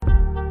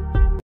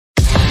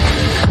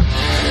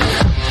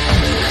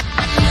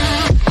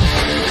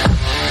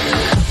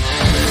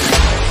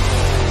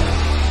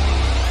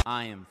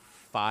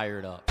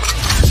fired up.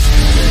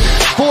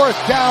 4th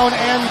down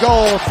and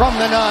goal from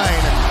the 9.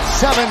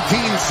 17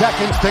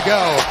 seconds to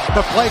go.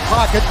 The play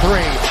clock at 3.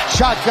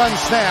 Shotgun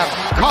snap.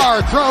 Carr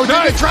throws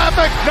into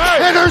traffic.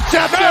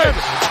 Intercepted.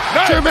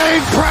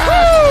 Jermaine Pratt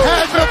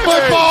has the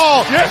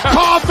football. Yeah.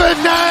 Coffin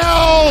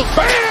nails.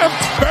 Bam,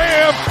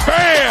 bam,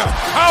 bam.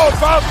 How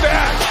about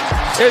that?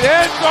 It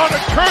ends on a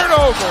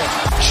turnover.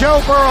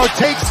 Joe Burrow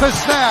takes the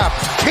snap.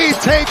 He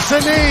takes a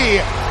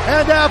knee.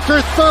 And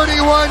after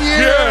 31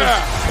 years,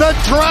 the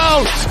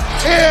drought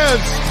is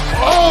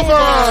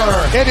over.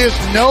 It is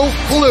no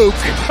fluke.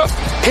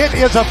 It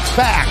is a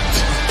fact.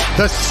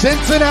 The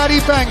Cincinnati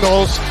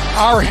Bengals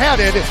are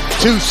headed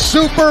to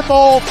Super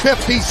Bowl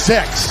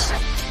 56.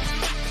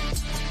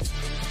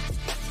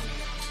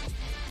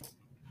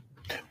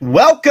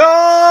 Welcome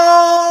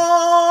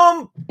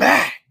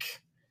back.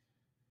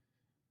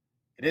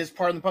 It is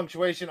Pardon the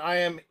Punctuation. I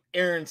am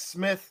Aaron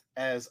Smith,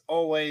 as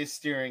always,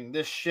 steering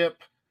this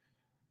ship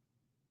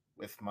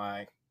with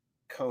my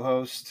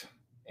co-host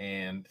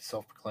and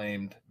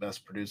self-proclaimed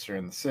best producer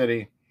in the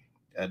city,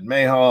 Ed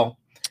Mayhall.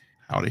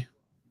 Howdy.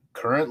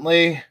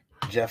 Currently,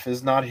 Jeff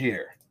is not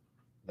here.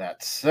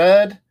 That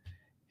said,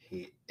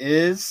 he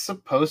is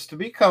supposed to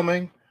be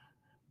coming,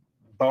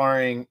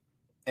 barring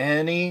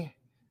any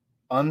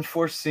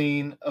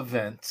unforeseen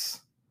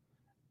events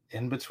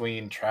in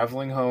between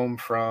traveling home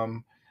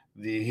from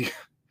the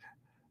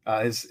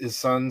his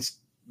son's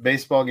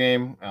baseball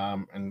game,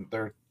 and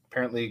they're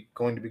apparently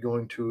going to be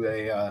going to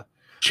a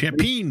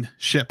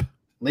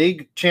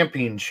league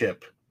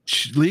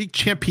championship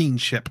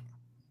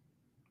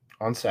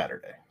on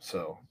Saturday.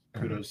 So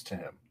kudos to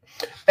him.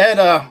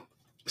 Ed,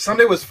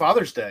 Sunday was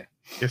Father's Day.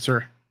 Yes,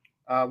 sir.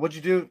 What'd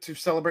you do to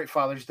celebrate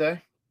Father's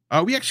Day?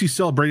 We actually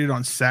celebrated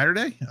on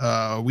Saturday.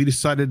 We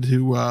decided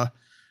to, I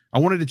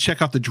wanted to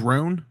check out the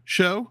drone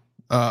show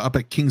up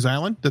at Kings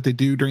Island that they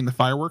do during the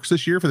fireworks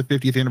this year for the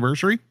 50th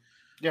anniversary.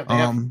 Yeah,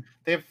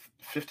 they have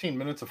 15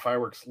 minutes of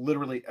fireworks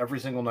literally every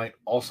single night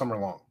all summer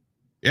long.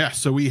 Yeah,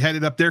 so we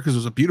headed up there because it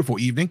was a beautiful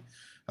evening.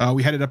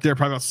 We headed up there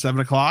probably about 7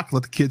 o'clock,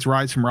 let the kids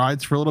ride some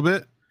rides for a little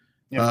bit.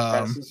 Yeah,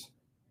 passes?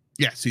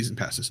 Yeah, season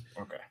passes.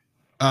 Okay.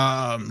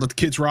 Let the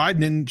kids ride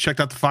and then checked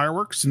out the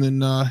fireworks and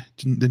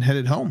then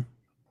headed home.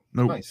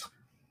 Nice.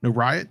 No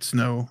riots,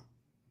 no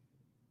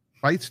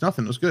fights,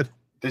 nothing. It was good.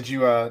 Did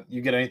you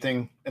get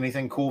anything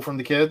cool from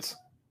the kids?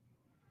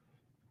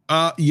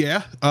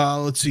 Yeah.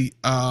 Let's see.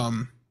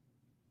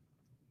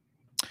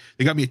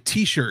 They got me a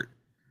t-shirt.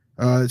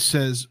 It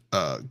says,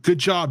 good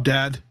job,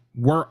 Dad.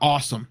 We're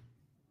awesome.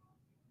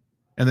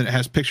 And then it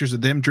has pictures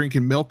of them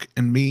drinking milk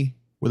and me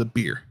with a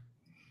beer.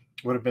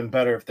 Would have been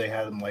better if they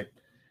had them like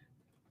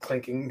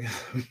clinking.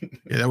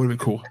 Yeah, that would have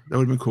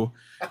been cool.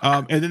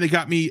 And then they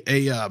got me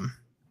a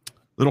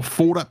little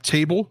fold-up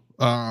table.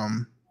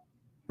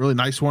 Really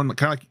nice one,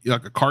 kind of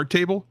like a card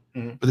table.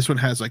 Mm-hmm. But this one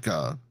has like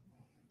a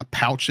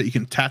pouch that you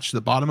can attach to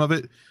the bottom of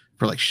it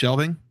for like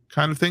shelving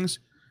kind of things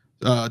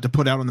to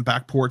put out on the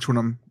back porch when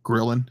I'm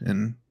grilling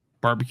and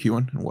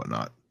barbecuing and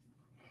whatnot.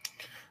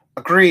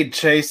 Agreed,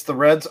 Chase. The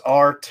Reds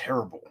are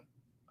terrible.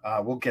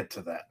 We'll get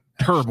to that.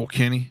 Terrible,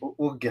 Kenny.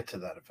 We'll get to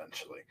that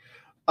eventually.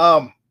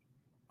 Oh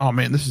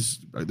man,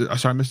 sorry,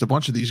 I missed a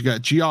bunch of these. You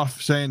got Geoff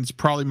saying it's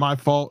probably my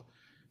fault.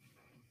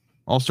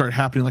 All started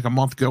happening like a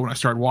month ago when I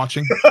started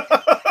watching.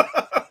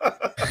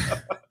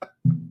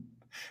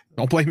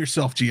 Don't blame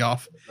yourself,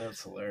 Geoff.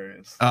 That's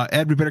hilarious.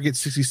 Ed, we better get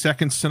 60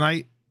 seconds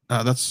tonight.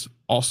 That's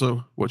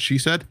also what she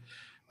said.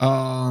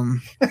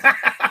 And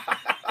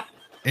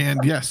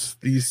yes,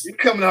 you're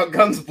coming out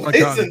guns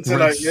blazing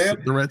tonight,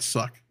 man. The Reds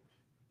suck.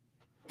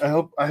 I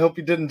hope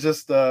you didn't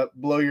just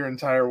blow your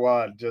entire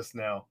wad just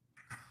now.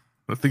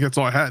 I think that's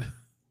all I had.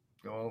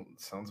 Well,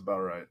 sounds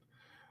about right.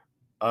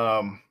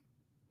 I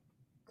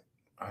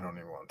don't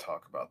even want to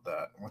talk about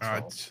that.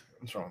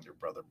 What's wrong with your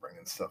brother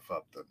bringing stuff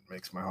up that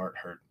makes my heart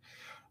hurt?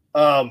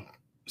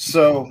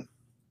 So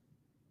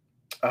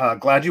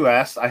glad you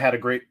asked. I had a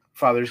great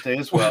Father's Day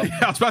as well. Yeah,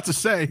 I was about to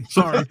say,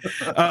 sorry.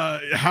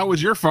 How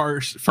was your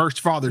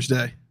first Father's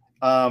Day?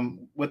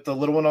 With the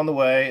little one on the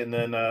way, and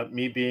then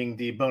me being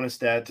the bonus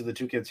dad to the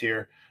two kids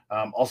here.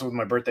 Also with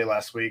my birthday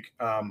last week.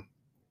 I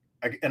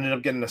ended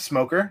up getting a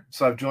smoker,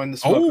 so I've joined the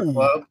smoker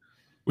club.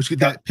 Which get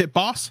that Pit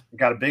Boss?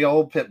 Got a big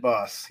old Pit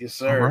Boss, yes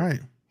sir. All right.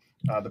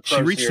 The Pro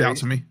she reached series. out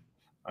to me.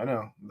 I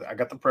know. I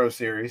got the Pro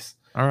Series.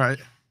 All right.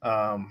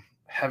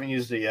 Haven't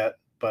used it yet,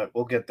 but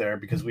we'll get there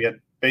because we had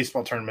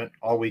baseball tournament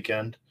all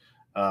weekend,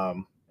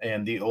 and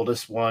the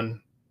oldest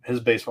won his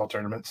baseball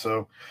tournament.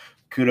 So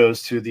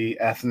kudos to the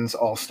Athens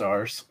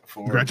All-Stars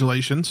for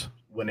congratulations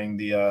winning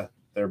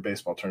their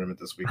baseball tournament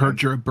this weekend. Heard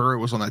Joe Burrow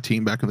was on that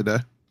team back in the day.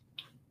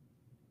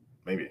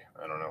 Maybe.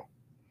 I don't know.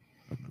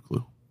 I have no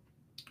clue.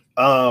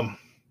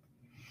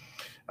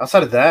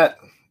 Outside of that,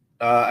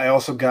 I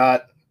also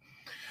got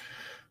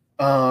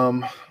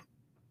I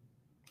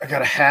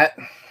got a hat,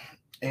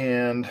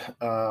 and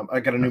I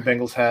got a new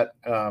Bengals hat.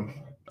 And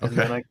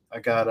then I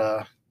got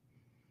a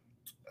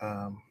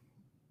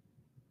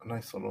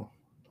nice little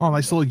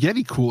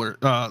Yeti cooler.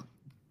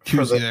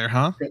 Koozie there,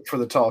 huh? For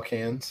the tall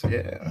cans.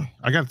 Yeah.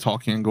 I got a tall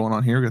can going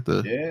on here. I got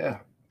the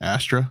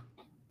Astra.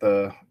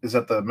 Is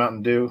that the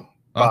Mountain Dew?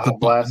 Baja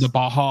Blast? The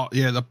Baja,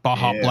 the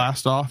Baja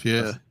Blast Off.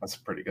 Yeah. That's a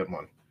pretty good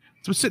one.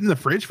 It's been sitting in the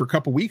fridge for a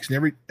couple weeks,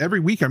 and every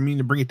week I mean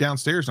to bring it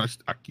downstairs, and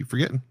I keep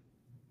forgetting.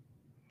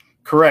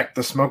 Correct.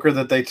 The smoker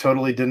that they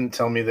totally didn't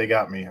tell me they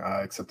got me,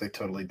 except they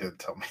totally did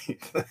tell me.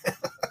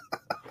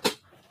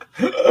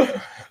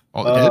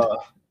 Oh, they did?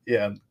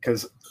 Yeah, and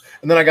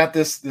then I got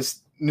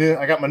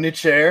I got my new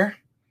chair.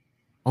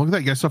 Oh, look at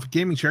that. You got yourself a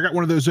gaming chair. I got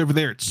one of those over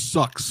there. It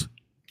sucks.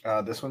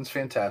 This one's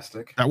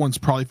fantastic. That one's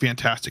probably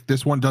fantastic.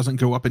 This one doesn't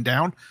go up and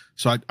down.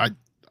 So yeah.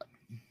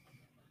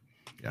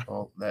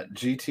 Well, that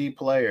GT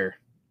player,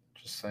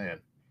 just saying.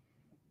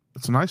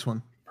 It's a nice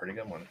one. Pretty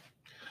good one.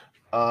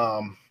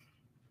 I'm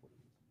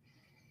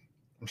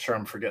sure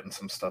I'm forgetting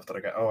some stuff that I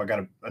got. Oh, I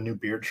got a new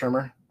beard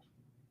trimmer.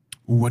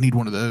 Ooh, I need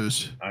one of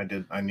those. I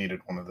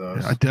needed one of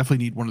those. Yeah, I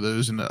definitely need one of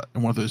those and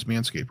one of those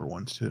Manscaper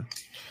ones too.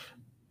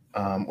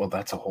 Well,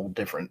 that's a whole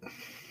different.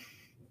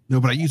 No,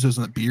 but I use those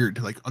on the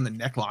beard, like on the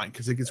neckline,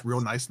 because it gets real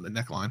nice on the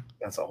neckline.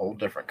 That's a whole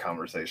different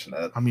conversation,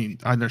 Ed. I mean,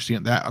 I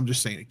understand that. I'm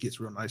just saying it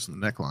gets real nice on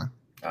the neckline.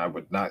 I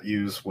would not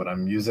use what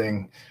I'm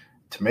using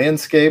to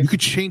Manscaped. You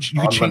could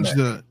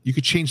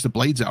change the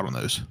blades out on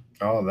those.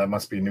 Oh, that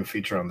must be a new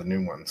feature on the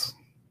new ones.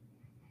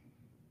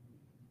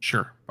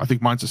 Sure. I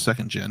think mine's a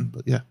second gen,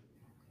 but yeah.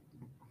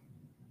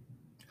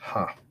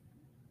 Huh.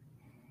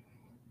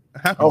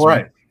 It happens. All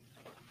right.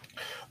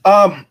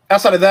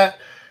 Outside of that,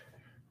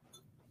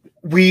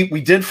 we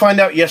did find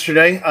out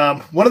yesterday.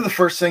 One of the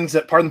first things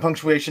that Pardon the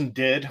Punctuation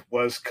did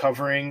was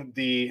covering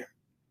the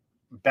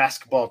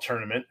basketball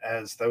tournament,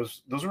 as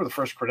those were the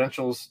first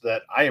credentials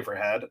that I ever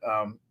had.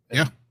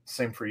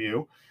 Same for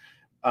you.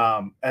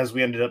 As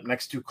we ended up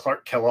next to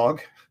Clark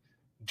Kellogg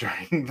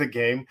during the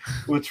game,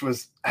 which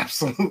was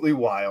absolutely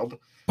wild.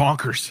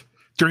 Bonkers.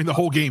 During the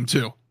whole game,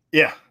 too.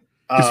 Yeah.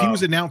 Because he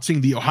was announcing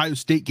the Ohio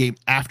State game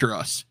after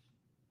us.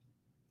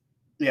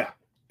 Yeah.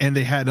 And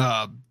they had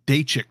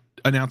Daychick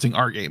announcing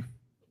our game.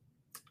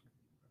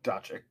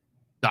 Dachik.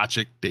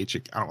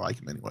 Daychick. I don't like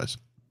him anyways.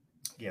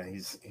 Yeah,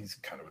 he's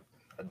kind of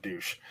a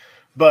douche.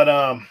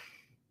 But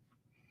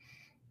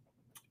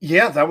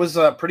yeah, that was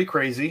pretty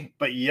crazy.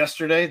 But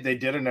yesterday they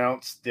did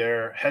announce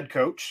their head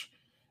coach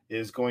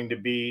is going to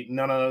be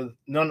none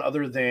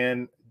other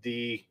than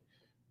the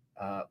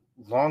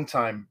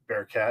longtime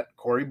Bearcat,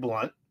 Corey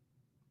Blunt.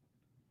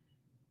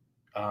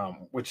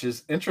 Which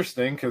is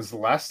interesting because the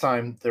last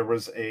time there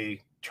was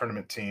a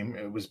tournament team,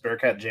 it was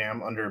Bearcat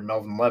Jam under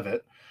Melvin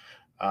Levitt.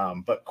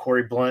 But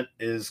Corey Blunt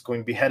is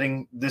going to be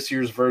heading this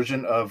year's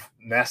version of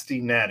Nasty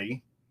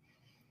Natty.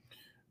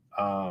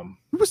 Who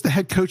was the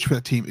head coach for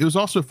that team? It was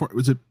also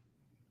was it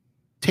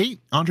Tate?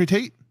 Andre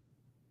Tate?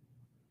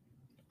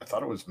 I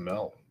thought it was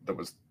Mel that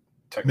was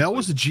technically. Mel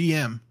was the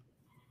GM.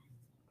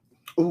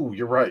 Oh,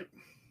 you're right.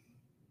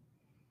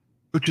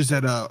 Which is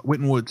at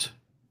Winton Woods.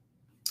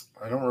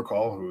 I don't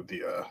recall who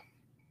the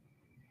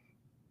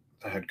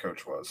head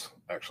coach was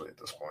actually at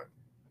this point.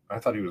 I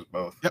thought he was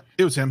both. Yep,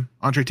 it was him,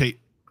 Andre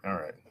Tate. All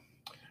right.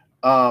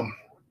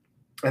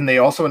 And they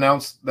also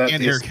announced that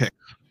Eric Hicks.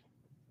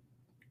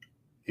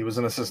 He was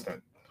an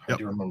assistant. Yep. I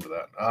do remember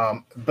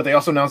that. But they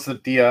also announced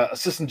that the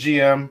assistant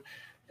GM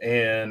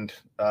and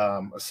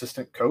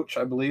assistant coach,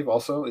 I believe,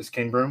 also is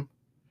Kane Broom.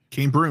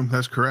 Kane Broom,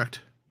 that's correct.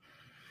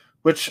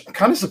 Which I'm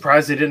kind of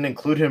surprised they didn't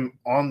include him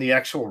on the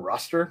actual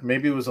roster.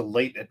 Maybe it was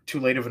too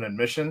late of an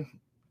admission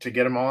to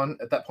get him on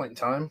at that point in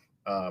time.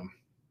 I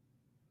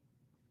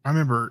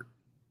remember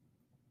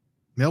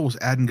Mel was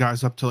adding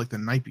guys up to like the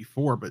night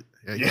before, but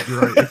yeah.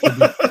 You're right.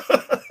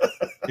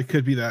 It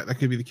could be that. That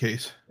could be the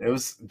case. It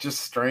was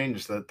just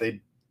strange that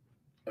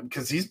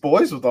because he's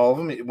boys with all of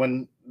them.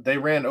 When they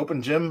ran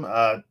open gym,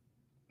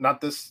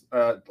 not this,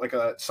 like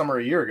a summer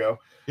a year ago.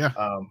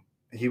 Yeah.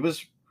 He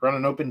was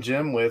running open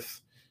gym with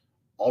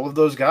all of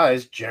those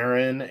guys,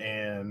 Jaron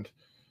and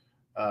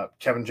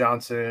Kevin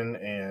Johnson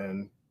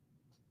and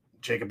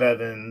Jacob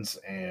Evans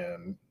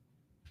and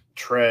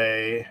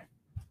Trey.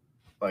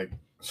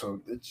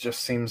 So it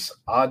just seems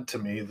odd to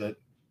me that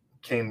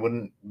Kane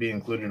wouldn't be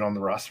included on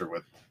the roster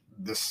with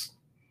this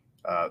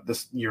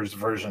year's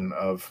version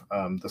of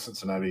the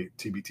Cincinnati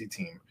TBT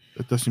team.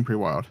 That does seem pretty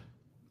wild.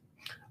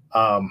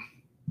 I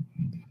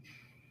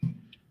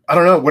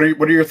don't know. What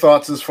are your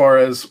thoughts as far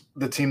as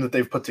the team that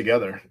they've put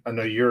together? I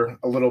know you're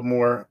a little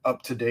more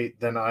up to date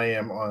than I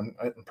am on.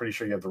 I'm pretty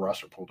sure you have the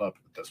roster pulled up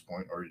at this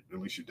point, or at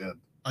least you did.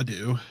 I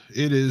do.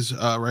 It is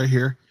right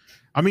here.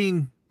 I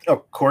mean,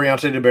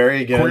 Coriante DeBerry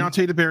again.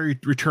 Coriante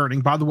DeBerry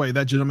returning. By the way,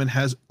 that gentleman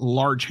has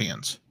large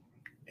hands.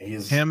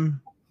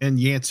 Him and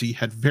Yancey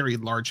had very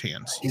large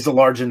hands. He's a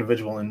large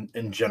individual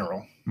in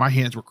general. My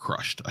hands were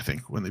crushed, I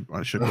think, when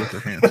I shook both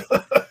their hands.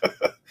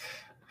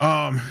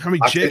 I mean,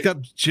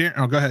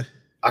 go ahead.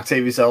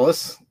 Octavius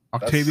Ellis.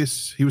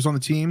 Octavius, he was on the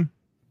team.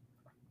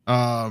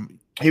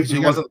 He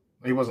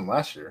wasn't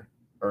last year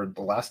or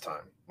the last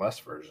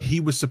version.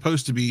 He was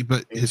supposed to be,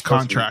 but his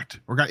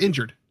contract or got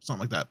injured, something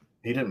like that.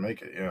 He didn't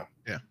make it.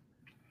 Yeah.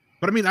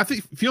 But I mean, I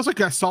think it feels like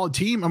a solid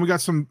team, and we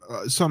got some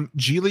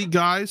G League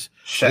guys.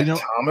 Chet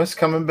Thomas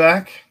coming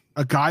back.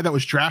 A guy that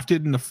was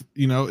drafted in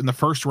the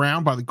first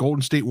round by the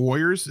Golden State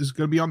Warriors is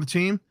going to be on the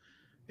team,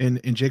 and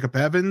Jacob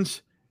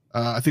Evans.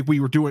 I think we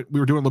were doing a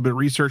little bit of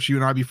research, you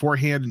and I,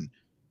 beforehand. And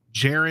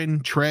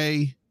Jaren,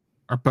 Trey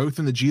are both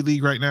in the G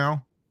League right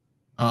now.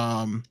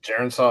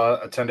 Jaren saw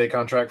a 10-day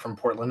contract from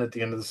Portland at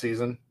the end of the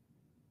season.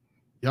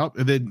 Yep,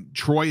 and then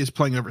Troy is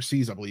playing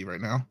overseas, I believe,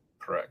 right now.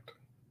 Correct.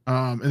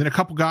 And then a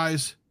couple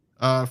guys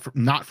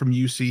not from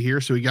UC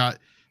here. So we got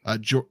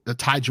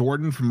Ty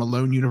Jordan from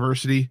Malone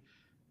University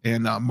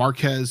and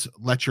Marquez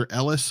Letcher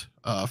Ellis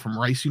from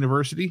Rice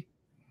University,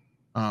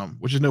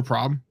 which is no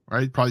problem,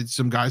 right? Probably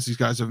some guys these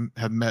guys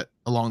have met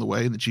along the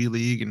way in the G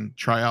League and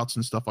tryouts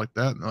and stuff like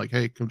that. And they're like,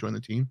 hey, come join the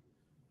team.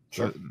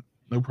 Sure. So,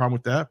 no problem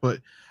with that. But,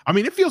 I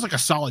mean, it feels like a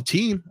solid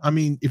team. I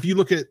mean, if you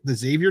look at the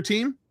Xavier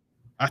team,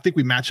 I think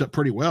we match up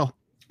pretty well.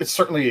 It's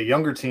certainly a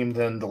younger team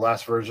than the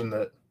last version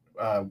that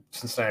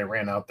Cincinnati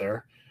ran out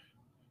there.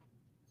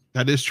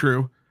 That is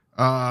true.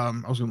 I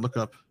was going to look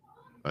up.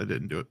 I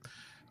didn't do it.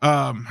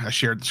 I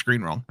shared the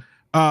screen wrong.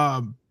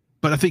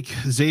 But I think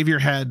Xavier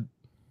had,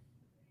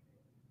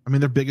 I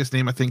mean, their biggest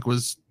name, I think,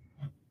 was,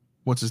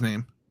 what's his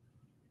name?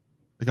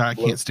 The guy I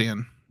can't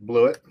stand.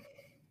 Blewett.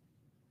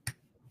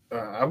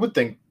 I would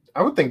think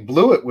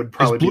Blewett would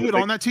probably be Blewett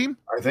on that team.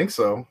 I think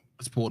so.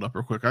 Let's pull it up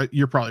real quick.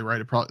 You're probably right.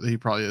 He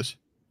probably is.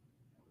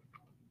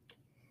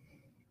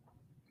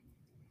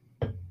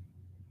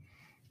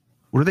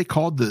 What are they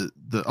called? The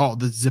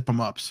zip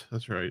 'em ups.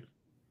 That's right.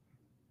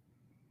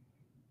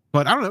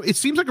 But I don't know. It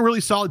seems like a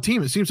really solid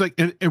team. It seems like,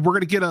 and we're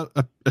going to get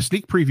a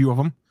sneak preview of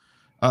them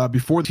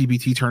before the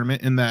TBT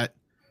tournament in that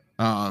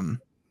in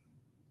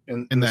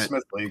the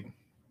Smith League,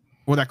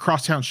 or that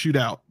crosstown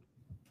shootout.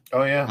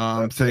 Oh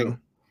yeah, thing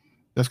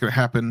that's going to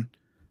happen.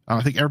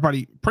 I think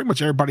pretty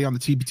much everybody on the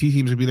TBT team is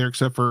going to be there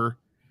except for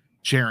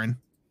Jaren.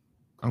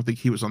 I don't think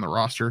he was on the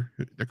roster.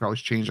 That could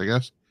always change, I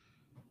guess.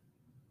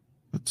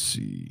 Let's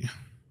see.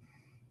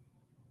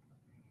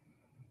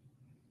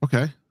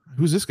 Okay,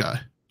 who's this guy?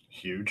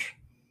 Huge.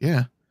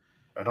 Yeah.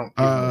 I don't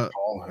even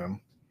recall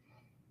him.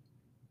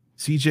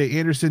 CJ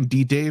Anderson,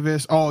 D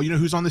Davis. Oh, you know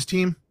who's on this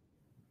team?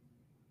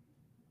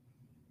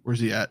 Where's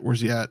he at?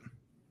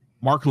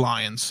 Mark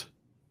Lyons.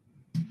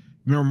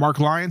 Remember Mark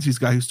Lyons? He's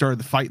the guy who started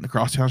the fight in the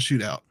crosstown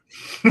shootout.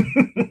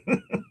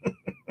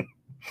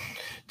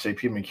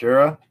 JP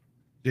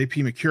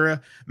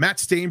McCura. Matt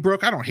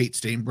Stainbrook. I don't hate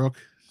Stainbrook.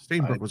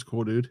 Stainbrook was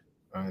cool, dude.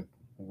 I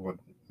would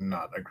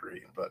not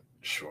agree, but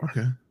sure.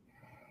 Okay.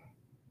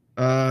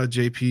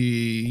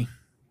 JP.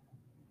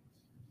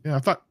 Yeah, I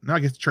thought, now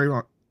I guess Trey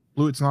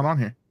Blewett's not on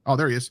here. Oh,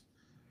 there he is.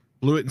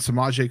 Blewett and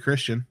Samaje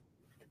Christian.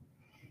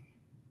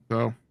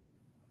 So,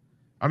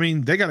 I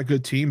mean, they got a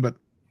good team, but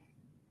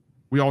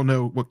we all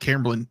know what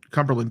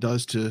Cumberland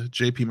does to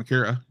JP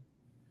McCura.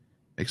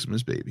 Makes him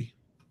his baby.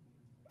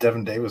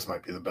 Devin Davis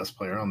might be the best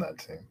player on that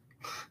team.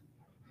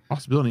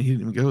 Possibility he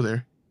didn't even go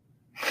there.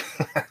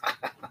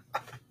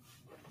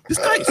 This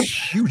guy is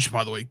huge,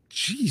 by the way.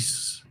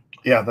 Jeez.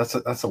 Yeah, that's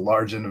a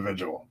large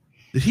individual.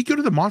 Did he go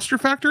to the Monster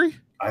Factory?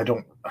 I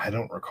don't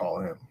recall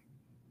him.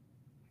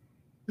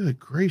 Good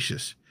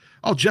gracious.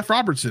 Oh, Jeff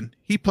Robertson.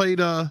 He played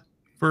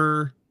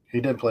for. He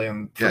did play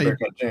for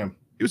Bearcat Jam.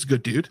 He was a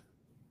good dude.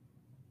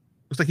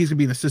 Looks like he's gonna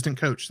be an assistant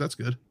coach. That's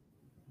good.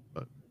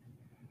 But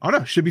I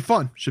don't know. Should be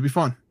fun.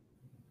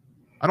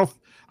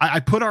 I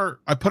put our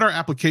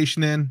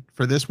application in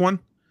for this one,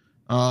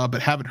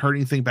 but haven't heard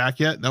anything back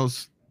yet. That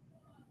was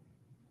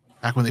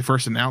back when they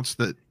first announced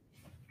that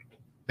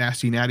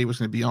Nasty Natty was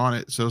going to be on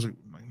it. So it was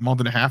like a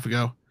month and a half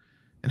ago,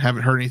 and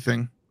haven't heard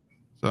anything.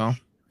 So,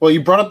 well,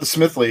 you brought up the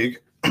Smith League.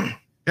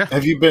 Yeah.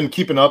 Have you been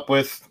keeping up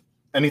with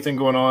anything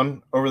going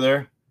on over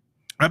there?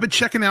 I've been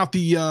checking out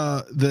the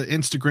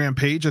Instagram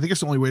page. I think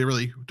it's the only way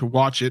really to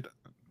watch it.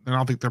 And I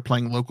don't think they're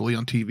playing locally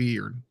on TV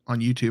or on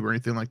YouTube or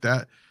anything like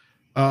that.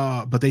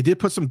 But they did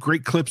put some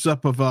great clips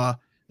up of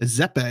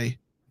Zeppe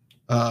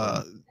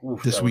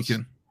this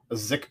weekend. A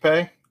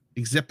Zikpe?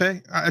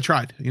 Zeppe? I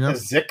tried, you know.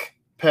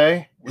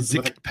 Zikpe?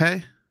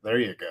 Zikpe? There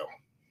you go.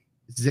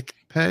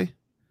 Zikpe.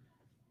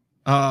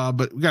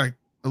 But we got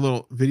a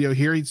little video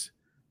here.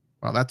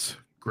 That's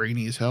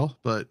grainy as hell,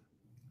 but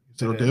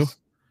it'll do.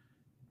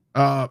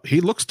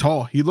 He looks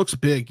tall. He looks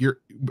big.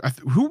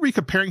 Who were we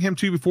comparing him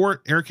to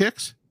before? Eric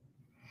Hicks?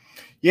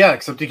 Yeah,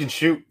 except he can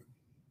shoot.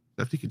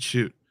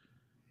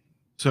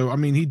 So, I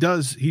mean, he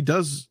does,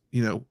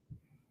 you know,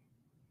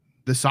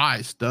 the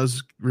size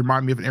does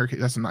remind me of an Eric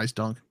Hicks. That's a nice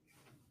dunk.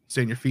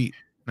 Stay on your feet.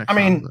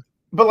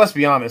 But let's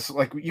be honest.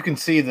 Like, you can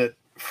see that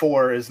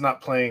 4 is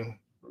not playing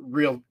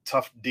real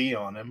tough D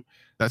on him.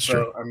 That's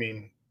true. I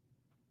mean,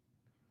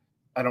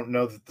 I don't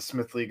know that the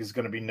Smith League is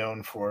going to be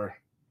known for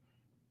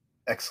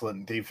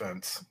excellent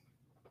defense.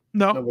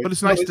 No, but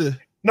it's nice to.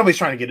 Nobody's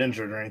trying to get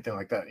injured or anything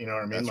like that. You know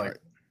what I mean? That's right.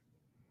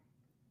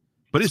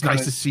 But it's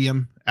nice to see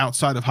him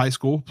outside of high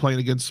school playing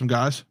against some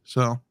guys.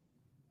 So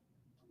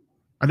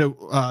I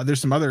know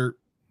there's some other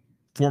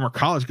former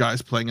college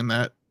guys playing in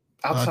that.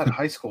 Outside of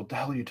high school, what the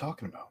hell are you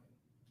talking about?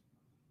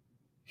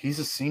 He's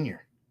a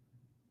senior.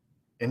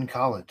 in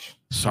college.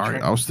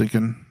 Sorry, I was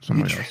thinking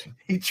somebody else.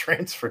 He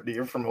transferred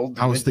here from Old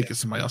Dominion. I was thinking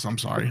somebody else. I'm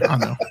sorry. I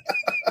know.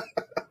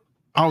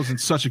 I was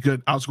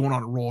going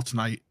on a roll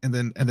tonight, and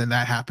then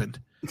that happened.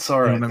 It's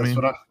all right. You know what I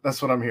mean?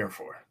 That's what I'm here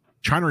for.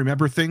 Trying to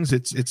remember things.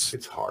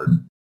 It's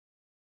hard.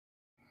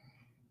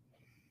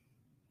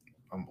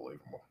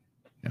 Unbelievable.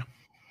 Yeah.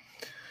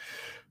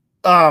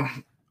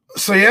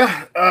 So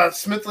yeah,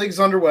 Smith League's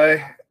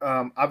underway.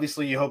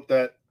 Obviously, you hope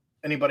that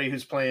anybody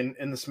who's playing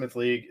in the Smith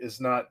League is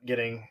not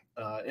getting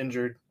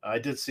injured. I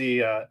did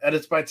see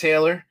Edits by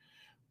Taylor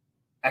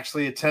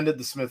actually attended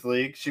the Smith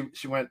League.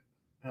 She went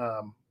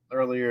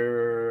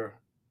earlier,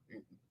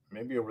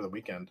 maybe over the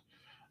weekend.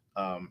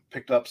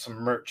 Picked up some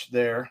merch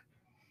there.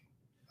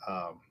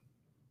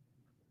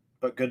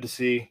 But good to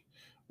see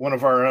one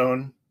of our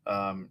own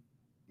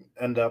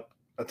end up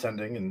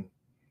attending, and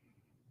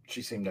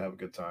she seemed to have a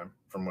good time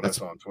from what I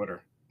saw on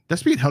Twitter.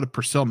 That's being held at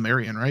Purcell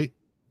Marion, right?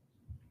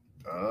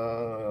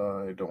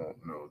 I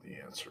don't know the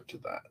answer to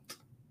that.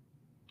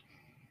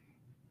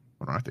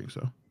 I think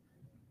so.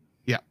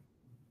 Yeah.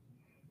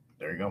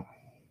 There you go.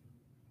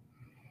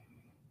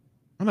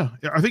 I don't know.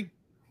 Yeah, I think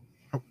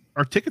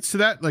are tickets to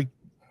that like,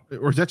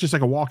 or is that just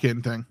like a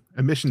walk-in thing?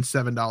 Admission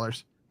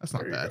 $7. That's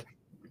not bad.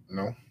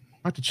 No.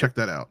 I have to check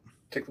that out.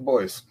 Take the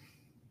boys.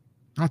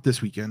 Not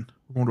this weekend.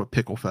 We're going to a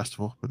pickle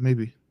festival, but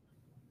maybe.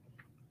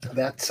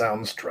 That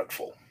sounds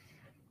dreadful.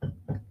 Do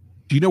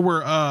you know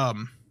where?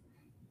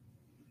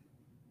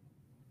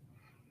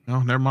 No,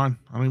 never mind.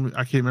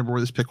 I can't remember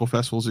where this pickle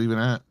festival is even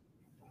at.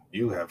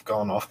 You have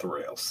gone off the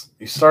rails.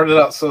 You started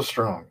out so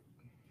strong.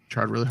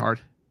 Tried really hard.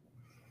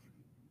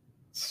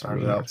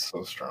 Started out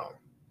so strong.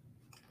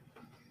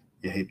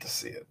 You hate to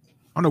see it. I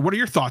don't know. What are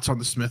your thoughts on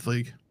the Smith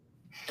League?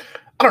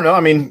 I don't know.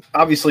 I mean,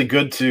 obviously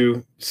good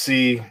to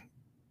see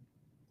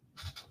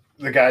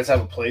the guys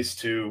have a place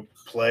to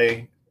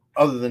play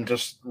other than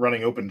just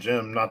running open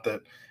gym. Not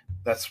that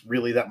that's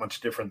really that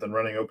much different than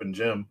running open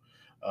gym,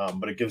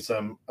 but it gives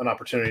them an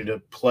opportunity to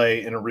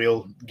play in a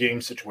real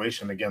game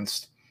situation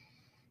against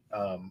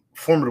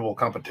formidable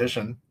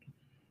competition.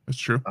 That's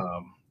true.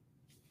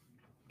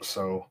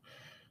 So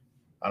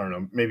I don't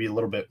know, maybe a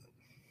little bit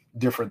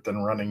different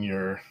than running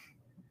your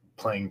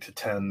playing to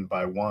 10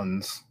 by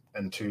 1s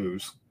and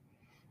 2s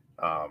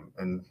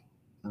and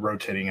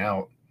rotating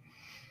out.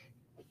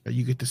 That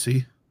you get to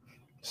see.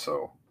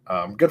 So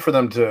good for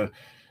them to,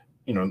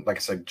 like I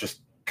said,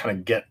 just kind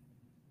of get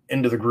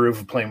into the groove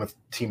of playing with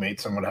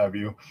teammates and what have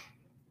you.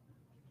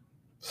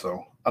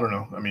 So I don't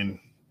know. I mean,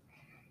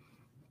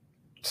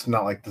 it's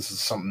not like this is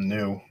something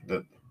new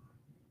that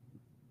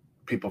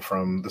people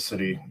from the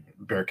city,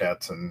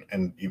 Bearcats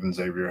and even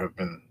Xavier have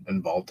been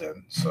involved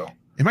in. So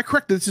am I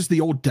correct that this is the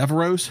old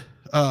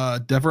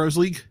Devereaux's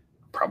League?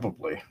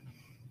 Probably.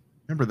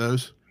 Remember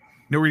those?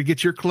 You know where you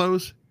get your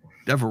clothes?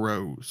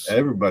 Devereaux's.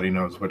 Everybody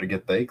knows where to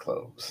get their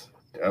clothes.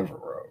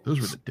 Devereaux. Those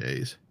were the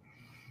days.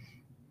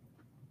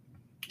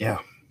 Yeah,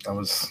 that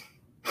was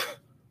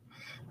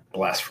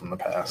blast from the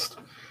past.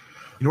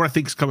 You know what I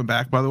think is coming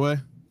back, by the way?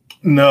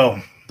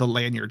 No. The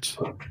lanyards.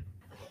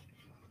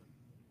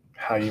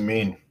 How you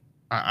mean?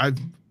 I've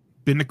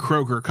been to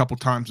Kroger a couple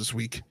times this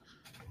week,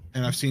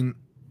 and I've seen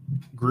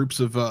groups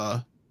of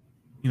high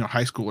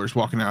schoolers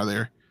walking out of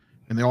there,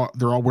 and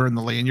they're all wearing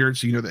the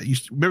lanyards.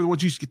 That remember the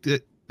ones you used to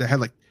get that had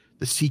like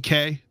the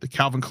CK, the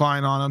Calvin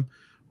Klein on them,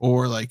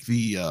 or like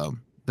the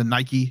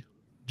Nike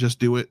Just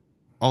Do It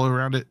all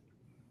around it.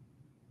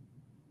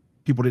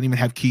 People didn't even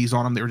have keys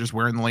on them; they were just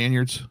wearing the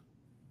lanyards.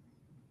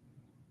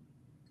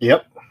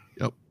 Yep.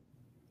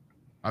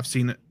 I've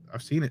seen it a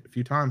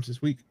few times this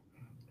week.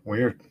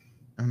 Weird.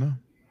 I know.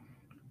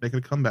 Making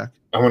a comeback.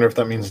 I wonder if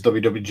that means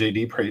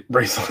WWJD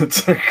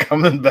bracelets are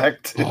coming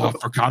back too. Oh, I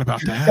forgot about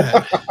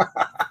that.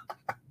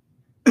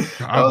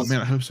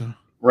 Man, I hope so.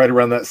 Right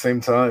around that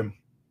same time.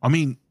 I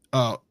mean,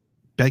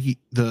 Becky,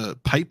 the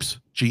Pipes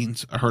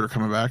jeans, I heard are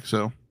coming back.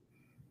 So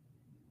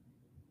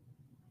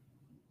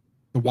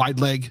the wide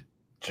leg,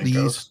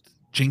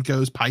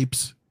 Jinkos,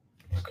 Pipes.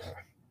 Okay.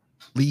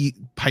 Lee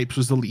Pipes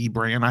was the Lee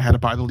brand. I had to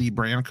buy the Lee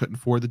brand. I couldn't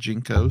afford the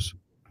Jinkos.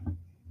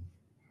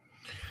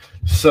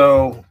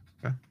 So,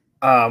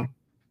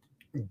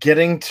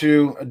 getting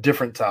to a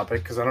different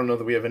topic, because I don't know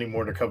that we have any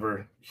more to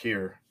cover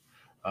here.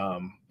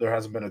 There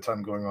hasn't been a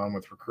ton going on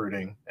with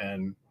recruiting,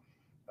 and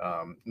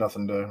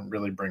nothing to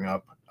really bring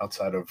up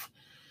outside of.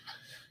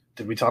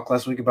 Did we talk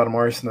last week about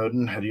Amari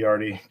Snowden? Had he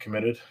already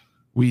committed?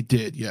 We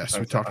did, yes.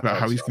 We talked about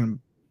how he's going to.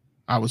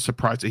 I was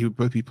surprised that he would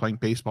both be playing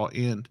baseball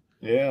and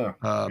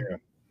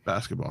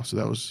basketball. So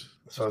that was.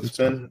 So it's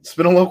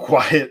been a little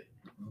quiet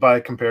by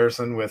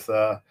comparison with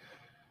the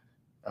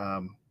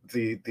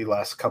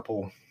last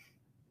couple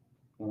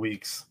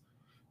weeks.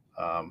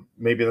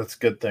 Maybe that's a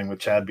good thing with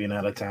Chad being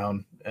out of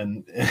town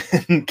and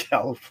in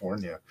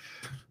California.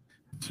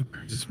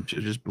 It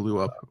just blew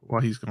up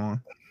while he's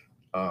gone.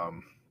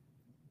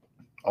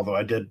 Although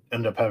I did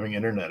end up having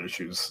internet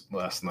issues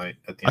last night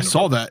at the end. I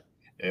saw that.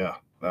 Yeah,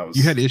 that was.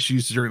 You had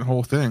issues during the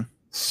whole thing.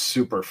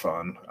 Super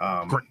fun.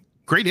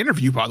 Great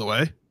interview, by the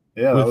way.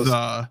 Yeah, with that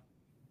was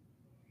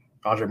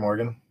Andre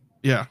Morgan.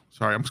 Yeah,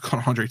 sorry, I'm just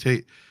calling Andre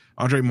Tate.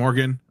 Andre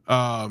Morgan.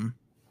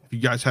 If you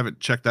guys haven't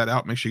checked that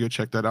out, make sure you go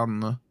check that out on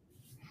the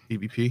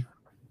EVP.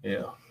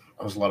 Yeah,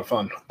 that was a lot of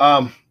fun.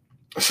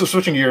 So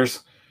switching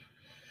gears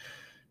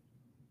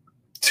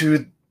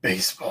to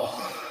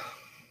baseball,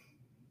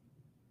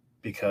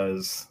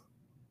 because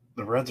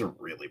the Reds are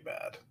really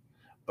bad.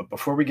 But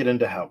before we get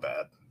into how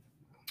bad,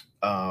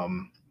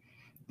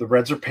 the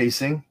Reds are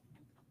pacing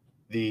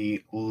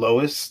the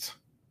lowest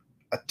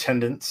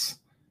attendance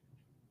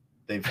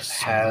they've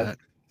had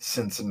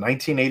since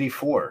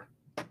 1984.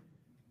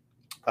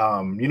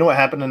 You know what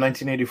happened in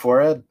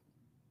 1984, Ed?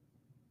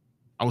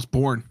 I was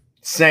born.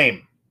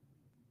 Same.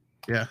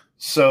 Yeah.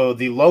 So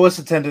the lowest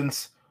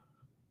attendance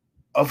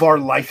of our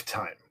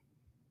lifetime.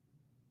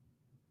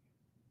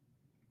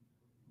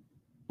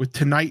 With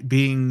tonight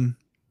being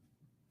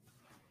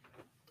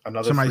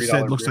another somebody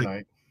said looks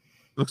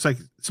like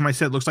somebody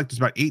said looks like there's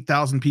about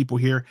 8,000 people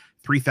here,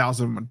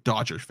 3,000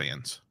 Dodgers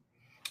fans.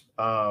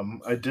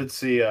 I did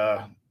see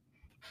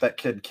that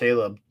kid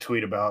Caleb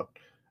tweet about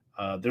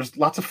there's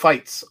lots of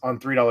fights on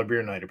 $3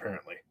 beer night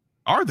apparently.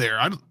 Are there?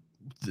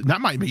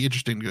 That might be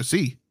interesting to go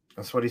see.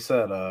 That's what he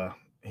said.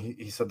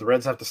 He said the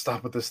Reds have to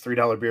stop with this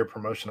 $3 beer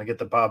promotion. I get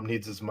that Bob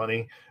needs his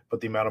money,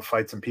 but the amount of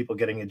fights and people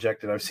getting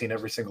ejected I've seen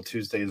every single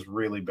Tuesday is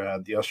really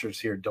bad. The ushers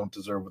here don't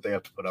deserve what they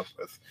have to put up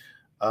with.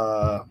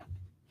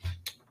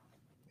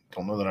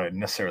 Don't know that I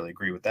necessarily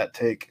agree with that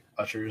take.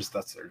 Ushers,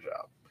 that's their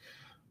job.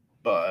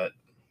 But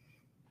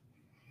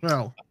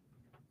well,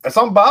 that's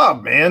on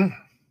Bob, man.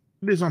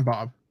 It is on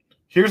Bob.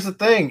 Here's the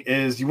thing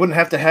is you wouldn't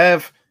have to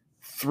have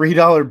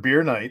 $3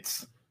 beer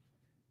nights.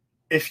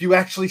 If you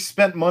actually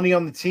spent money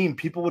on the team,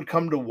 people would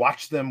come to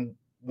watch them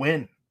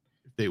win.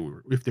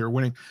 If they were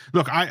winning.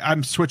 Look,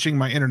 I'm switching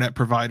my internet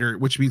provider,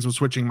 which means I'm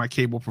switching my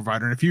cable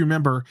provider. And if you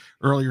remember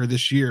earlier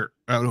this year,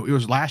 it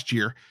was last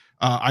year,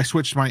 I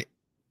switched my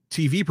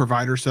TV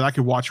provider so that I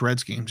could watch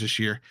Reds games this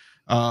year.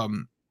 I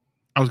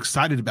was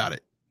excited about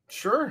it.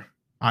 Sure.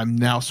 I'm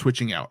now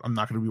switching out. I'm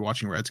not going to be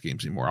watching Reds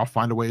games anymore. I'll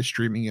find a way of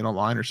streaming it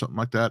online or something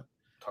like that.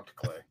 Talk to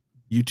Clay.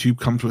 YouTube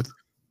comes with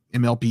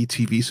MLB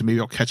TV, so maybe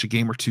I'll catch a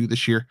game or two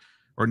this year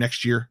or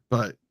next year.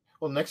 But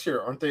next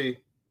year,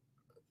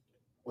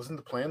 wasn't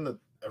the plan that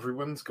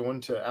everyone's going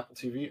to Apple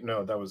TV?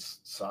 No, that was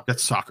soccer.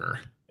 That's soccer.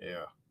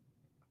 Yeah.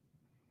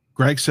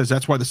 Greg says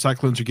that's why the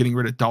Cyclones are getting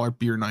rid of dollar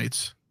beer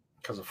nights.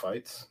 Because of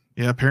fights?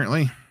 Yeah,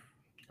 apparently.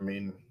 I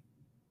mean,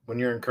 when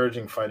you're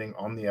encouraging fighting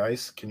on the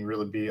ice, can you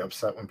really be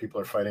upset when people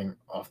are fighting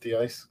off the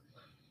ice?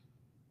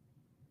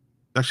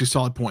 Actually,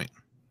 solid point.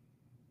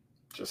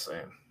 Just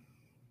saying.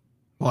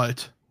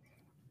 But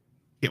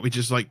can't we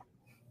just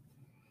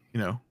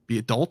be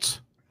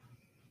adults?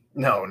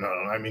 No.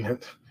 I mean,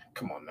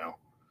 come on now.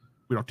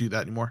 We don't do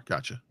that anymore.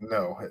 Gotcha.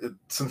 No,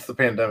 since the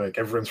pandemic,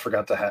 everyone's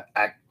forgot to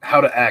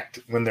how to act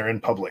when they're in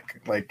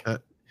public. Like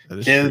that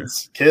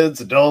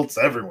kids, adults,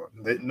 everyone.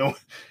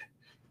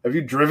 Have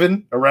you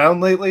driven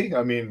around lately?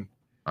 I mean,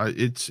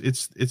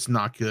 it's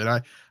not good.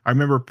 I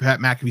remember Pat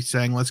McAfee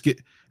saying,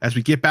 as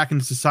we get back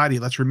into society,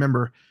 let's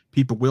remember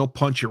people will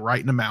punch you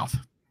right in the mouth.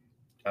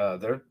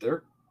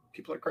 They're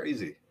people are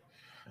crazy.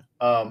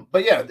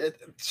 But yeah,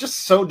 it's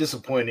just so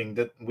disappointing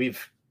that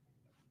we've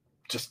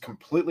just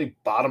completely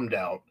bottomed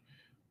out.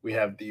 We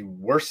have the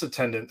worst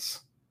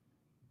attendance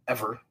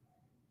ever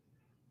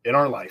in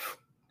our life,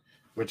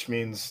 which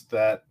means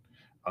that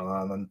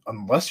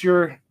unless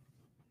you're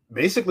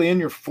basically in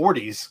your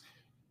 40s,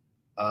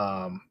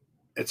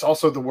 it's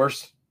also the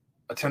worst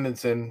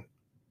attendance in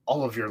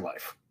all of your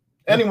life.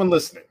 Anyone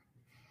listening?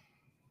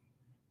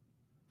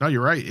 No,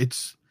 you're right.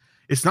 It's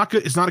not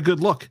good. It's not a good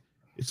look.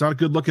 It's not a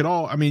good look at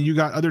all. I mean, you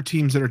got other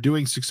teams that are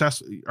being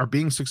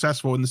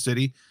successful in the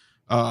city.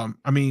 I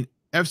mean,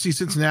 FC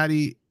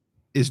Cincinnati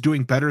is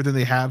doing better than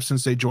they have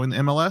since they joined the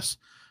MLS.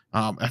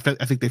 I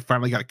think they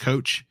finally got a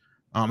coach.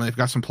 And they've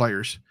got some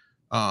players.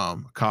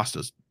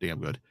 Costa's damn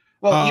good.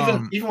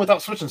 Well, even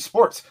without switching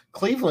sports,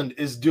 Cleveland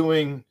is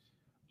doing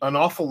an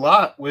awful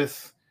lot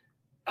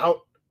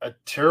without a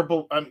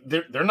terrible.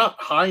 They're not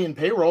high in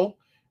payroll,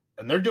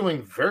 and they're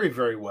doing very,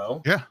 very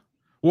well. Yeah.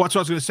 Well, that's what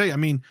I was going to say. I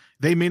mean,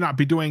 they may not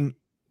be doing,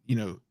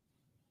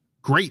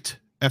 great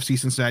FC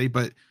Cincinnati,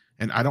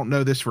 and I don't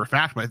know this for a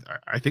fact, but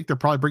I think they're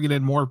probably bringing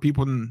in more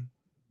people than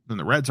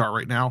the Reds are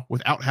right now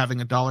without having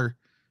 $1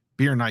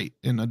 beer night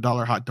and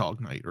 $1 hot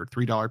dog night or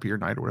 $3 beer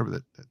night or whatever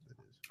that is.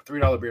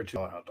 $3 beer,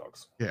 $2 hot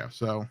dogs. Yeah.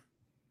 So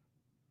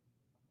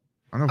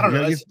I don't know. We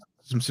got to get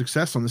some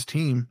success on this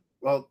team.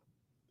 Well,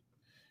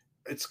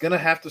 it's going to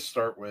have to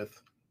start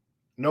with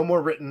no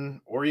more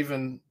written or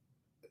even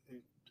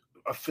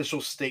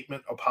official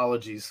statement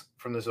apologies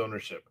from this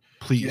ownership.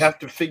 Please. You have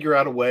to figure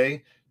out a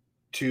way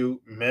to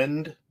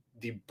mend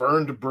the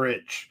burned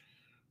bridge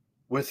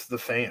with the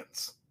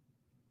fans.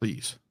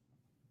 Please.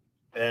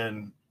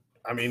 And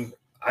I mean,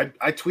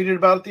 I tweeted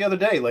about it the other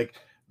day, like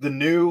the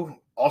new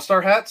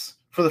All-Star hats.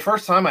 For the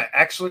first time,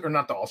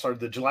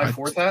 the July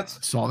 4th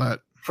hats. Saw that.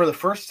 For the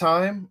first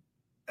time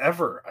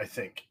ever,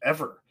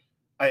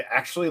 I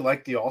actually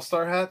like the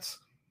All-Star hats.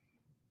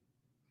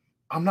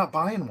 I'm not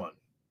buying one.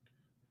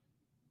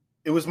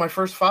 it was my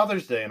first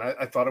Father's Day, and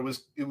I thought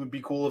it would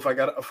be cool if I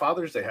got a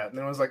Father's Day hat. And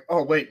then I was like,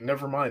 oh wait,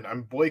 never mind.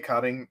 I'm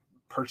boycotting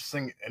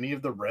purchasing any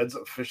of the Reds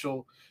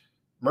official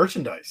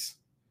merchandise.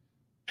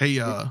 Hey,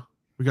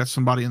 we got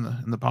somebody in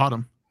the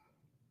bottom.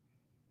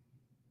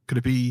 Could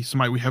it be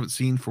somebody we haven't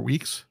seen for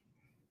weeks?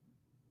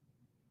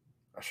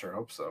 I sure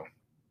hope so.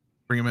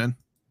 Bring him in.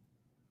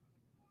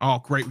 Oh,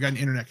 great. We got an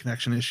internet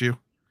connection issue.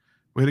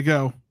 Way to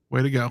go.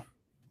 Way to go.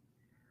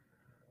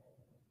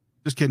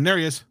 Just kidding. There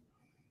he is.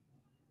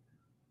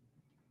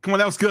 Come on,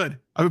 that was good.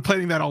 I've been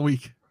planning that all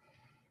week.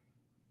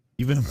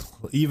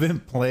 Even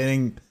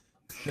planning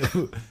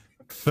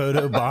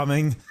photo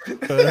bombing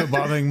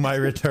my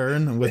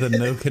return with a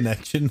no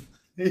connection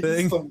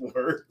thing. The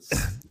worst.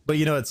 But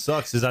you know what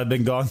sucks is I've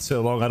been gone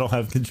so long I don't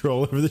have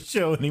control over the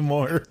show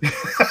anymore.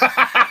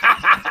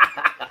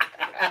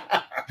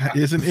 That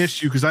is an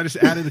issue because I just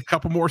added a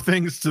couple more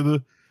things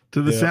to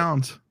the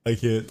sounds. I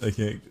can't.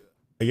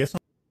 I guess.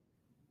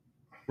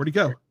 Where'd he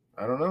go?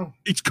 I don't know.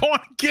 He's gone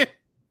again.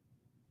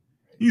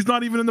 He's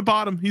not even in the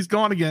bottom. He's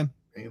gone again.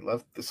 He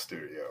left the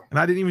studio. And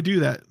I didn't even do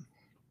that.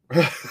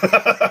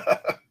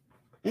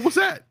 What was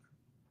that?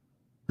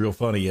 Real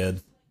funny,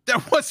 Ed.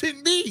 That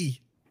wasn't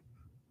me.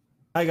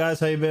 Hi guys,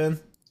 how you been?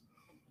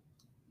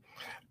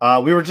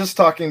 We were just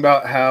talking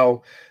about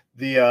how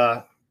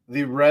the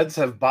Reds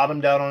have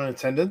bottomed out on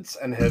attendance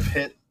and have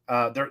hit.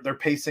 They're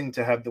pacing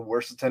to have the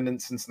worst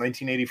attendance since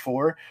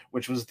 1984,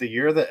 which was the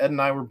year that Ed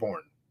and I were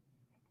born.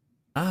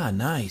 Ah,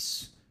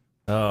 nice.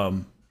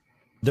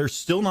 They're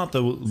still not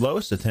the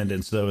lowest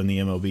attendance though in the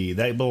MLB.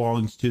 That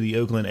belongs to the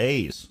Oakland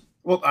A's.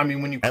 Well, I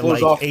mean, when you At close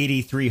like off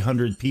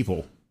 8,300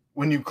 people.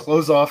 when you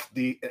close off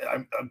the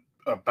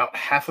about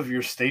half of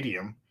your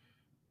stadium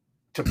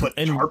to put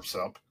tarps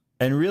up,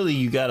 And really,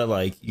 you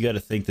gotta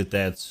think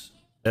that's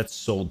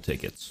sold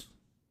tickets,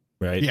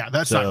 right? Yeah,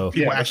 that's not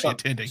people actually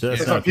attending. So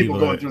that's it's not not people people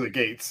going that- through the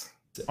gates.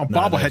 On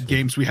bobblehead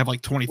games, we have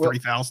like 20,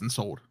 30,000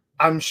 sold.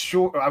 I'm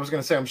sure. I was going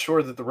to say, I'm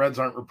sure that the Reds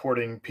aren't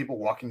reporting people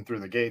walking through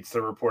the gates.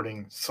 They're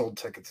reporting sold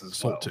tickets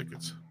as well. Sold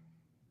tickets.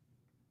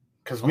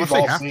 Because Unless we've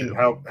they all have seen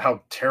to.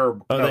 how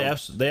terrible. Oh, no,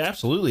 they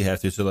absolutely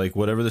have to. So like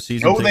whatever the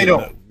season. No, they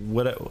don't.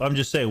 I'm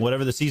just saying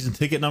whatever the season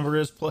ticket number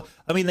is.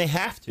 I mean, they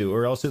have to,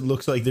 or else it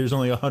looks like there's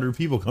only 100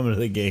 people coming to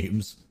the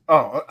games.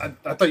 Oh,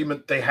 I thought you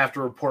meant they have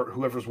to report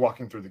whoever's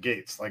walking through the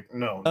gates. Like,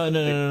 no. Oh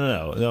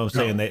no! I'm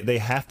saying they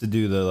have to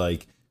do the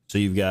like. So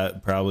you've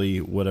got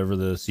probably whatever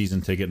the season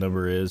ticket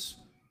number is,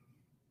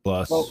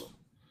 plus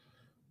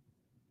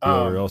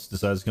whoever else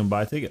decides to come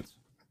buy tickets.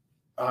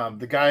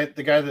 The guy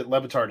that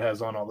Levitard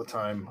has on all the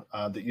time,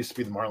 that used to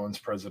be the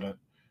Marlins president.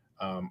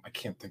 I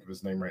can't think of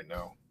his name right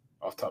now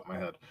off the top of my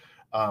head.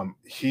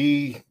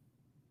 He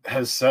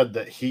has said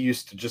that he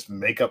used to just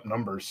make up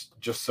numbers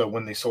just so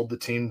when they sold the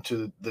team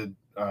to the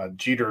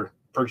Jeter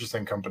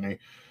purchasing company,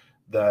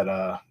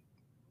 that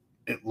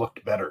it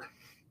looked better.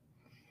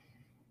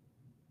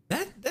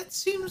 That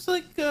seems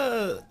like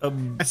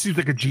That seems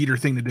like a Jeter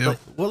thing to do.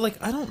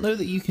 like I don't know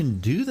that you can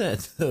do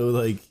that though.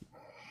 Like,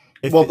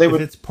 if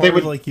it's part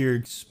of like your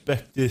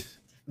expected.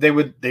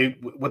 What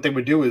they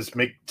would do is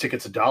make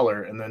tickets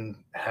 $1 and then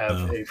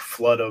have a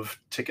flood of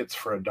tickets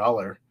for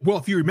 $1. Well,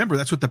 if you remember,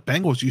 that's what the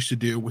Bengals used to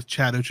do with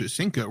Chad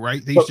Ochocinco,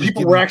 right? They But used to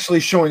people were actually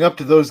showing up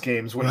to those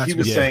games. What he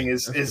was good. saying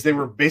is they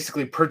were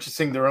basically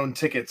purchasing their own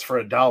tickets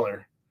for $1.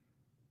 That's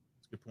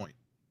a good point.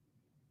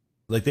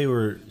 Like they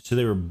were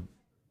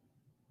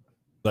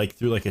like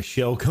through like a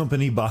shell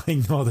company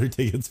buying all their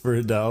tickets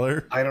for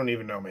 $1. I don't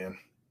even know, man.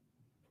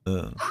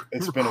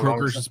 It's been a long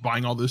Kroger's time. just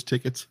buying all those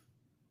tickets.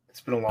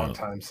 It's been a long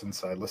time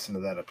since I listened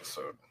to that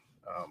episode.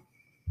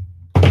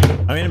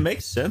 I mean, it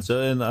makes sense,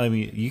 and I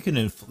mean, you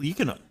can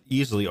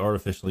easily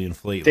artificially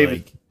inflate.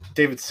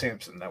 David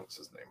Sampson, that was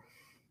his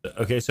name.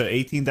 Okay, so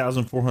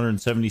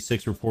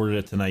 18,476 reported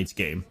at tonight's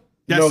game.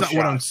 That's No not what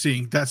shot. I'm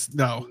seeing. That's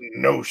no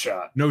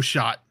shot.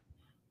 shot.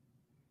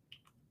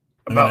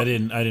 I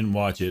mean, I didn't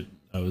watch it.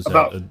 I was at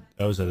Hold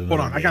another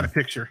on, I got a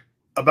picture.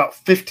 About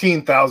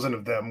 15,000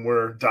 of them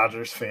were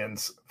Dodgers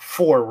fans.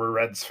 4 were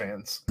Reds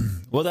fans.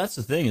 Well, that's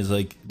the thing is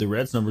like the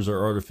Reds numbers are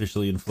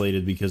artificially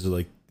inflated because of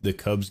like the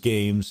Cubs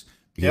games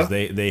because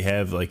they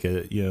have like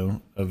a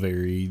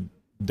very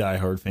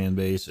diehard fan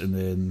base, and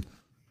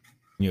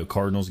then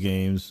Cardinals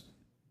games.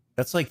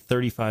 That's like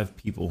 35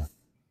 people.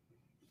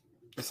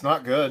 It's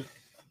not good.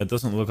 That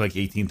doesn't look like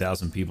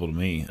 18,000 people to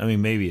me. I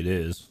mean, maybe it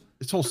is.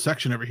 This whole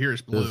section over here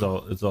is blue.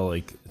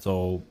 It's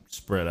all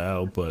spread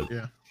out, but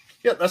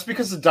Yeah, that's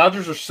because the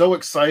Dodgers are so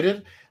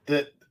excited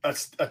that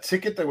a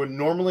ticket that would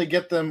normally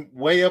get them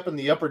way up in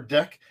the upper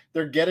deck,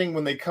 they're getting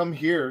when they come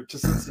here to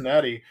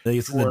Cincinnati. they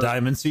get the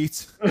diamond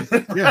seats.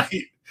 Yeah.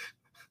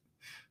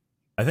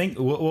 I think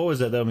what was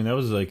that? I mean, that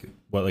was like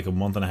a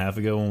month and a half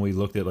ago when we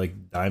looked at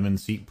like diamond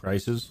seat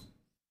prices,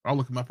 I'll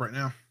look them up right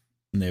now.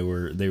 and they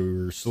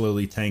were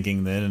slowly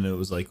tanking then, and it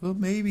was like, well,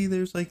 maybe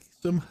there's like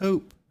some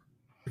hope.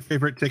 Your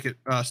favorite ticket,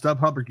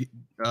 StubHub or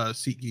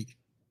SeatGeek?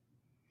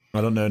 I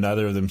don't know.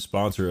 Neither of them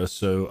sponsor us,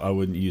 so I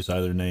wouldn't use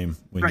either name.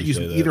 We're not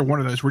using either one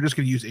of those. We're just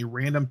going to use a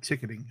random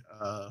ticketing.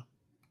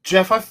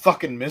 Jeff, I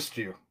fucking missed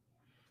you.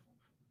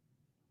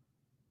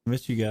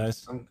 Miss you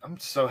guys. I'm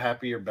so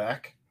happy you're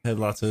back. Had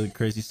lots of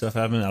crazy stuff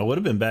happen. I would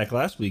have been back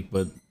last week,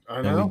 but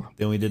I know.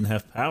 then we didn't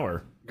have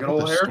power. Good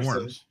old The Harrison.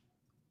 storms.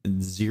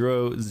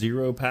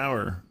 Zero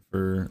power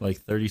for like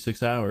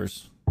 36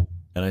 hours.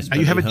 And I Now spent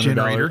you have a $800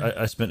 generator.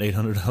 I spent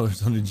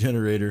 $800 on a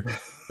generator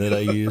that I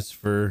used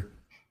for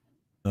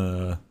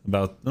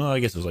I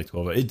guess it was like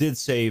 12. It did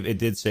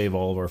save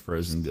all of our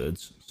frozen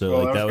goods. So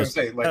Well, like I was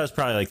gonna say, that was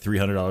probably like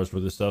 $300 worth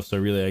of stuff. So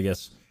really, I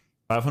guess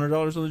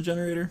 $500 on the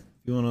generator.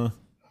 If you want to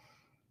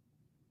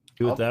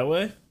do it that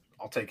way,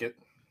 I'll take it.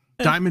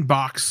 Diamond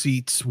box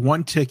seats,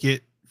 1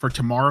 ticket for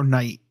tomorrow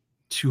night,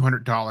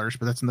 $200,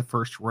 but that's in the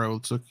first row.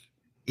 It's like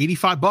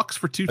 $85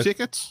 for 2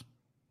 tickets.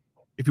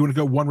 If you want to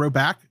go 1 row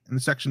back in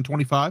the section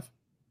 25.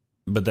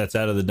 but that's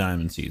out of the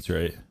diamond seats,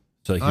 right?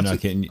 So like Oh, you're that's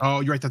not getting. Oh,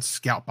 you're right. That's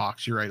scout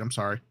box. You're right. I'm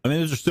sorry. I mean,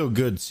 those are still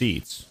good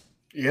seats,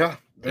 Yeah,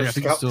 there's I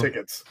think it's scout still-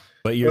 tickets.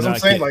 but you're That's what not I'm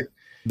saying. getting, Like,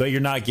 but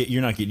you're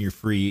not getting your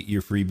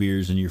free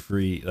beers and your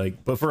free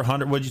like. But for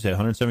 100, what'd you say?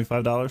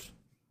 $175.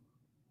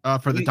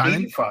 For the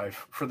diamond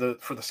 85 for the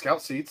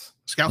scout seats.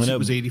 scout I seat know.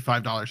 was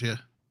 $85. Yeah,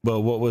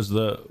 Well, what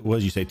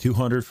did you say?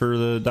 200 for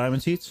the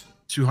diamond seats?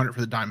 200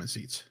 for the diamond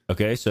seats.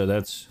 Okay, so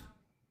that's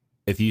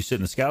if you sit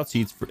in the scout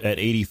seats at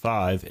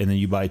 85 and then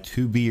you buy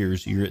 2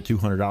 beers, you're at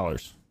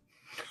 $200.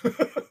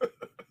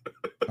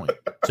 Point.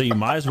 So you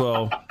might as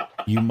well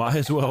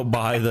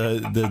buy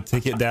the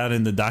ticket down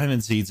in the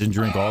diamond seats and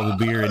drink all the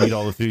beer and eat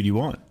all the food you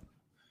want.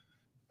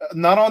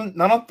 Not on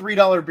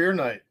 $3 beer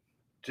night,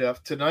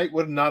 Jeff. Tonight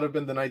would not have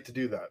been the night to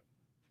do that.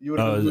 You would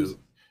have been losing.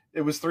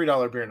 It was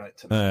 $3 beer night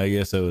tonight. I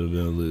guess that would have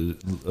been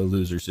a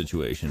loser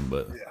situation,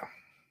 but Yeah,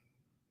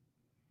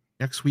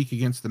 Next week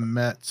against the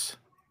Mets.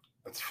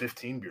 that's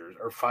 15 beers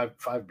or five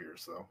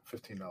beers though.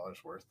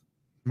 $15 worth.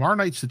 Tomorrow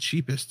night's the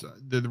cheapest.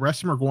 The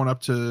rest of them are going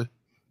up to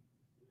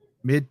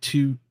mid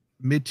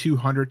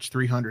 200s,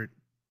 300.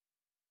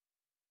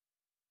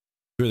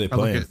 who are they If I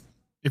look playing? at-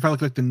 If I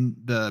look like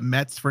the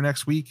Mets for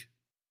next week.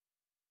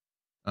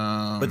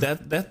 But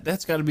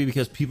that's got to be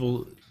because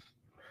people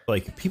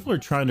are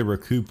trying to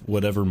recoup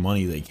whatever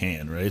money they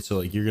can, right? So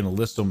like you're going to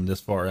list them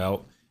this far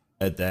out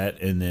at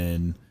that, and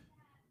then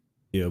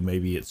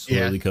maybe it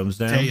slowly comes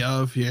down. day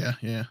of,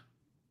 yeah.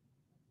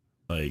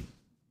 Like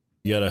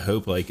you gotta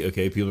hope like,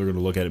 okay, people are gonna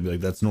look at it and be like,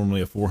 that's normally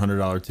a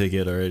 $400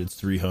 ticket. All right, it's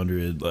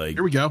 300. Like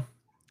Here we go.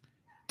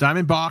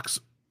 Diamond box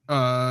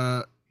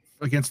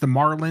against the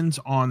Marlins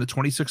on the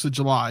 26th of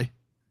July.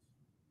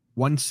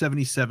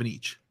 177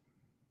 each.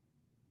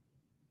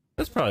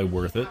 that's probably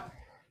worth it.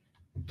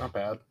 Not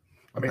bad.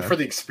 I mean, Okay. for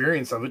the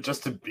experience of it,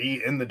 just to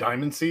be in the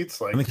diamond seats,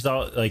 like I mean, because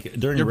I'll like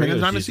during You the ever been in regular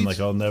diamond season, seats?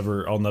 like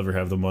I'll never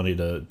have the money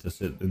to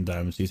sit in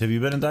diamond seats. Have you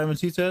been in diamond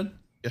seats, Ed?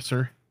 Yes,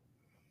 sir.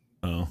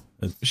 Oh,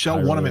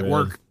 Michelle won them at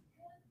work.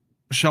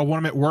 Michelle won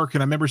them at work,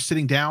 and I remember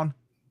sitting down.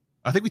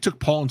 I think we took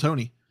Paul and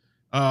Tony.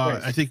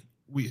 Nice. I think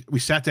we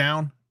sat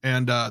down,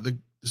 and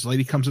this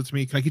lady comes up to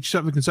me. Can I get you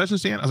something at the concession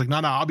stand? I was like, no,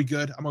 I'll be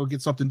good. I'm gonna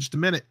get something in just a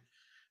minute.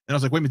 And I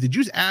was like, wait a minute, did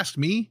you just ask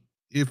me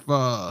if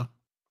I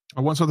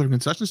want something at the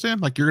concession stand?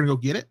 Like you're gonna go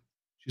get it?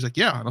 She's like,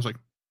 yeah. And I was like,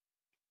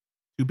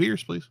 2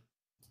 beers, please.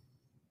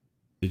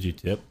 Did you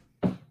tip?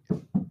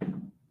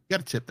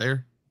 Got a tip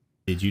there.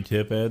 Did you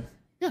tip, Ed?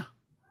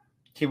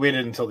 he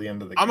waited until the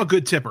end of the game. I'm a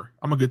good tipper.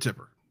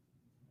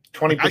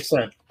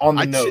 20% on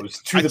the I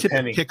nose to I the tip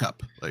penny.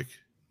 pickup. Like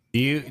Do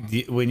you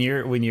when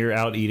you're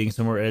out eating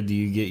somewhere, Ed? Do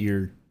you get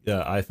your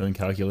iPhone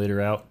calculator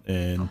out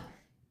and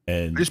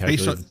just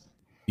based on-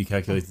 you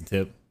calculate the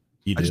tip?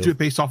 You I just do it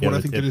based off You what have I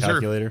a think they tip deserve.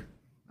 calculator?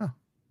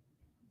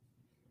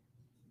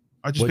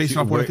 I just What's based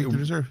your- off what I where- think they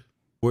deserve.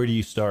 Where do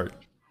you start?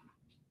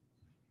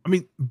 I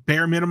mean,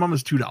 bare minimum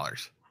is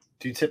 $2.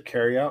 Do you tip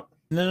carry out?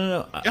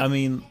 No. Yeah. I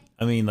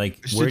mean, like,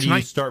 It's where do you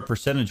tonight. start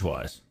percentage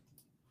wise?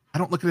 I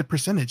don't look at the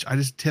percentage. I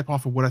just tip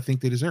off of what I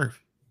think they deserve.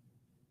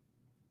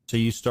 So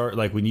you start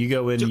like when you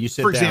go in So, and you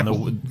sit for down,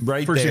 example-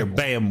 right for there, example.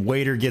 bam,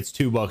 waiter gets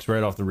 $2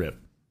 right off the rip.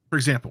 For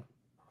example,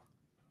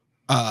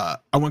 I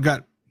went and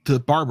got to the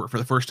barber for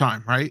the first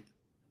time, right?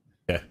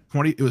 Okay.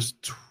 It was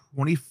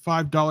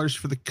 $25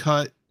 for the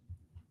cut,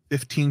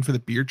 15 for the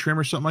beard trim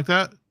or something like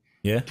that.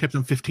 Yeah. Tipped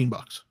him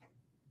 $15.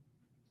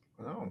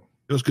 Oh,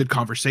 It was good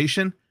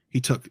conversation.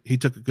 He took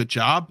a good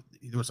job.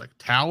 There was like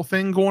a towel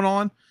thing going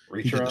on. He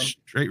reach did the around.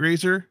 straight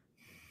razor.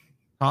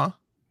 Huh?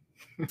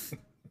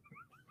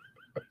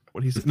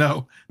 What he said?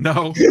 No.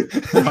 No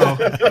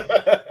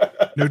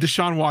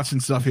Deshaun Watson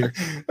stuff here.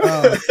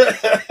 But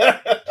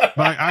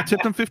I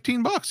tipped him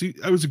 $15.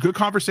 It was a good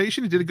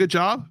conversation. He did a good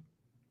job.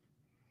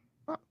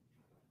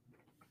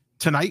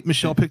 Tonight,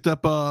 Michelle picked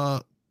up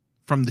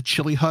from the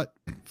Chili Hut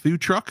food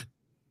truck.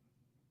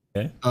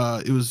 Okay.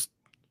 It was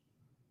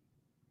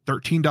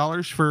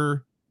 $13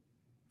 for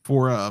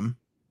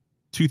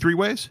 2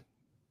 3-ways.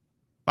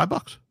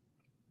 $5.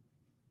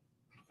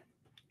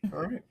 All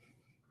right.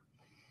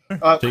 So you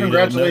don't know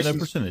Congratulations. that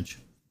percentage.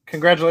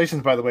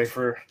 Congratulations, by the way,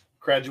 for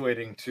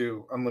graduating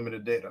to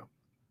unlimited data.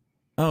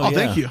 Oh,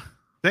 thank you.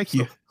 Thank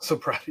you. So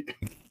proud of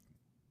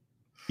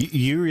you.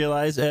 You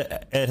realize,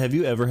 Ed, have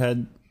you ever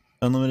had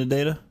unlimited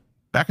data?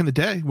 Back in the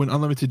day when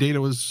unlimited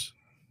data was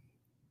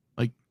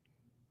like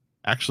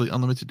actually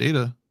unlimited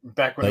data.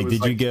 Back when it was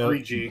like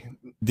 3G.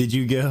 Did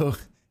you go?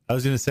 I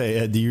was gonna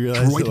say, do you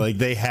realize that, like,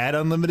 they had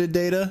unlimited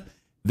data?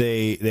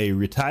 They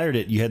retired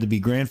it. You had to be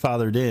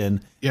grandfathered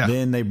in. Yeah.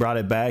 Then they brought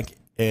it back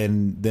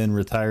and then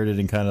retired it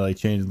and kind of like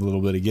changed it a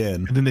little bit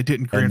again. And then they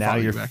didn't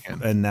grandfather you back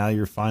in. And now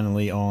you're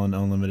finally on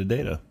unlimited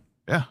data.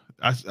 Yeah,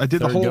 I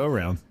did the whole go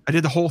around. I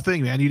did the whole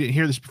thing, man. You didn't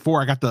hear this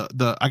before. I got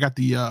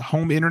the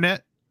home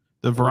internet,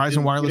 the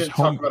Verizon wireless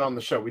home. Talk about it on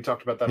the show. We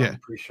talked about that on the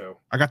pre-show.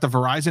 I got the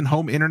Verizon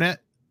home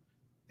internet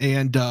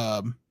and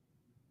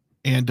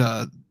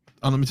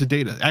unlimited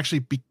data.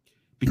 Actually,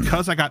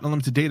 because I got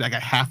unlimited data, I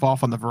got half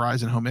off on the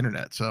Verizon home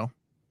internet. So,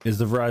 is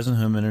the Verizon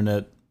home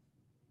internet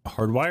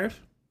hardwired,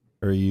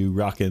 or are you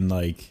rocking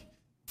like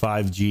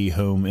 5G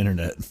home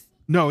internet?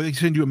 No, they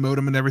send you a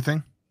modem and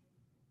everything.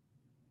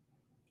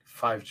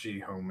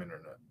 5G home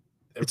internet.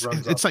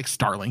 It's like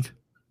Starlink.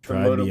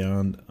 Try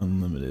beyond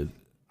unlimited,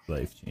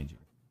 life changing.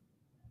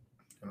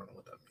 I don't know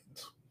what that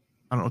means.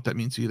 I don't know what that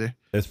means either.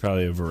 It's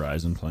probably a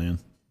Verizon plan.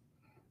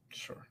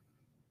 Sure.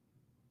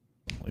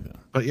 Like that.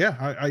 But yeah,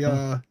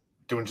 I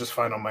doing just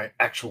fine on my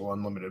actual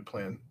unlimited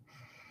plan.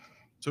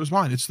 So it's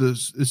mine. It's the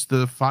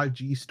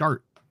 5G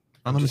start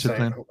unlimited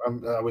plan.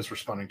 I was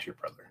responding to your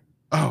brother.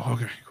 Oh,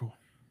 okay, cool.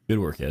 Good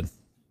work, Ed.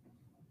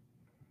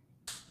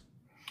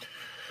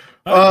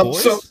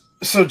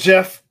 So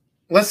Jeff,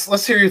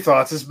 let's hear your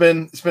thoughts. It's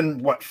been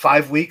what,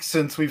 5 weeks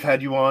since we've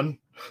had you on?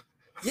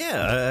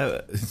 Yeah,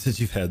 since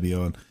you've had me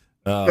on.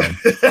 Hi,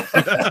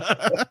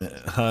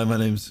 my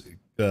name's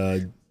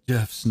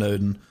Jeff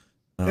Snowden.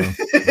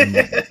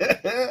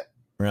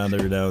 Around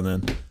every now and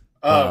then.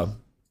 Yeah.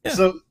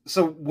 So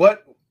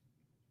what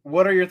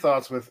are your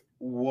thoughts with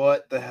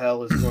what the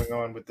hell is going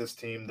on with this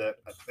team? That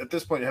at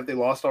this point, have they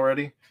lost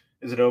already?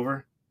 Is it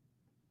over?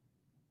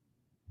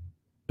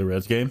 The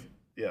Reds game?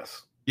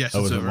 Yes. Yes, I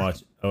wasn't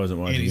watching.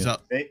 Andy's it.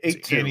 up.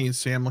 8-2. Andy and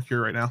Sam look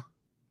here right now.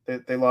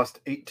 They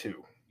lost 8-2.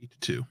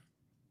 8-2.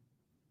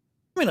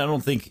 I mean, I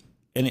don't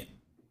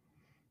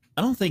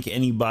think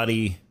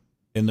anybody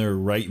in their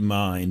right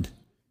mind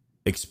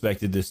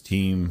expected this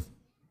team,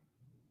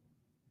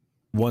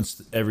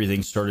 once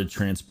everything started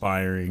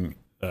transpiring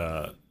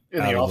out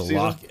of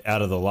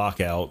the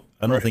lockout.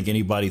 I don't think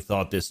anybody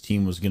thought this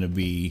team was going to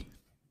be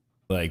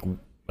like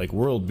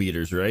world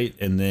beaters, right?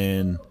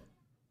 And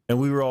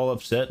we were all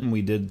upset, and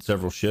we did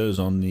several shows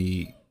on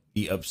the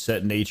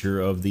upset nature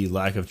of the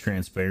lack of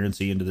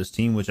transparency into this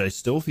team, which I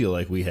still feel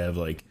like we have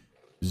like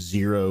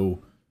zero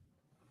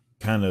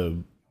kind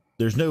of,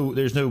 there's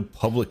no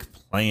public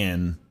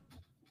plan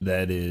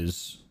that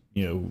is,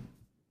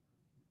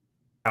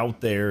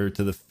 out there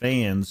to the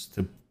fans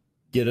to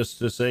get us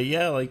to say,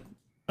 yeah, like,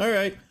 all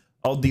right,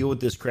 I'll deal with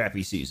this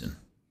crappy season.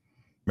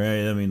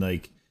 Right? I mean,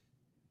 like,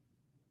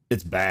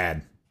 it's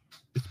bad.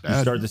 It's bad.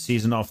 You start the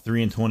season off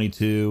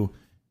 3-22,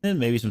 and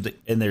maybe something,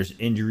 and there's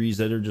injuries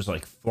that are just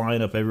like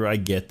flying up everywhere. I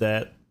get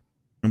that.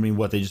 I mean,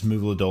 they just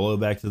move Lodolo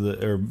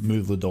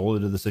move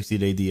Lodolo to the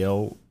 60-day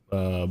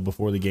DL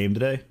before the game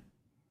today. Is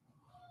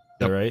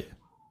that right?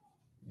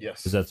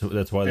 Yes. Because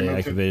that's why they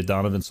activated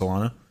Donovan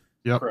Solano.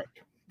 Yep. Correct.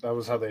 That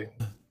was how they.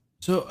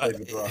 So I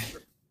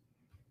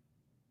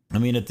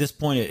mean, at this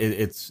point,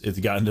 it's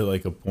gotten to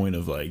like a point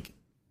of like,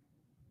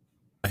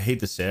 I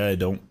hate to say I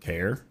don't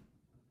care,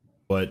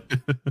 but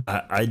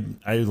I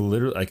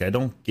literally, like, I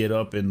don't get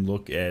up and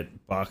look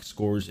at box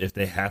scores. If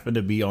they happen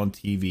to be on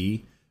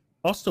TV,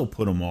 I'll still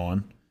put them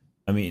on.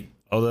 I mean,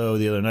 although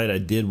the other night I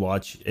did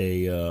watch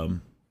an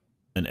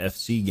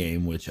FC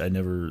game, which I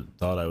never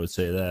thought I would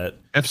say that.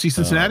 FC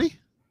Cincinnati?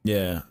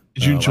 Yeah.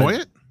 Did you enjoy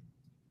it?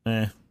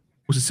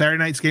 Was it Saturday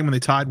night's game when they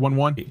tied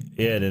 1-1?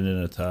 Yeah, it ended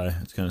in a tie.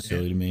 It's kind of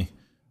silly to me.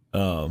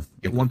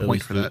 Get 1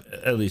 point for that.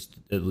 At least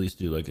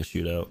do like a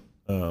shootout.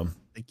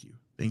 Thank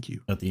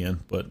you. At the end,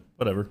 but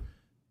whatever.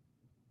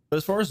 But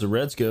as far as the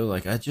Reds go,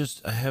 like, I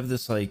have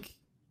this, like,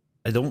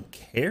 I don't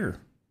care.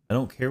 I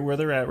don't care where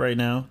they're at right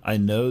now. I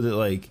know that,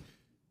 like,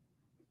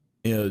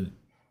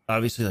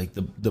 obviously, like,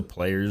 the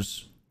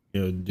players,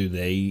 do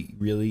they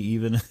really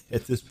even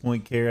at this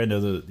point care? I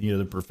know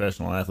the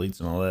professional athletes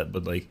and all that,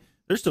 but like,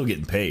 they're still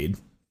getting paid.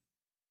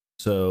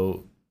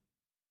 So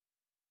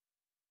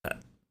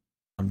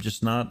I'm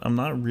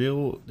not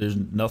real. There's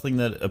nothing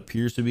that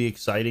appears to be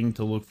exciting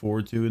to look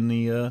forward to in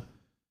the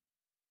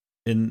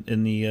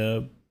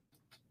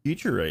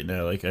future right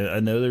now. Like, I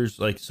know there's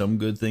like some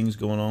good things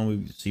going on.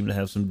 We seem to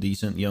have some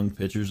decent young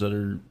pitchers that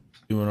are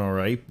doing all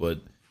right, but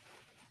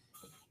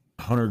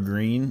Hunter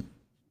Green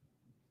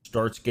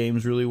starts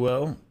games really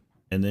well,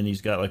 and then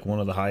he's got like one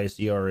of the highest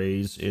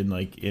ERAs in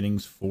like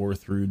innings 4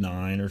 through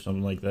 9 or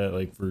something like that,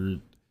 like for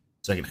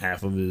second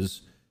half of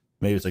his,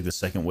 maybe it's like the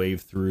second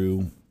wave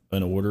through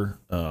an order.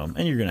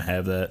 And you're gonna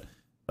have that.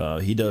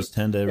 He does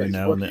tend to every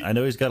now and then. I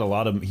know he's got a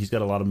lot of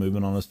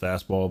movement on his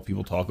fastball.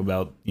 People talk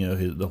about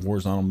the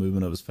horizontal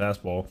movement of his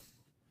fastball,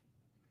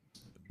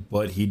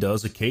 but he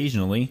does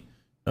occasionally,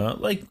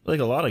 like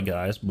a lot of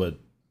guys. But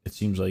it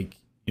seems like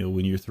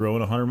when you're throwing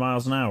 100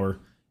 miles an hour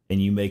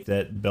and you make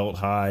that belt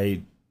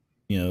high,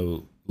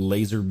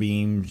 laser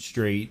beam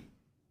straight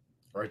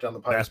right down the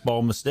pipe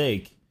fastball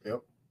mistake.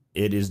 Yep.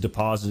 it is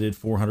deposited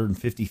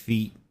 450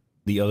 feet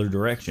the other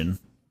direction.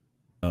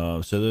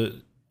 And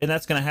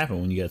that's going to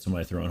happen when you got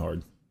somebody throwing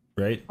hard,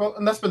 right? Well,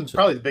 and that's been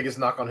probably the biggest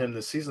knock on him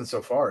this season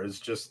so far is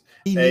just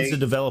he needs to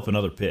develop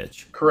another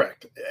pitch.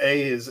 Correct.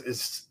 A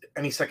is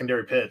any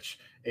secondary pitch,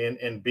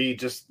 and B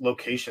just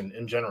location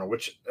in general.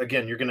 Which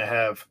again, you're going to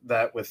have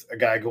that with a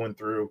guy going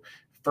through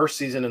first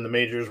season in the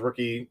majors,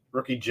 rookie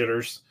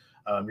jitters.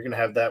 You're going to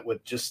have that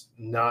with just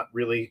not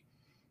really.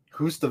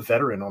 Who's the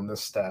veteran on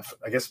this staff?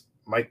 I guess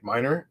Mike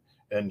Minor,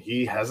 and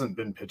he hasn't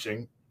been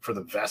pitching for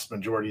the vast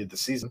majority of the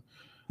season.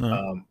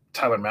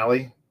 Tyler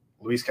Mahle,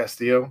 Luis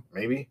Castillo,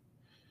 maybe.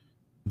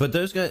 But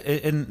those guys,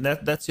 and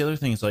that's the other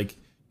thing. Is like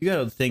you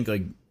got to think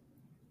like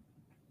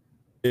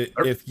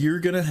if you're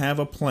gonna have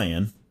a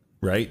plan,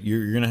 right?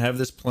 You're gonna have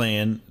this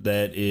plan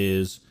that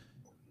is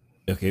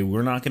okay.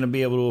 We're not gonna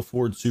be able to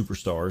afford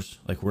superstars.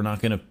 Like we're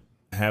not gonna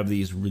have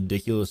these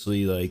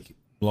ridiculously like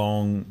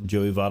long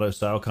Joey Votto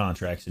style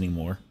contracts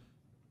anymore.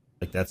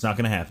 Like that's not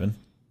gonna happen,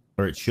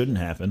 or it shouldn't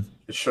happen.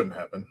 It shouldn't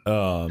happen.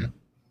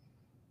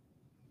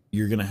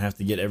 You're gonna have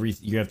to get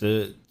everything. You have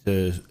to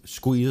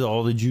squeeze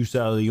all the juice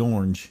out of the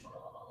orange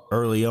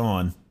early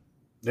on,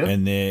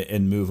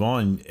 and move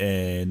on.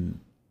 And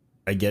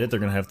I get it. They're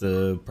gonna have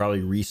to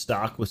probably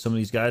restock with some of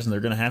these guys, and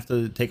they're gonna have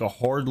to take a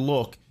hard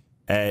look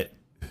at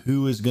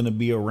who is gonna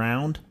be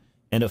around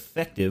and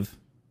effective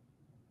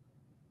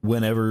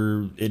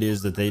whenever it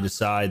is that they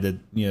decide that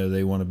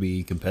they want to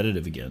be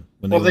competitive again,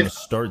 when they want to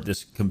start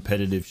this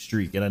competitive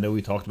streak. And I know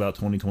we talked about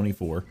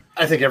 2024.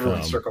 I think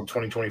everyone circled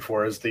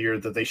 2024 as the year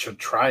that they should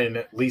try and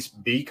at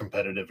least be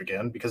competitive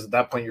again, because at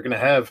that point you're going to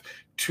have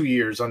 2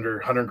 years under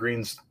Hunter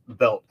Green's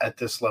belt at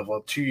this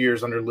level, 2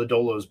 years under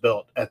Lodolo's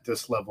belt at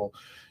this level.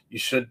 You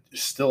should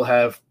still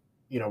have,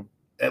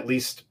 at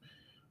least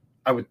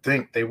I would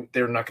think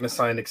they're not going to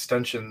sign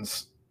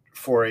extensions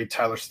for a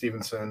Tyler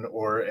Stevenson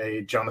or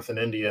a Jonathan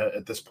India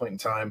at this point in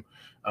time,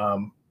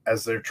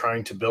 as they're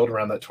trying to build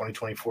around that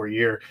 2024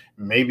 year.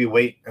 Maybe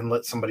wait and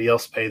let somebody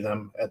else pay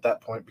them at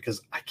that point,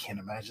 because I can't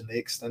imagine they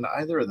extend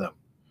either of them.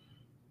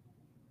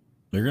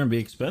 They're going to be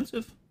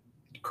expensive.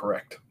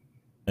 Correct.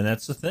 And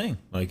that's the thing.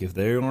 Like if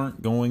they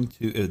aren't going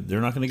to, if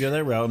they're not going to go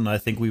that route, and I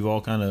think we've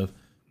all kind of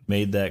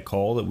made that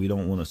call that we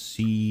don't want to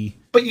see.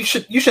 But you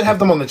should have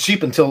them on the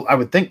cheap until I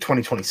would think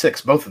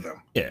 2026, both of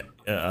them. Yeah,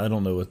 I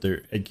don't know what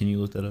they're. Ed, can you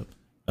look that up?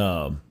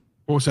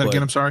 What was that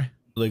again? I'm sorry.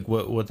 Like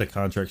what the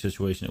contract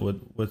situation?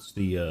 What's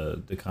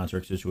the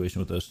contract situation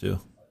with those two?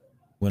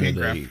 When are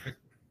they?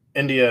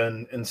 India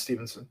and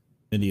Stevenson.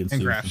 India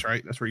and Grass,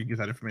 right? That's where you get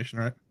that information,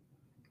 right?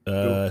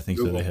 I think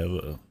Google. So. They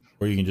have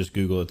or you can just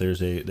Google it.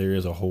 There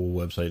is a whole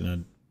website,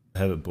 and I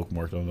have it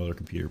bookmarked on another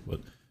computer.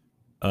 But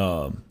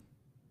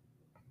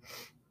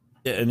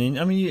yeah, and then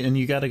and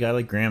you got a guy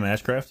like Graham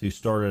Ashcraft who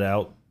started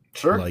out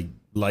like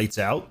lights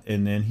out,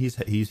 and then he's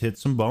hit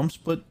some bumps,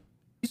 but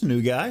he's a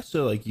new guy,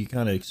 so like you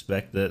kind of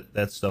expect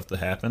that stuff to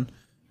happen.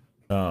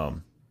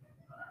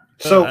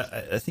 So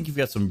I think you've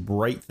got some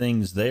bright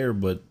things there,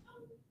 but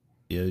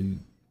yeah,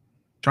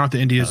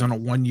 Jonathan India is on a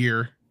 1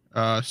 year,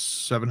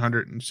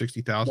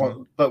 $760,000.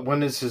 Well, but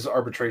when is his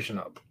arbitration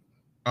up?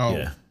 Oh,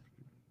 yeah,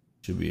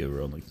 should be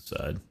over on like the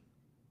side.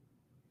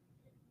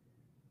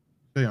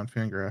 Stay on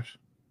Fangraphs.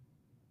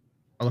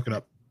 I'll look it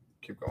up.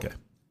 Keep going. Okay.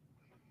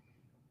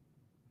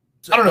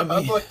 I don't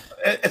know.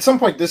 At some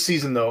point this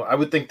season, though, I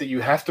would think that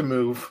you have to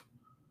move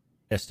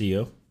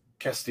Castillo.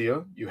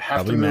 You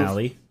have Probably to move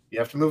Mahle. You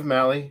have to move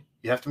Mahle.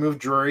 You have to move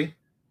Drury.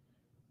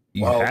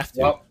 You have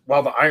to.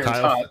 While the iron's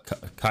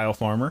hot. Kyle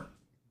Farmer.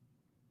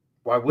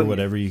 Why wouldn't or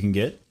whatever you can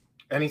get?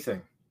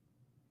 Anything.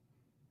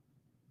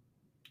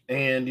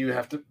 And you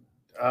have to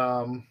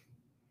Tommy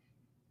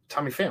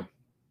Pham.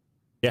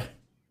 Yeah.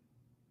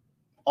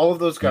 All of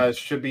those guys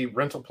should be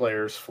rental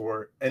players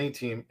for any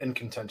team in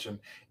contention,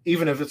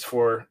 even if it's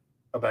for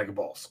a bag of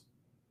balls.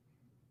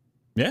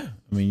 Yeah,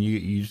 I mean,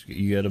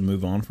 you got to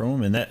move on from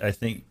them, and that I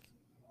think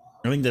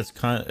that's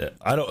kind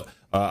of.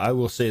 I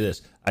will say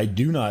this: I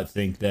do not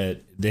think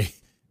that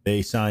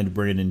they signed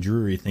Brandon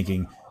Drury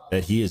thinking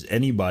that he is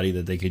anybody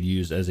that they could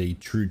use as a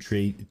true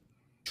trade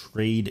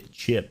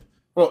chip.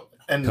 Well,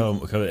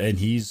 and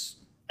he's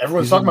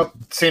everyone's talking about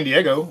San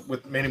Diego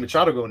with Manny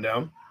Machado going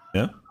down.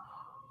 Yeah.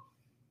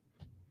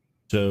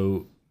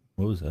 So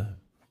what was that?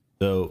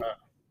 So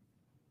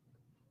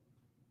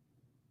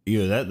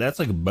that's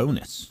like a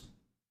bonus.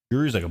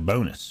 Drury's like a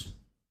bonus,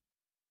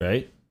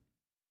 right?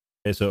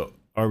 Okay, so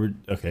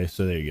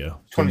so there you go.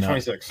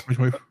 2026.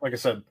 Like I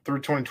said, through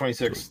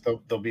 2026,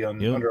 they'll be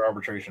under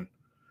arbitration.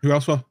 Who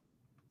else?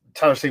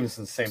 Tyler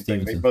Stevenson, same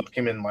thing. They both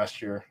came in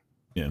last year.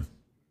 Yeah.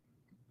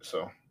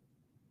 So.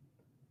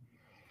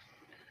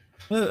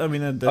 Well, I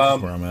mean,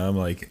 that's where I'm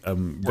at.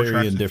 I'm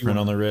very indifferent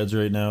on the Reds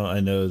right now. I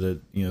know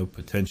that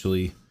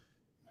potentially.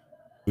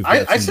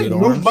 I say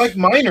move Mike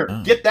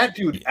Minor. Get that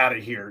dude out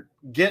of here.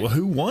 Well,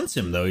 who wants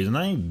him though? He's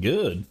not even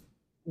good.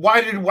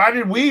 Why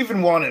did we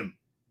even want him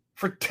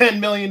for $10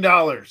 million?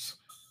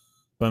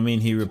 I mean,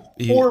 he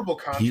horrible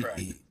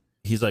contract.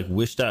 He's like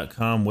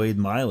Wish.com Wade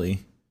Miley.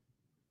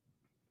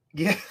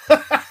 Yeah.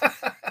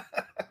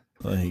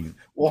 Like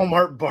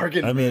Walmart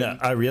bargain. I mean, bin.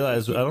 I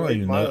realize I don't Wade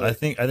even know.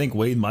 Miley. I think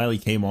Wade Miley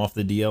came off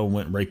the DL and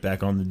went right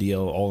back on the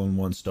DL all in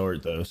one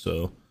start though.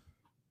 So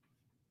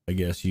I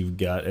guess you've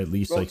got at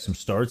least like some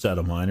starts out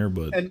of minor,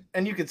 but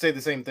and you could say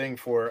the same thing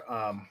for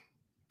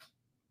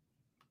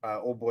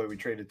old boy we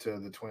traded to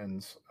the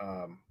Twins.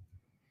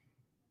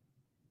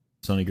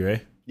 Sonny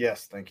Gray.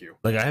 Yes, thank you.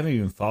 Like I haven't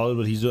even followed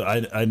what he's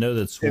doing. I know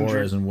that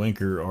Suarez and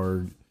Winker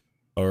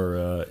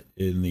are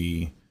in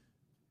the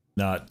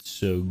not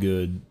so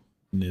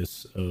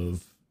goodness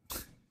of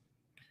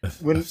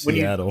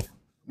Seattle.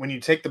 When you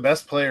take the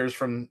best players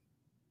from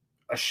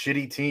a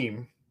shitty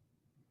team,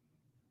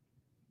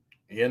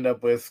 you end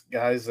up with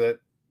guys that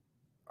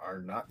are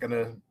not going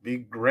to be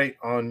great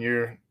on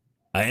your.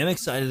 I am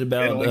excited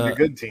about the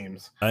good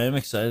teams. I am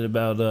excited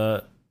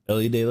about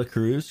Ellie De La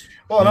Cruz.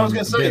 Well, and I was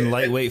going to say, been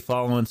lightweight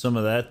following some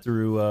of that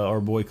through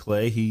our boy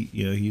Clay.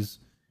 He's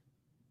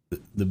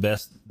the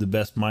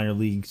best minor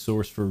league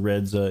source for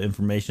Reds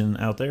information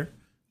out there.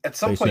 At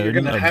some point, you're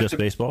going to have to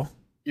baseball.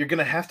 You're going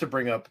to have to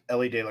bring up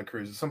Ellie De La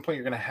Cruz. At some point,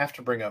 you're going to have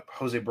to bring up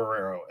Jose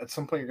Barrero. At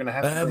some point, you're going to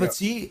have to. But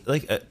see,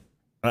 like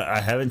I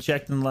haven't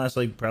checked in the last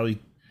like probably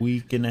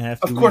week and a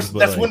half. Of course,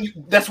 that's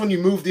when you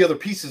move the other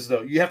pieces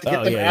though. You have to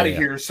get them out of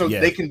here so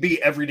they can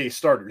be everyday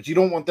starters. You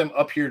don't want them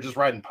up here just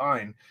riding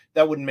pine.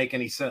 That wouldn't make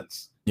any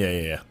sense.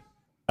 Yeah.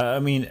 I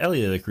mean,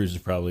 Elliot De La Cruz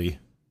is probably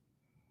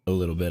a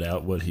little bit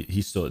out. What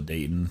he's still at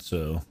Dayton,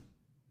 so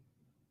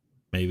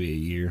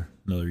maybe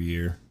another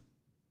year,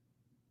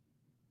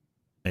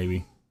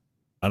 maybe.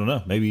 I don't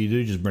know. Maybe you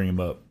do just bring him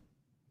up.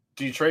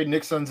 Do you trade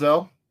Nick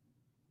Senzel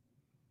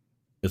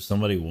if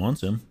somebody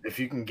wants him? If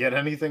you can get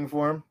anything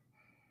for him.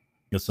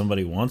 If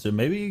somebody wants it,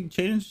 maybe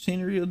change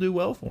scenery will do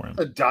well for him.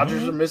 The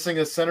Dodgers are missing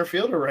a center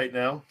fielder right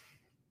now.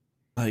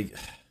 Like,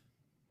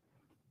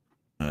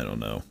 I don't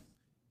know.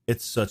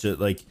 It's such a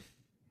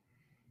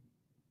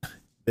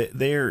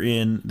they're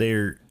in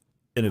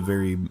a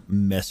very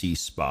messy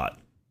spot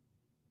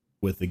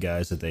with the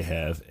guys that they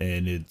have,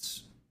 and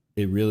it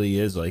really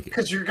is like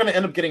because you're going to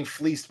end up getting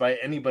fleeced by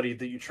anybody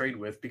that you trade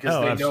with because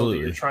they know that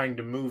you're trying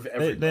to move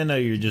everything. They know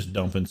you're just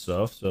dumping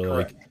stuff, so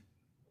Correct. like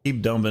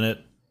keep dumping it.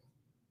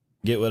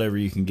 Get whatever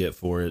you can get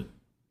for it,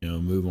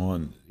 move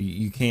on.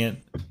 You can't,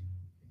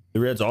 the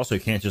Reds also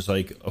can't just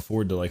like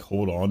afford to like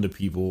hold on to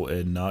people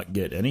and not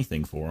get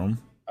anything for them.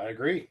 I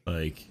agree.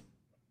 Like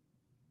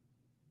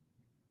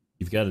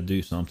you've got to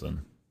do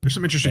something. There's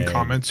some interesting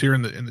comments here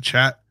in the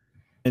chat.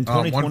 In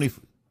 2020,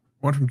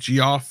 one from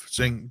Geoff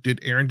saying,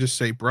 "Did Aaron just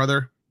say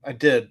brother?" I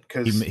did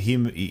because he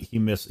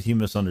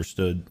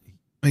misunderstood.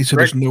 He said,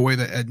 "There's no way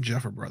that Ed and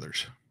Jeff are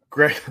brothers."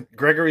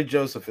 Gregory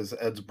Joseph is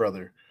Ed's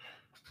brother.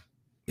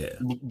 Yeah,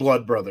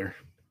 blood brother.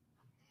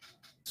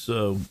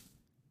 So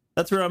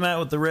that's where I'm at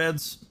with the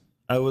Reds.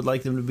 I would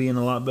like them to be in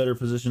a lot better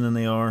position than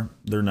they are.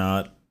 They're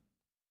not.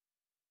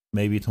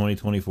 Maybe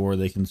 2024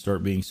 they can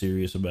start being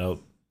serious about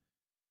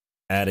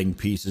adding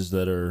pieces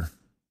that are,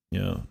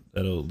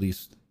 that'll at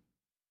least.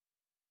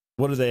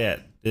 What are they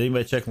at? Did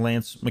anybody check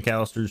Lance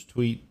McAllister's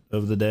tweet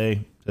of the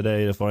day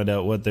today to find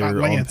out what they're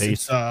on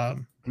pace?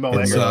 Mo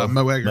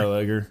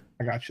Egger.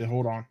 I got you.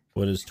 Hold on.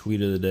 What his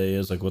tweet of the day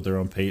is, like what they're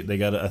on pace. They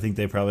got. I think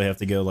they probably have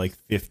to go like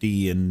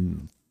 50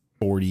 and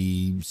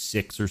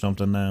 46 or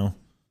something now.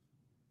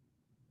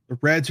 The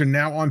Reds are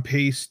now on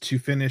pace to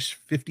finish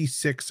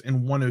 56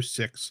 and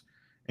 106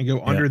 and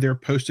go under their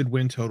posted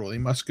win total. They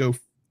must go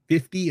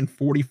 50 and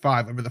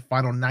 45 over the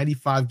final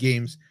 95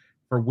 games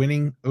for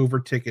winning over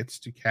tickets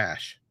to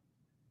cash.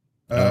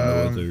 I don't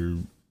know what they're.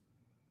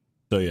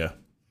 So yeah.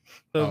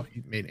 Oh,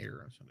 he made an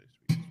error on Sunday.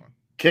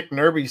 Kick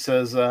Nerby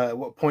says, at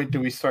what point do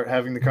we start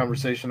having the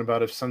conversation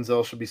about if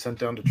Senzel should be sent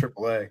down to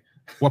AAA?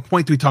 What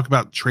point do we talk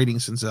about trading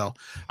Senzel?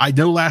 I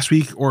know last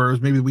week, or it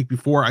was maybe the week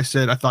before, I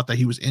said I thought that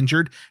he was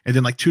injured, and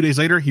then like 2 days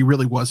later, he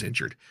really was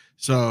injured.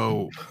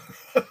 So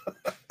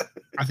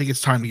I think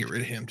it's time to get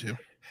rid of him too.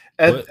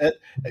 Ed,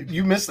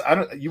 you missed.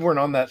 You weren't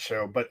on that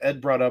show, but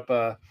Ed brought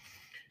up.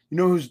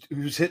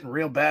 Who's hitting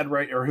real bad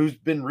or who's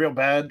been real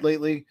bad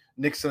lately?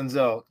 Nick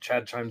Senzel.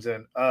 Chad chimes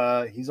in.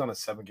 He's on a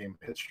 7-game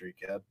hit streak,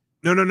 Ed.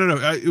 No.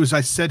 It was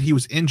I said he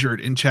was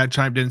injured, and Chad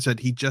chimed in and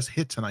said he just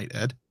hit tonight,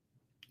 Ed.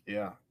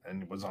 Yeah,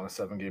 and was on a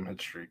 7-game hit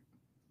streak.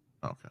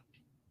 Okay.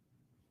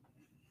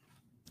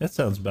 That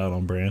sounds about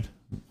on brand.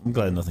 I'm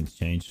glad nothing's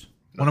changed.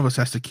 One of us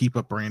has to keep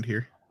up brand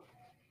here.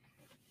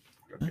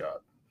 Good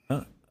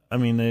God. I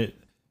mean,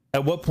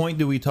 at what point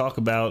do we talk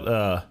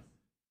about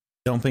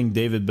dumping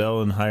David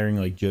Bell and hiring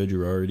like Joe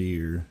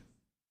Girardi or?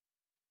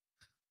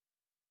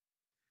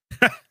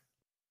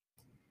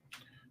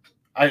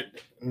 I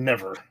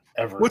never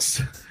ever.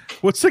 What's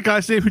the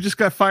guy's name who just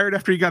got fired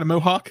after he got a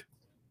mohawk?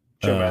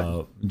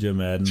 Joe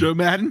Madden. Joe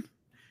Madden.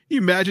 You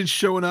imagine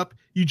showing up,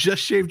 you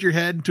just shaved your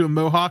head into a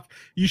mohawk,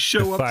 you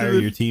show up fire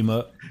your team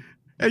up,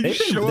 and you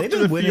show up to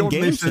the winning field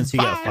games since he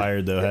got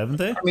fired, though, haven't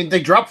they? I mean,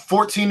 they dropped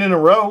 14 in a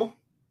row.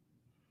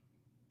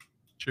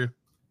 True.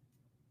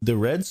 The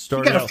Reds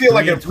started. You gotta feel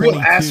like a real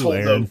asshole,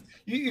 though.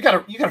 You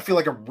gotta feel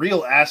like a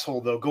real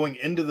asshole, though, going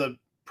into the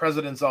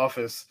president's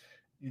office.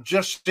 You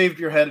just shaved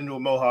your head into a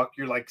mohawk.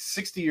 You're like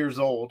 60 years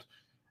old,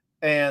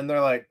 and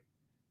they're like,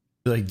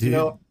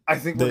 dude, I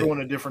think we're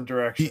going a different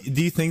direction.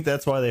 Do you think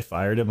that's why they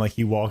fired him? Like,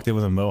 he walked in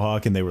with a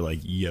mohawk, and they were like,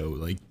 "Yo,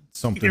 like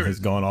something has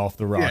gone off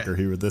the rocker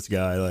here with this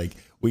guy. Like,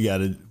 we got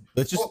to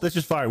let's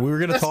just fire him. We were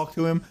gonna talk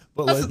to him,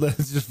 but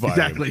let's just fire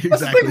him." Exactly.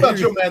 That's the thing about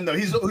Joe Madden, though.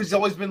 He's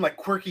always been like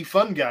quirky,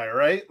 fun guy,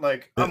 right?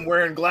 Like, I'm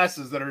wearing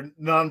glasses that are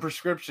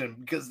non-prescription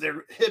because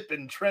they're hip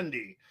and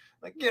trendy.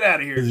 Like, get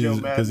out of here, Joe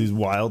Madden. Because he's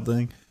wild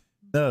thing.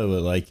 No,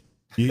 but like.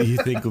 You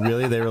think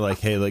really they were like,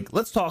 hey, like,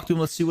 let's talk to him,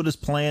 let's see what his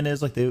plan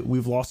is. Like,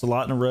 we've lost a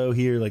lot in a row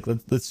here. Like,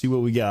 let's see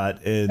what we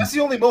got. And that's the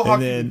only mohawk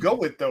you can go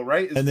with, though,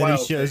 right? And then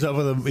he shows up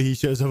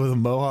with a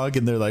mohawk,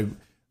 and they're like,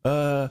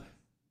 hold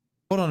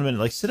on a minute,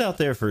 like, sit out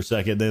there for a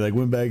second. They like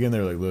went back in.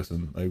 They're like,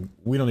 listen, like,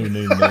 we don't even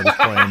know what his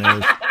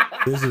plan is.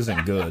 This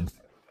isn't good.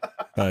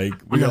 Like,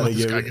 we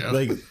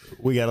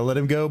gotta let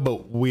him go,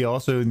 but we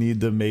also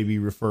need to maybe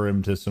refer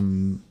him to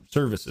some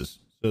services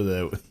so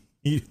that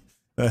he.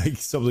 Like,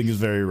 something is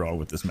very wrong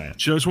with this man.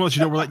 Just want to let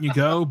you know we're letting you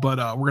go, but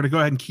we're going to go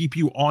ahead and keep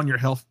you on your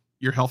health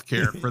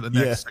care for the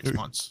next 6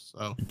 months.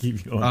 So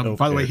keep you on.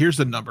 By the way, here's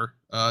the number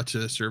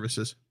to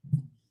services.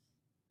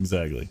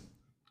 Exactly.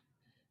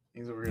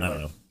 I don't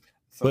know.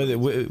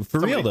 But for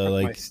real though,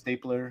 like, my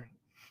stapler.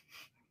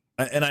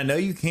 And I know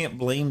you can't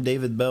blame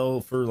David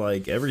Bell for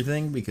like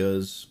everything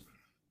because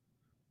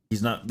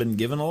he's not been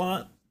given a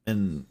lot,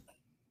 and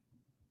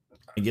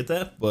I get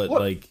that. But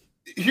like,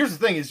 here's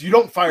the thing: is you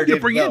don't fire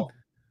David Bell.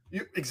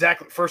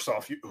 Exactly. First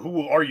off,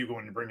 who are you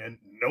going to bring in?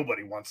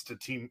 Nobody wants to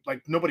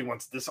nobody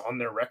wants this on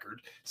their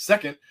record.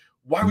 Second,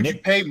 why would you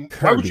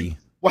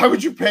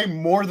pay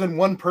more than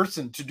one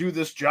person to do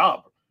this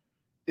job?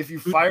 If you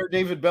fire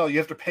David Bell, you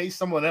have to pay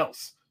someone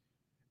else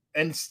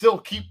and still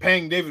keep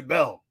paying David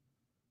Bell.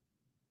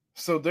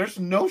 So there's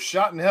no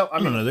shot in hell. I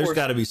mean, no, there's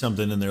got to be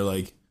something in there,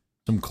 like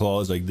some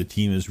clause, like the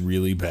team is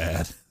really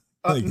bad.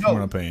 Like, no,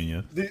 we're not paying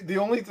you. The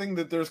only thing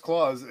that there's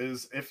clause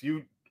is if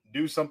you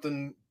do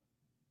something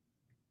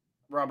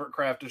Robert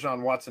Kraft,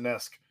 Deshaun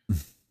Watson-esque.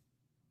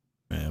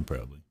 Man,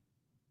 probably.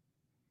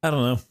 I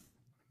don't know.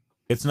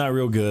 It's not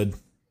real good,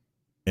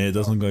 and it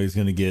doesn't look like it's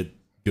going to get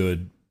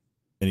good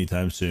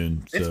anytime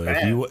soon. So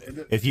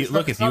if you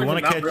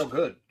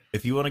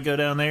want to go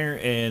down there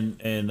and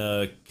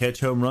catch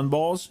home run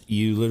balls,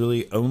 you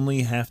literally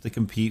only have to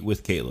compete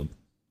with Caleb.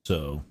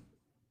 So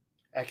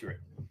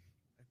accurate.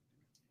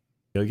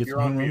 Go get some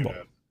home run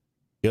balls.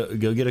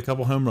 Go get a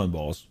couple home run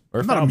balls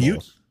or foul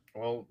balls.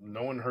 Well,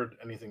 no one heard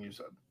anything you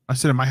said. I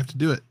said I might have to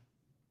do it.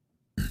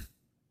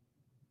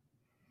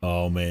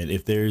 Oh man,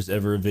 if there's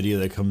ever a video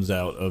that comes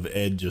out of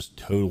Ed just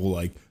total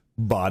like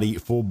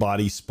full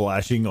body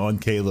splashing on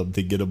Caleb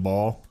to get a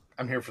ball,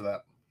 I'm here for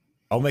that.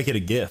 I'll make it a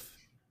GIF.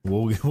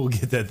 We'll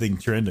get that thing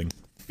trending.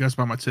 You guys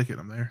buy my ticket.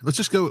 I'm there. Let's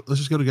just go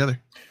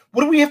together.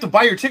 What do we have to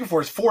buy your ticket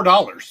for? It's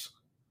 $4.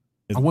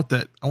 I want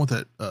that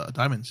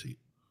diamond seat.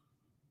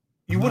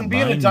 You wouldn't be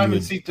in a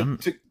diamond seat to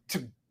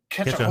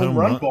catch a home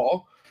run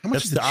ball. How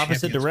much is the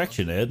opposite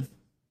direction, Ed?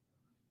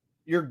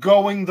 You're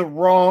going the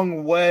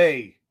wrong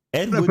way.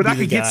 But I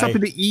could get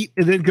something to eat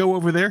and then go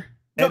over there.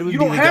 No, you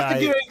don't have to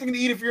get anything to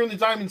eat if you're in the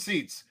diamond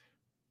seats.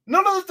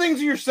 None of the things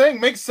you're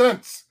saying make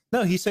sense.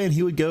 No, he's saying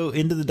he would go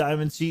into the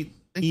diamond seat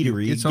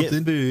eatery, get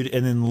food,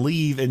 and then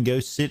leave and go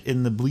sit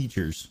in the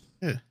bleachers.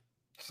 Yeah.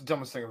 It's the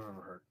dumbest thing I've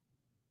ever heard.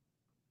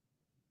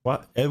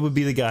 What? Ed would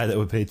be the guy that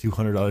would pay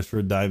 $200 for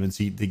a diamond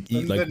seat to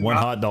eat like one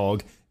hot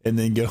dog and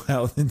then go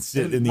out and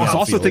sit in the outfield. I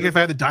also think if I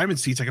had the diamond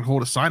seats, I could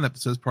hold a sign up that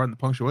says "Pardon the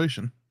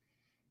punctuation."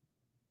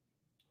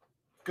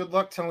 Good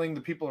luck telling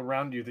the people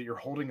around you that you're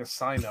holding a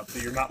sign up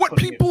that you're not. What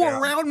people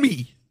around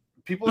me?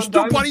 People. There's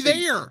nobody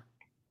there.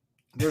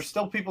 There's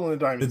still people in the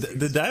diamond seats.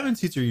 The diamond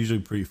seats are usually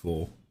pretty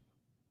full.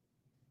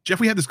 Jeff,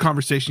 we had this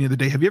conversation the other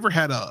day. Have you ever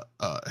had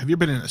have you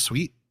been in a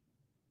suite?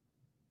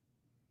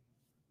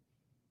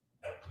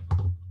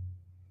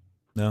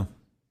 No.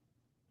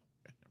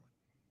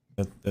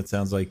 That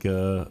sounds like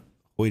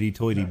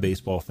hoity-toity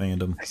baseball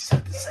fandom. I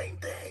said the same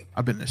thing.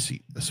 I've been in a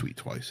suite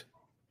twice.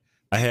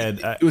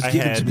 It was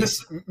given to me.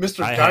 Mr.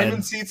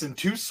 Diamond seats and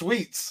 2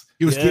 suites.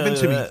 It was given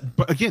to me.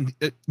 But again,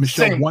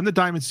 Michelle won the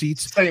diamond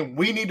seats. Saying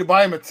we need to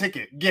buy him a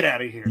ticket. Get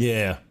out of here.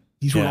 Yeah.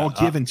 These were all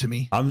given to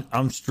me.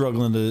 I'm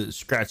struggling to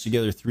scratch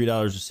together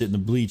 $3 to sit in the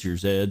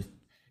bleachers, Ed.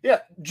 Yeah,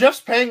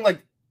 Jeff's paying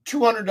like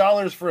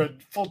 $200 for a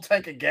full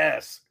tank of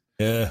gas.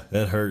 Yeah,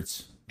 that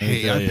hurts.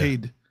 Hey, I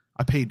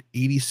paid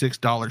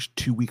 $86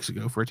 2 weeks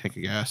ago for a tank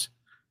of gas.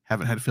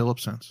 Haven't had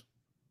Phillips since.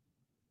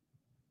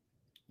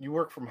 You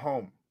work from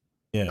home.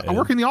 Yeah, I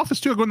work in the office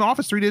too. I go in the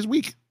office 3 days a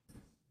week.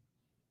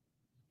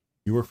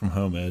 You work from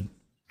home, Ed.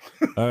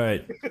 All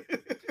right.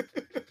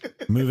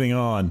 Moving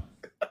on.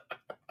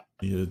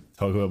 You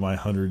talk about my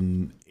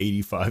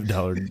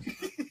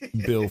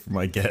 $185 bill for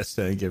my gas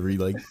tank every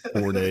like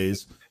 4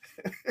 days.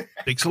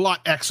 Thanks a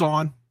lot,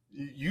 Exxon.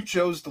 You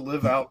chose to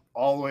live out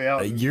all the way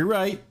out. You're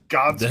right.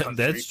 God's country.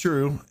 That's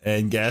true.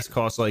 And gas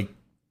costs like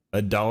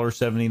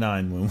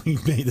 $1.79 when we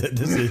made that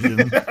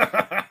decision.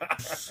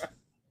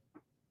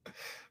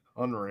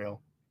 Unreal.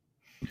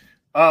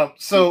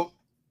 So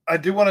I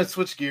do want to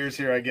switch gears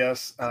here, I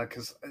guess,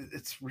 because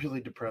it's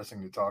really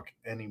depressing to talk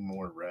any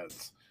more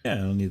Reds. Yeah, I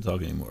don't need to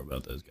talk anymore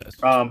about those guys.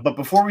 But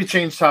before we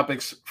change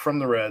topics from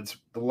the Reds,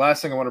 the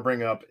last thing I want to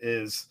bring up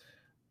is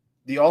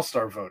the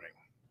All-Star voting,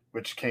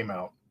 which came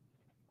out.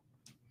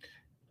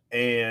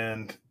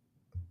 And,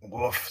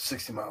 woof,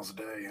 60 miles a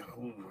day.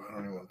 Ooh, I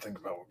don't even want to think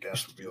about what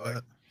gas would be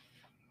like.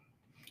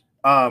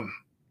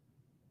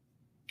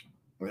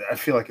 I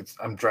feel like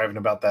I'm driving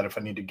about that if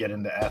I need to get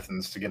into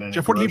Athens to get into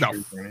Jeff, what are you about?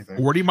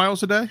 40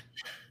 miles a day?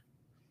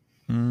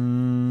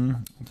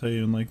 I'll tell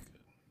you in like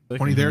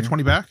 20 there,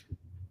 20 back?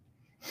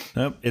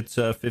 Nope, it's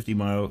 52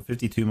 miles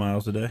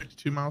a day.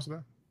 52 miles a day.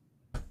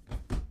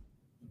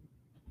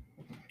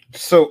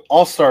 So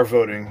All-Star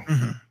voting,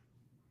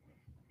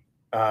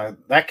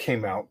 that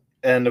came out.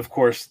 And, of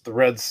course, the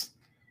Reds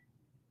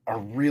are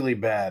really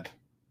bad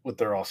with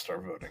their All-Star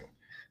voting.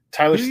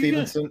 Tyler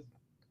Stephenson's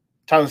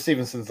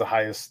the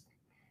highest.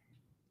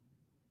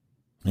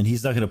 And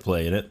he's not going to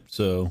play in it,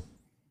 so.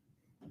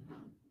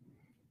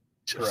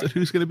 So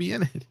who's going to be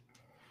in it?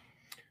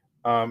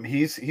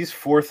 He's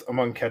fourth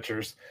among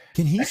catchers.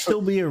 Can he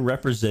still be a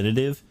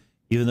representative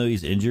even though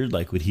he's injured?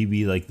 Like, would he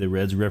be like the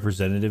Reds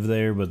representative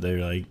there? But they're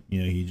like,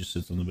 he just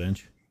sits on the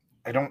bench.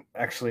 I don't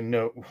actually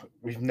know.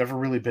 We've never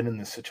really been in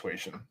this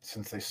situation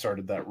since they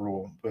started that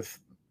rule with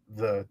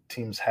the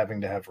teams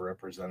having to have a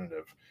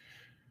representative.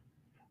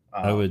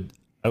 I would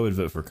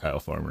vote for Kyle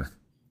Farmer.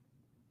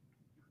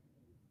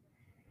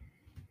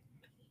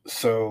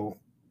 So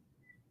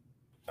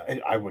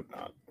I would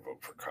not vote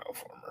for Kyle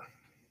Farmer.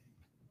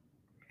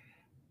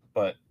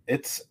 But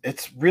it's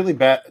really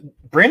bad.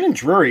 Brandon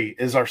Drury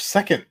is our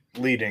second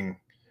leading.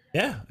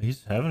 Yeah,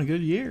 he's having a good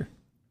year.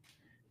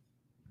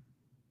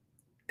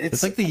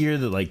 It's like the year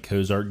that like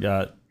Cozart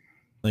got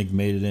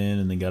made it in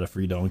and then got a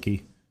free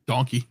donkey.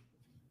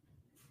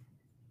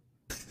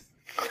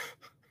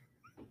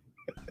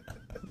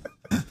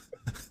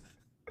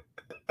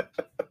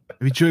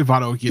 Maybe Joey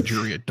Votto will get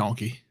Drury a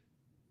donkey.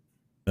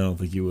 I don't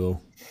think he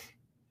will.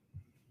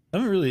 I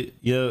haven't really,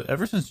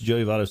 ever since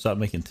Joey Votto stopped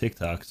making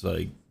TikToks,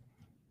 like.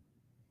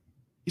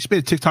 He just made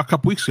a TikTok a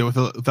couple weeks ago with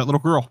that little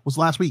girl. It was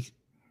last week.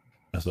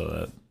 I saw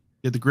that.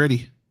 He had the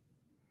gritty.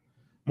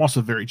 I'm also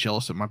very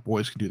jealous that my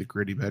boys can do the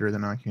gritty better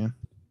than I can.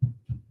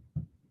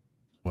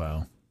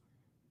 Wow.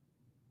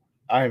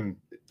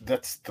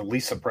 That's the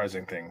least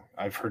surprising thing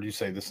I've heard you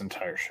say this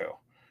entire show.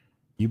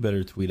 You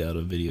better tweet out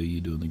a video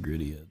you doing the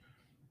gritty, Ed.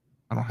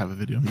 I don't have a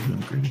video of me doing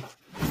the gritty.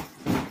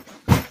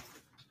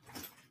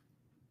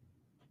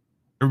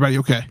 Everybody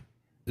okay?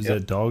 Is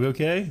that dog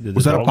okay?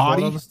 Was that a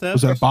body? Was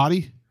that a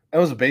body? That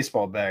was a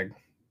baseball bag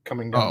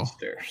coming down the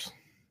stairs.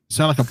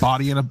 Sound like a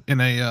body in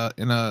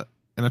a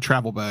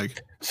travel bag.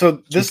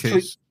 So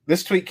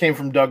this tweet came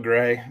from Doug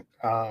Gray.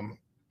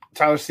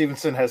 Tyler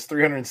Stephenson has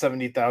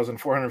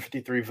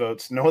 370,453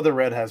 votes. No other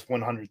Red has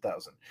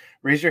 100,000.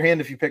 Raise your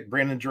hand if you pick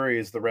Brandon Drury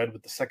as the Red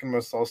with the second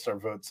most All-Star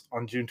votes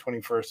on June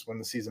 21st when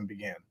the season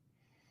began.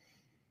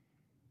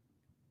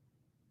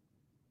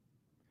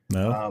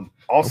 No.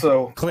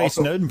 Clay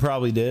Snowden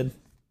probably did.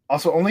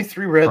 Also, only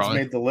 3 Reds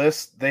made the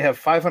list. They have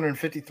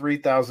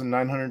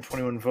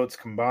 553,921 votes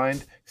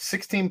combined.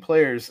 16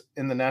 players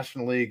in the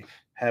National League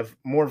have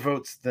more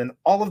votes than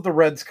all of the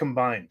Reds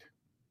combined.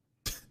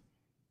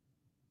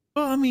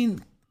 Well, I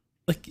mean,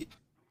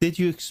 did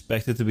you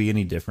expect it to be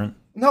any different?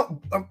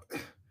 No.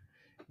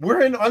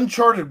 We're in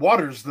uncharted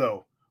waters,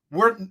 though.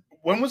 When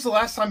was the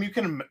last time you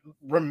can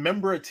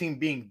remember a team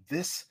being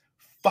this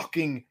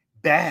fucking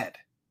bad?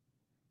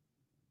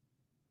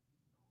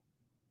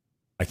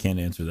 I can't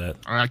answer that.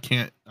 I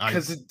can't.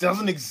 Because it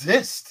doesn't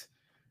exist.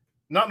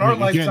 Not in our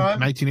lifetime.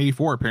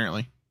 1984,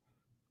 apparently.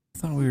 I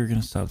thought we were going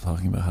to stop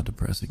talking about how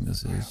depressing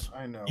this is.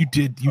 I know. You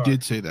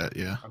did say that,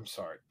 yeah. I'm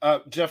sorry.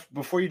 Jeff,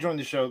 before you join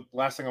the show,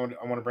 last thing I want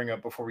to bring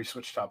up before we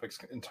switch topics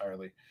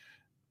entirely.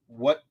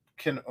 What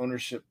can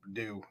ownership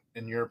do,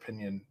 in your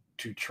opinion,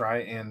 to try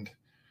and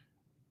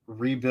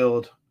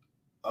rebuild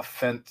a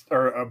fence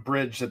or a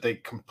bridge that they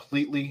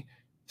completely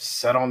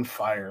set on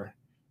fire?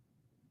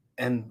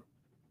 And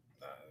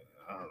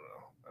I don't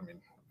know. I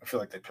mean, I feel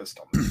like they pissed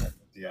on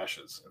the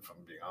ashes, if I'm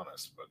being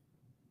honest. But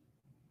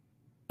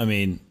I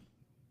mean,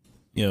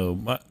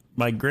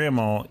 my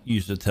grandma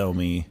used to tell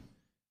me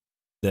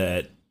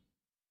that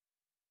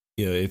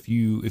if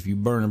you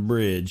burn a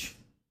bridge,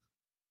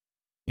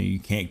 you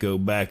can't go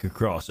back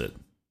across it.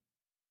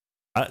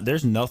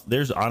 There's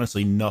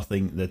honestly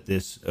nothing that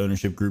this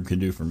ownership group can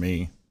do for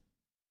me.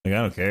 I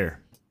don't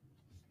care.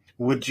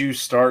 Would you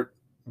start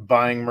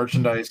buying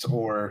merchandise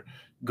or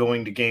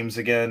going to games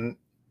again,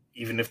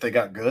 even if they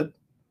got good?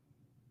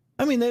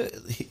 I mean,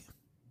 that's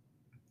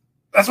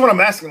what I'm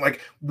asking.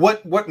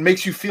 What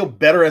makes you feel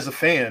better as a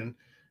fan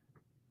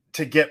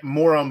to get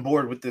more on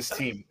board with this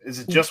team? Is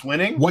it just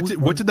winning? What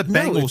did the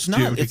Bengals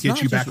do to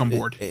get you back on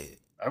board?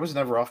 I was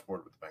never off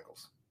board with the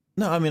Bengals.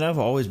 No, I mean, I've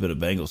always been a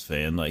Bengals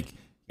fan. I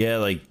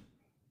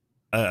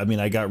mean,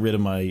 we got rid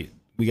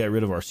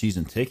of our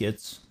season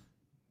tickets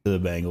to the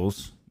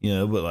Bengals,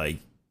 but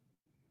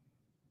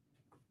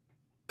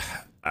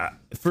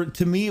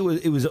to me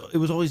it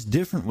was always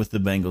different with the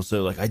Bengals.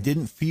 So like I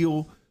didn't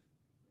feel.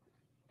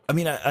 I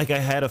mean, I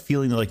had a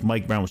feeling that like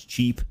Mike Brown was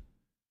cheap,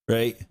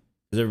 right?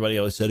 Because everybody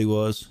always said he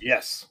was.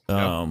 Yes.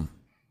 And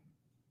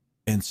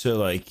so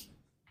like,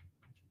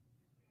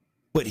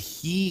 but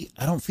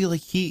I don't feel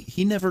like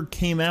he never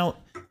came out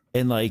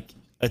and like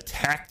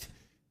attacked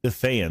the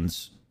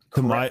fans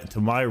to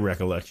my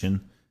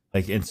recollection.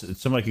 Like, and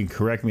somebody can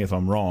correct me if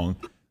I'm wrong,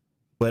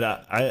 but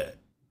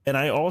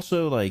I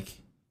also like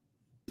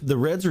the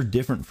Reds are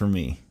different for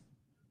me.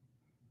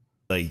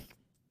 Like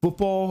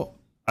football.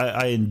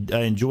 I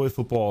enjoy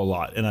football a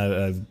lot, and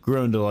I've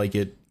grown to like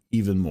it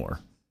even more.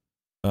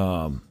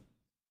 And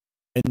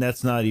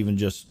that's not even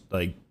just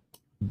like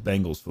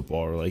Bengals football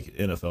or like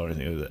NFL or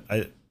anything like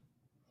that.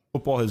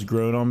 Football has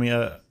grown on me.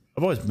 I've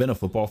always been a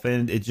football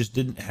fan. It just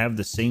didn't have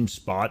the same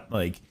spot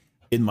like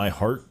in my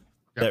heart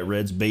that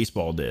Reds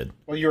baseball did.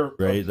 Well, you're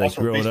right, also like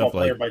growing a baseball up,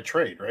 player like, by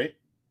trade, right?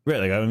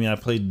 Right, like I mean, I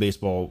played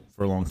baseball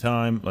for a long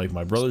time. Like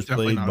my brothers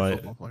played.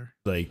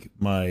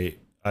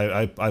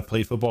 I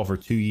played football for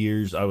 2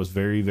 years. I was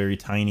very, very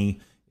tiny.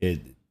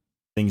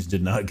 Things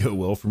did not go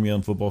well for me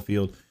on the football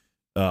field.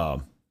 I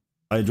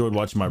enjoyed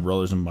watching my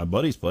brothers and my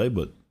buddies play,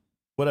 but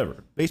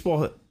whatever.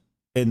 Baseball,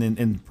 and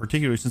in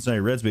particular, Cincinnati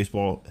Reds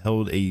baseball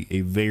held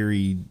a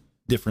very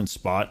different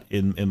spot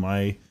in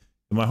my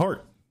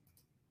heart.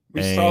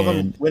 We saw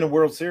them win a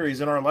World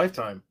Series in our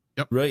lifetime.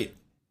 Yep. Right,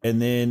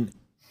 and then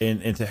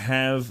and to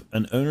have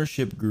an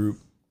ownership group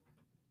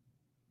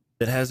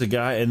that has a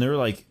guy, and they're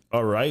like,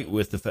 all right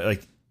with the fact,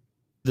 like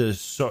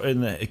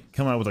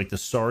come out with like the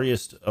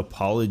sorriest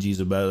apologies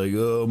about it, like,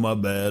 oh my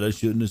bad, I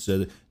shouldn't have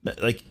said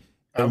it. Like,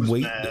 and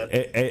wait,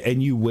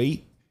 and you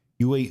wait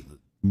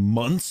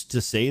months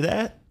to say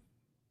that,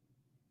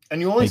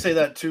 and you only say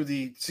that to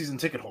the season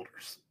ticket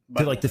holders,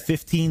 to like the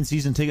 15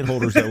 season ticket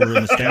holders that were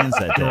in the stands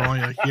that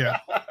day. Yeah,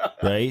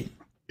 right.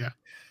 Yeah,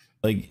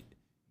 like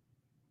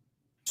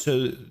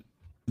so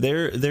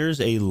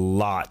there's a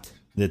lot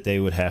that they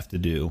would have to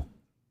do.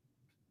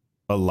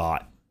 A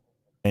lot,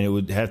 and it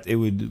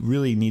would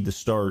really need to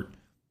start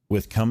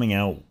with coming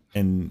out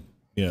and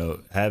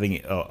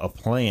having a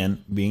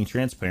plan, being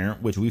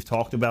transparent, which we've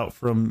talked about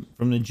from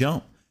the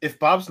jump. If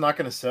Bob's not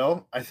going to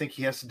sell, I think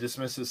he has to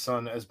dismiss his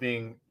son as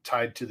being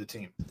tied to the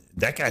team.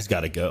 That guy's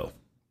got to go.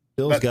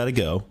 Bill's got to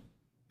go.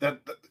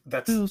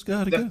 Bill's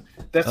got to go.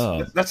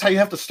 That's how you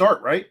have to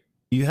start, right?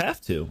 You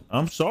have to.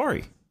 I'm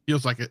sorry.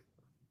 Feels like it.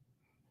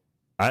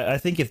 I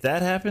think if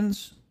that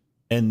happens.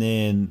 And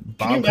then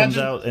Bob comes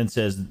out and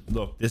says,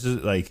 "Look, this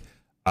is like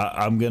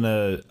I'm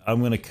gonna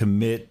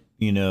commit.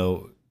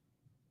 I'm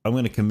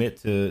gonna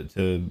commit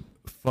to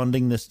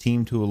funding this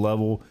team to a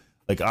level.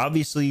 Like,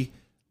 obviously,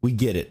 we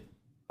get it,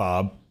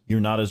 Bob.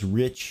 You're not as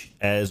rich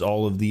as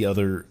all of the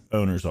other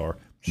owners are.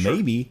 Sure.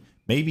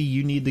 Maybe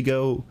you need to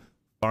go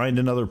find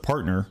another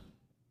partner."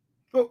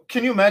 Well,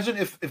 can you imagine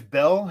if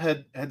Bell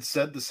had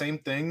said the same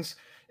things?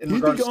 He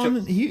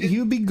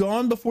would be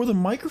gone before the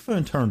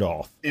microphone turned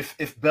off.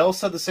 If Bell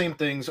said the same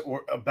things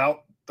or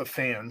about the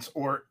fans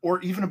or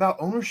even about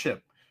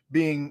ownership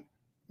being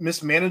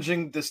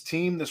mismanaging this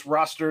team, this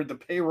roster, the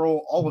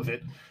payroll, all of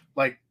it,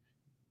 like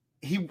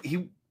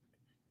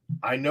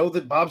I know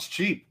that Bob's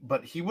cheap,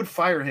 but he would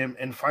fire him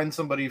and find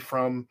somebody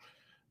from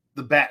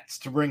the Bats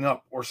to bring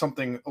up or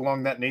something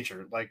along that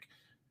nature. Like,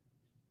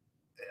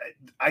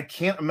 I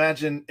can't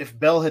imagine if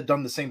Bell had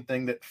done the same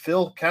thing that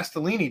Phil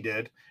Castellini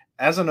did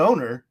as an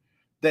owner,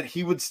 that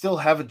he would still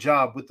have a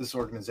job with this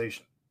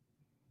organization.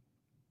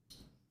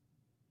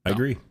 I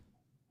agree.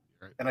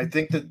 And I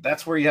think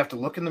that's where you have to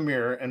look in the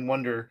mirror and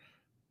wonder,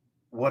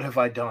 what have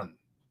I done?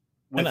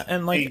 With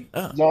and like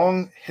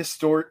long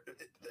history,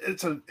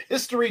 it's a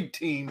history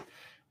team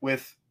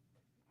with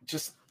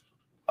just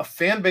a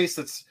fan base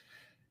that's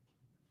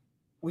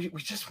we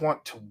just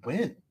want to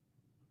win.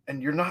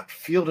 And you're not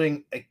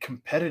fielding a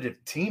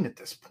competitive team at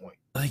this point.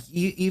 Like,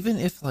 even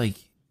if like,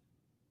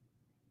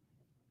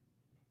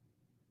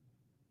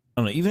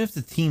 I don't know, even if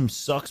the team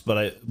sucks,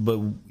 but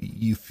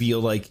you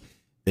feel like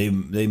they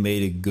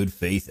made a good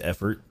faith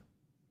effort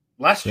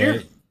last year.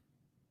 Right?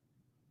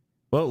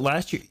 Well,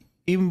 last year,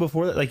 even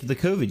before that, like the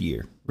COVID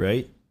year,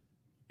 right?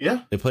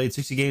 Yeah, they played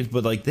 60 games,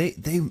 but like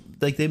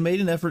they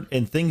made an effort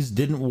and things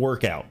didn't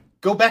work out.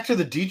 Go back to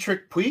the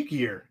Dietrich Puig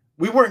year.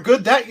 We weren't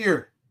good that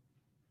year.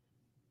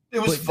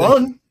 It was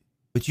fun.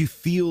 But you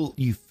feel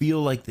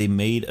like they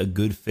made a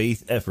good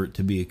faith effort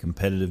to be a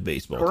competitive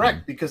baseball Correct,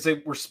 team. Because they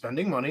were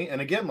spending money.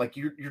 And again, like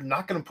you're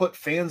not going to put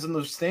fans in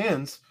those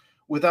stands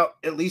without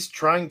at least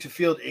trying to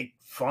field a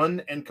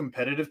fun and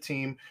competitive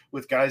team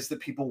with guys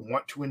that people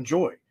want to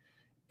enjoy.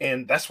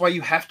 And that's why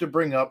you have to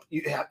bring up,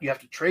 you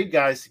have to trade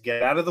guys to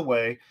get out of the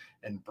way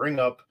and bring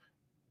up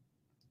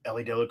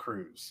Elly De La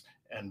Cruz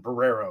and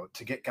Barrero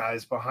to get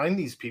guys behind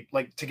these people,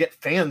 like to get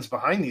fans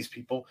behind these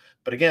people.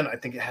 But again, I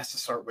think it has to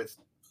start with,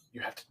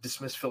 you have to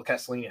dismiss Phil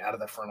Castellini out of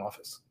that front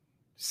office.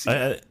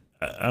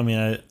 I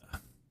mean,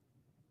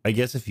 I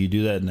guess if you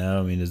do that now,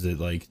 I mean, is it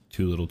like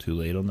too little too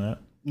late on that?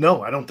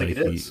 No, I don't think it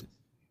is.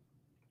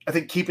 I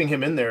think keeping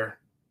him in there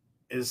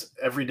is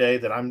every day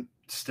that I'm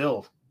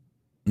still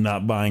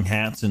not buying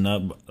hats and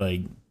not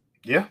like.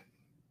 Yeah.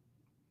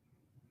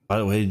 By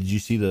the way, did you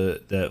see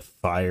that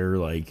fire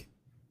like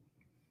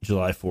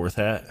July 4th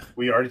hat?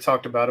 We already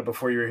talked about it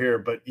before you were here,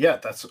 but yeah,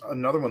 that's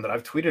another one that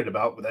I've tweeted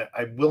about that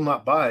I will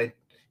not buy,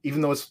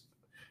 even though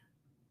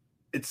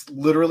it's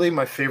literally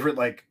my favorite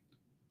like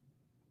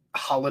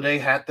holiday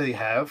hat they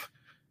have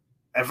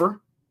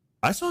ever.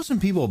 I saw some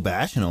people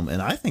bashing them,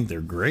 and I think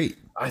they're great.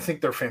 I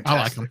think they're fantastic.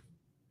 I like them.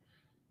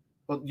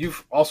 Well,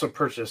 you've also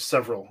purchased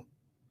several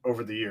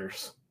over the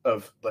years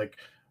of like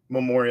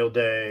Memorial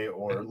Day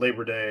or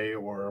Labor Day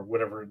or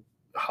whatever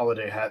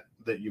holiday hat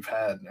that you've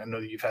had. I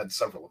know that you've had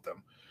several of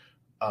them.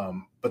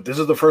 But this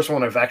is the first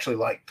one I've actually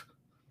liked.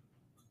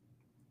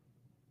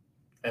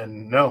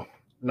 And no,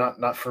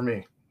 not for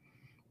me.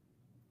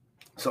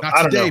 So Not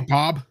I don't today, know.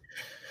 Bob.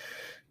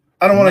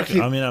 I don't want to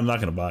keep. I mean, I'm not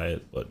going to buy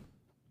it, but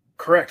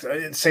Correct.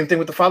 Same thing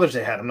with the Father's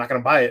Day hat. I'm not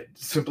going to buy it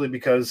simply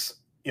because,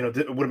 it would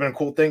have been a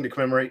cool thing to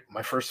commemorate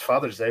my first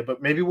Father's Day,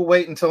 but maybe we'll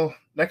wait until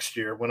next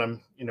year when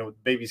I'm,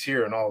 baby's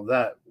here and all of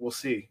that. We'll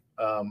see.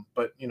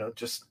 But,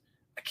 just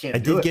I can't I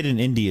do did it. get an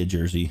India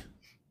jersey.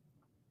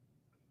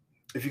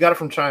 If you got it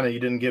from China, you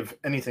didn't give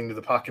anything to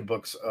the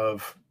pocketbooks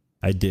of.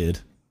 I did.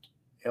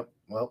 Yep.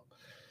 Well,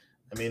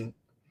 I mean,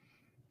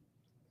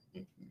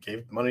 you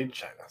gave money to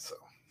China, so.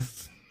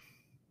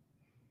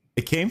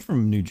 It came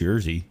from New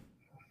Jersey.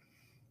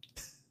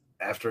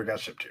 After it got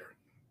shipped here.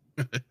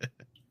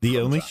 The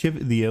only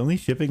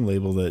shipping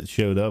label that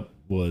showed up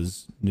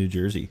was New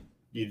Jersey.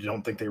 You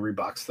don't think they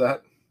reboxed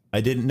that? I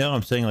didn't know.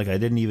 I'm saying like I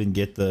didn't even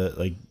get the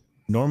like.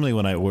 Normally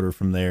when I order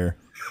from there,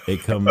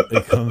 it comes.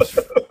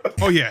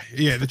 Oh yeah.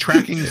 The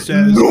tracking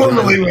says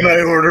Normally when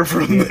I order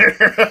from there.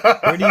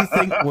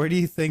 Where do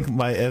you think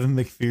my Evan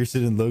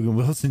McPherson and Logan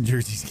Wilson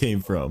jerseys came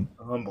from?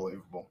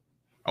 Unbelievable.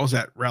 I was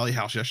at Rally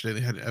House yesterday.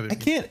 They had Evan.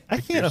 I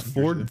can't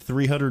afford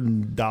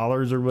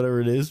 $300 or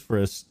whatever it is for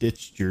a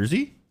Stitch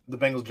jersey. The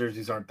Bengals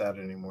jerseys aren't that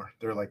anymore.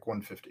 They're like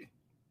 $150.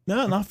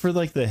 No, not for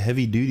like the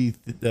heavy duty.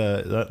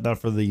 Not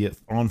for the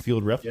on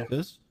field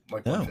replicas. Yeah,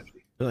 like no, $150.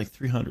 they're like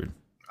 $300.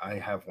 I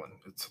have one.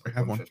 It's I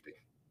have one. $150.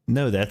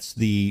 No, that's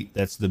the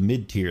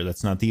mid tier.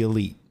 That's not the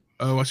elite.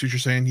 Oh, I see what you're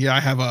saying. Yeah,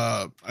 I have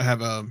a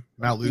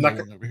Maluda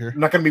one over here. I'm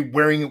not going to be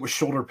wearing it with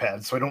shoulder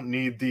pads, so I don't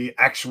need the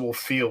actual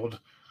field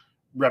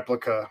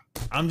replica.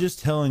 I'm just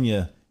telling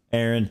you,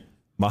 Aaron,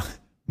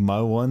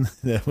 my one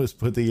that was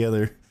put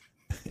together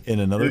in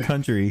another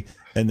country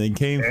and then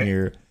came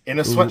here in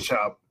a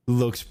sweatshop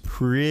looks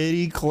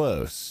pretty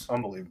close.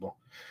 Unbelievable.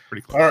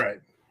 Pretty close. All right.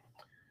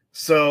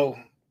 So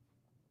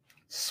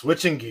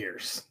switching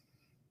gears.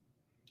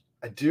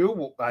 I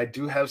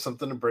do have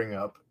something to bring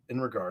up in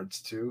regards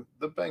to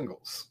the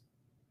Bengals.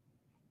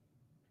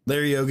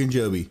 Larry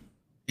Ogunjobi.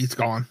 He's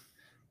gone.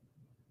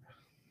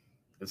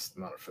 It's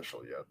not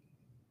official yet.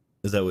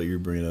 Is that what you're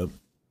bringing up?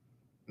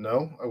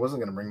 No, I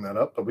wasn't going to bring that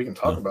up, but we can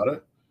talk about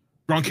it.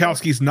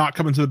 Gronkowski's not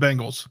coming to the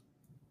Bengals.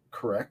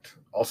 Correct.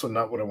 Also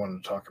not what I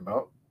wanted to talk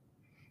about.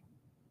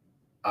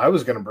 I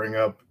was going to bring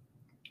up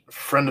a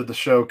friend of the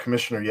show,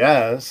 Commissioner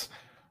Yaz,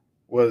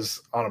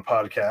 was on a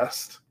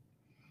podcast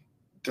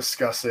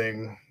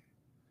discussing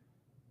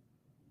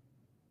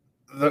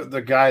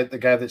the guy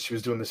that she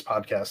was doing this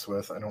podcast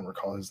with. I don't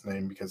recall his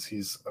name because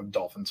he's a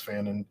Dolphins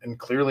fan and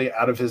clearly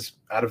out of his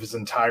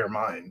entire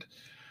mind.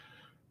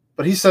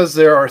 But he says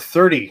there are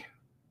 30,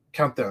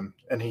 count them,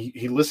 and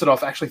he listed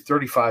off actually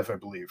 35, I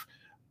believe,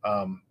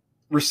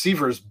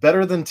 receivers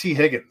better than T.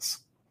 Higgins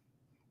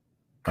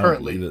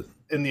currently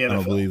in the NFL.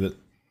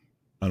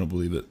 I don't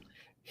believe it.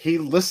 He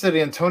listed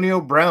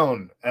Antonio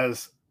Brown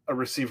as a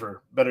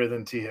receiver better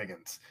than T.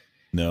 Higgins.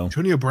 No.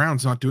 Antonio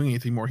Brown's not doing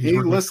anything more. He's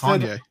working with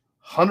Kanye.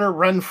 Hunter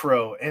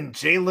Renfrow and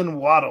Jalen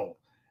Waddle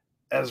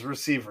as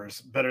receivers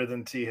better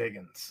than T.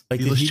 Higgins. Like,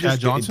 did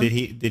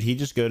he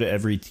just go to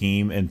every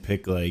team and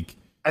pick like?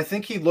 I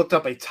think he looked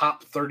up a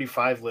top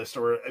 35 list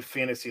or a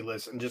fantasy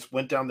list and just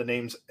went down the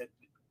names,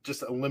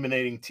 just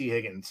eliminating T.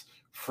 Higgins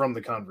from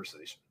the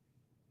conversation.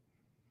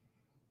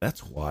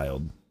 That's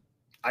wild.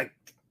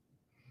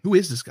 Who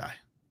is this guy?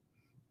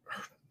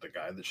 The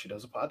guy that she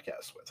does a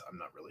podcast with. I'm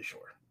not really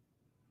sure.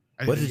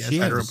 What did she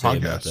have to say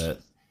about that?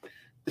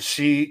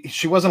 She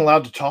wasn't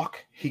allowed to talk.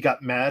 He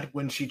got mad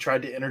when she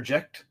tried to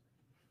interject.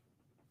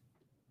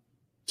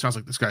 Sounds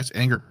like this guy's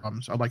anger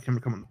problems. I'd like him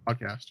to come on the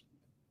podcast.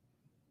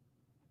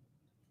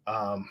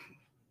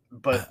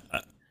 But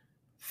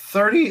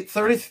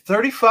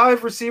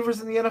 35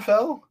 receivers in the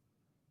NFL?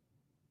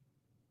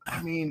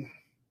 I mean,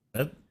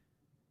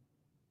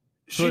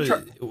 she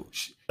tried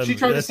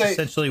to say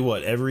essentially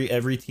what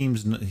every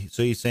team's.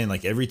 So he's saying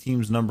like every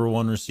team's number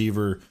one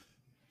receiver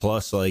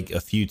plus like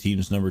a few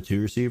teams number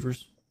two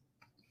receivers.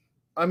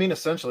 I mean,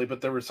 essentially, but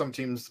there were some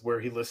teams where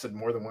he listed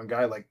more than one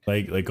guy, like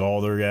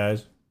all their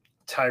guys,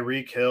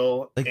 Tyreek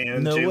Hill and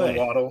Jalen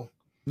Waddle.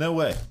 No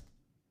way.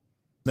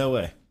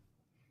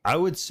 I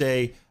would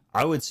say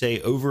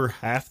over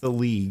half the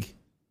league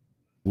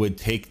would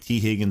take T.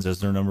 Higgins as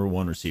their number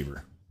one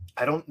receiver.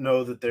 I don't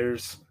know that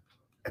there's.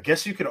 I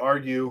guess you could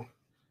argue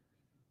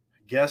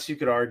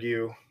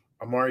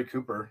Amari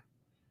Cooper,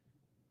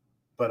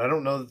 but I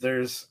don't know that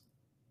there's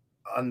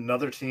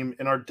another team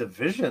in our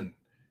division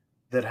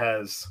that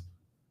has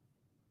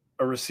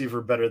a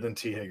receiver better than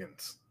T.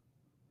 Higgins.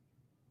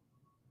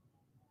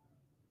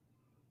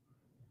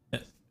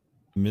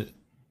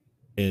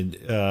 And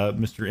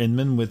Mr.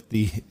 Inman with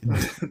the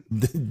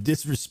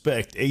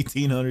disrespect,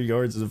 1,800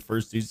 yards in the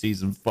first 2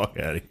 seasons. Fuck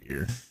out of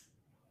here.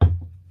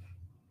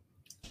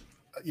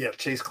 Yeah,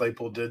 Chase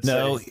Claypool did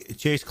No, say.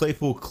 Chase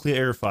Claypool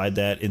clarified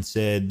that and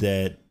said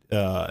that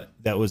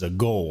that was a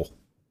goal.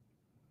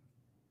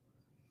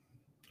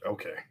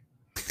 Okay.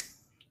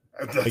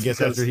 I guess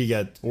after he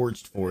got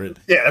torched for it.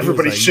 Yeah,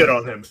 everybody shit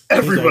on him.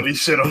 Everybody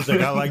shit on him. He's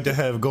like, I like to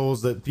have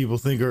goals that people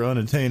think are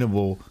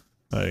unattainable.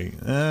 Like,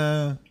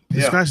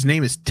 This guy's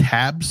name is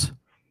Tabs.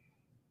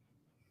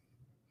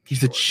 He's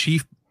the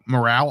chief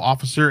morale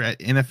officer at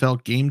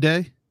NFL Game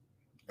Day.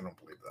 I don't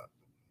believe that.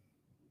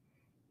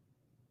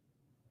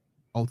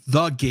 Oh,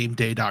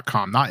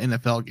 thegameday.com, not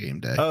NFL Game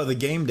Day. Oh, the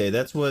Game Day.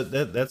 That's what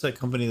that's a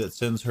company that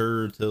sends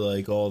her to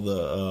like all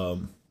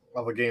the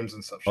games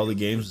and stuff. All the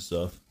games and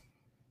stuff.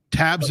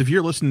 Tabs, if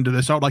you're listening to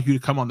this, I would like you to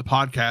come on the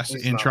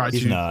podcast and try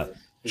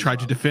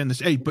to defend this.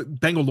 Hey, but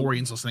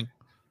Bengalorian's listening.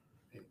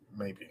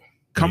 Maybe.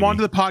 Come on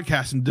to the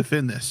podcast and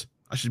defend this.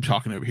 I should be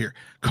talking over here.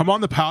 Come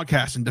on the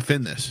podcast and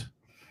defend this.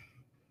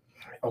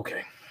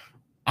 Okay.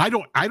 I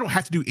don't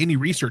have to do any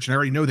research, and I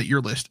already know that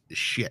your list is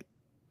shit.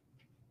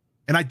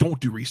 And I don't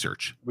do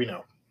research. We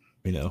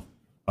know.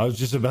 I was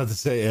just about to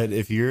say, Ed,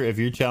 if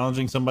you're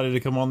challenging somebody to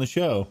come on the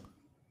show,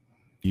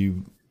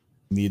 you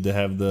need to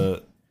have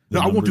the no,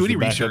 I won't do any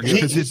research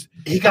because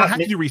he don't have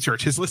to do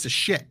research. His list is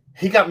shit.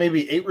 He got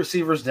maybe 8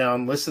 receivers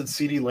down, listed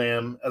CeeDee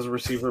Lamb as a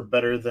receiver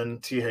better than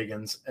T.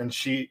 Higgins, and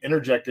she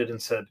interjected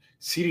and said,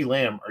 CeeDee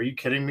Lamb, are you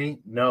kidding me?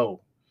 No.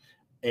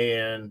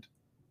 And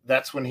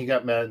that's when he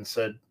got mad and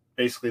said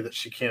basically that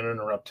she can't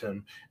interrupt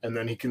him. And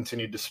then he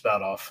continued to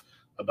spout off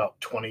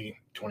about 20,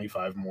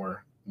 25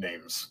 more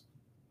names.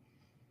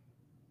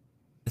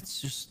 It's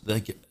just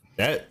like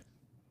that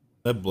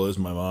blows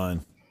my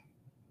mind.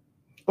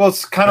 Well,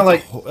 it's kind of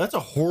like that's a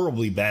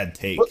horribly bad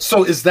take.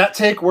 So is that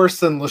take worse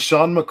than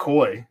LaShawn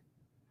McCoy,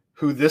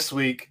 who this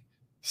week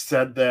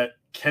said that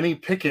Kenny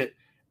Pickett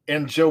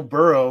and Joe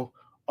Burrow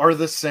are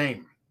the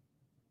same?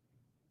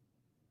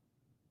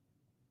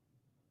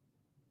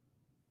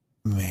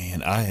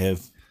 Man,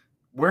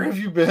 Where have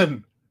you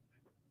been?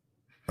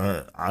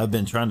 I've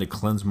been trying to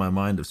cleanse my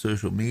mind of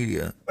social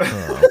media.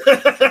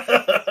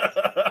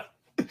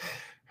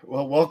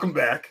 Well, welcome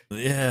back.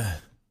 Yeah.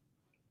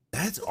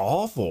 That's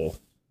awful.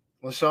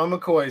 LaShawn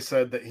McCoy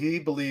said that he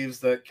believes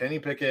that Kenny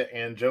Pickett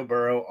and Joe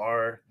Burrow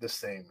are the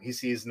same. He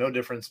sees no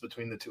difference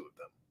between the two of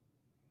them.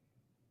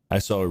 I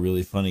saw a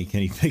really funny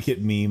Kenny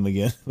Pickett meme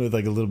again with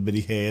like a little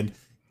bitty hand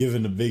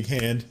giving a big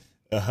hand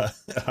a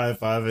high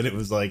five, and it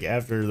was like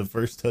after the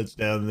first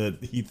touchdown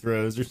that he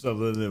throws or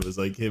something. It was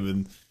like him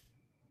and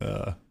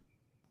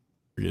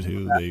forget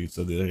who they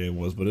said the hand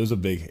was, but it was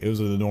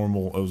a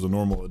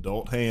normal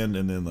adult hand,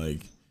 and then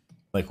like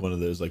one of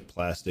those like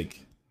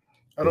plastic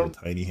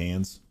tiny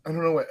hands. I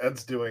don't know what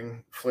Ed's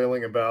doing,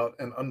 flailing about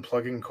and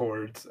unplugging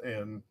cords,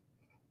 and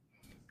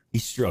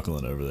he's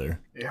struggling over there.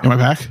 Yeah. Am I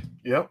back?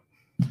 Yep.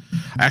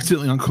 I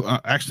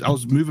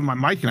was moving my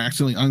mic and I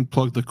accidentally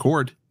unplugged the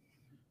cord,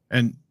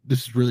 and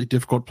this is really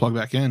difficult to plug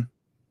back in.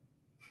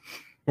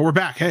 But we're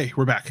back. Hey,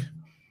 we're back.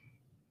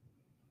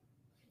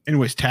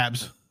 Anyways,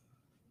 Tabs,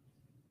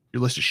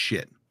 your list is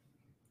shit.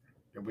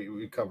 Yeah,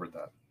 we covered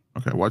that.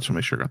 Okay, well, I just want to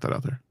make sure I got that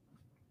out there.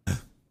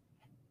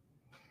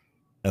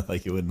 I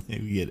like it when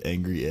we get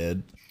angry,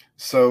 Ed.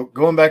 So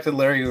going back to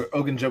Larry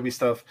Ogunjobi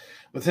stuff,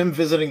 with him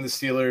visiting the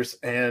Steelers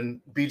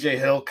and BJ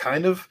Hill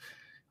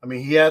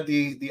he had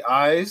the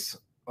eyes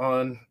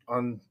on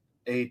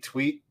a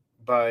tweet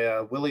by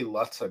Willie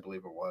Lutz, I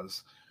believe it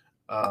was,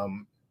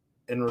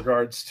 in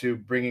regards to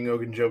bringing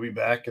Ogunjobi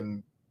back,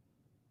 and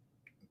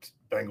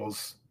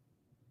Bengals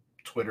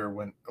Twitter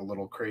went a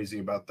little crazy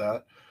about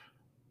that.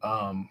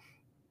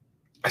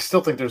 I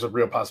still think there's a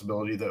real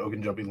possibility that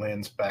Ogunjobi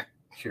lands back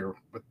here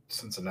with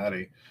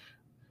Cincinnati.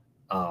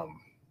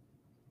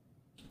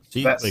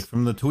 See, like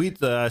from the tweet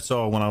that I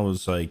saw when I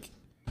was like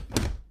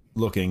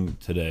looking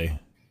today,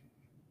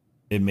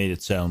 it made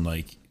it sound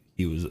like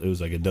it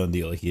was like a done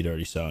deal, like he'd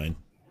already signed.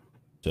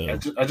 So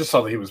I just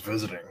saw that he was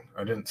visiting.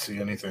 I didn't see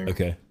anything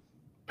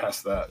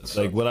past that.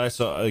 So. Like what I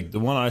saw, like the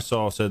one I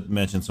saw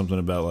mentioned something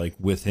about like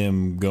with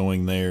him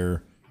going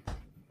there,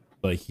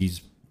 like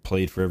he's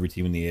played for every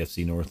team in the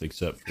AFC North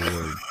except for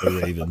the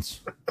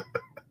Ravens.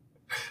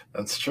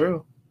 That's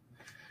true.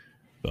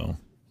 So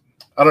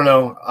I don't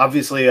know.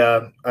 Obviously,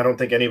 I don't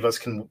think any of us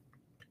can.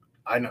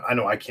 I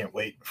know I can't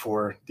wait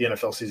for the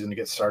NFL season to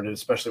get started,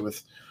 especially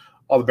with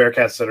all the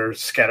Bearcats that are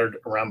scattered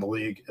around the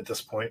league at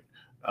this point,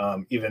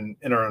 even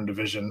in our own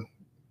division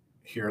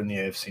here in the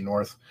AFC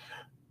North.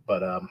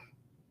 But I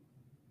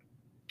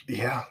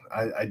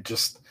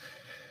just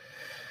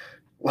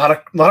a lot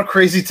of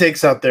crazy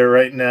takes out there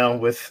right now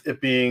with it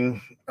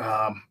being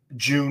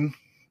June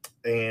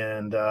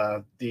and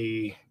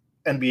the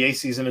NBA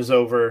season is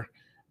over.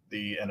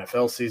 The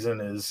NFL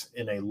season is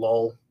in a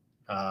lull.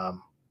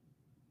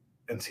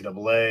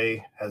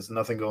 NCAA has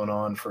nothing going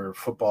on for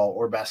football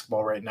or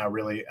basketball right now,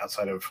 really,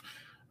 outside of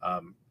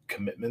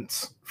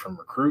commitments from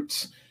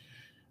recruits.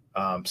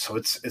 So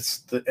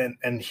it's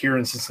and here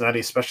in Cincinnati,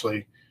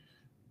 especially,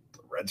 the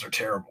Reds are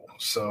terrible.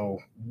 So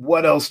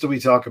what else do we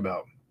talk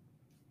about?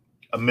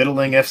 A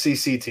middling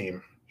FCC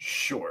team,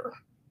 sure.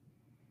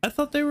 I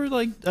thought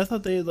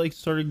they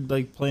started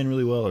like playing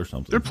really well or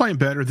something. They're playing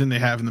better than they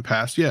have in the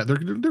past. Yeah, they're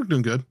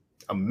doing good.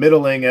 A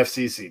middling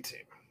FCC team.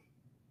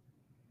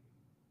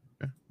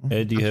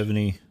 Ed, do you have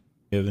any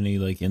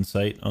like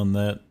insight on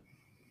that?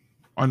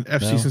 On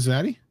FC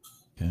Cincinnati?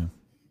 Okay.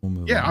 We'll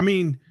move on. I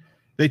mean,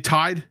 they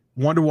tied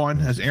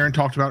 1-1, as Aaron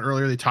talked about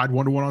earlier. They tied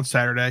 1-1 on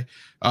Saturday.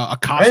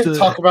 Acosta. I didn't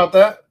talk about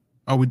that.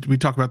 Oh, we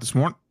talked about this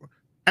morning.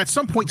 At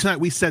some point tonight,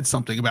 we said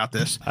something about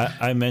this.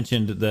 I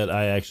mentioned that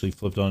I actually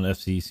flipped on an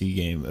FCC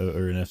game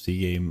or an FC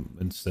game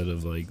instead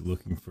of like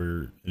looking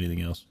for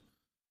anything else.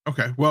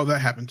 Okay, well that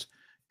happens.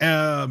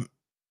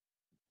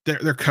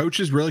 Their coach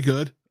is really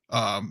good,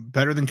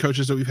 better than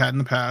coaches that we've had in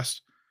the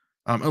past.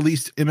 At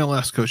least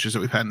MLS coaches that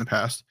we've had in the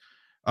past.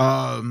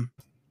 I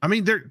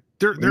mean, they're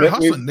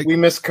hustling. We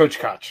miss Coach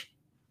Koch.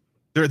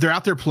 They're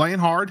out there playing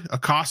hard.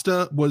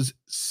 Acosta was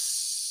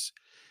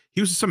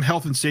some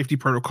health and safety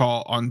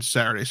protocol on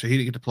Saturday, so he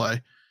didn't get to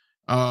play.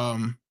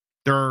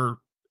 There are,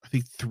 I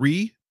think,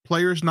 3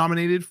 players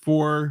nominated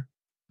for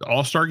the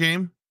All-Star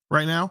game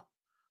right now,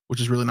 which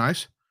is really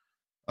nice.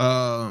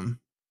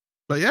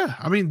 But yeah,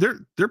 I mean,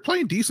 they're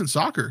playing decent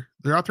soccer.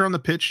 They're out there on the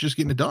pitch just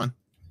getting it done.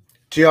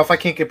 Geoff, I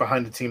can't get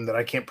behind a team that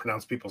I can't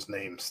pronounce people's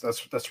names.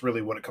 That's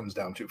really what it comes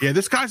down to. Yeah,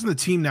 this guy's on the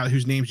team now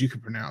whose names you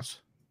can pronounce.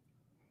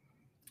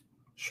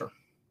 Sure.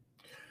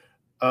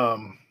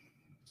 For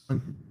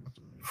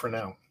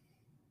now.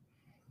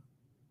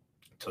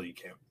 Until you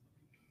can't.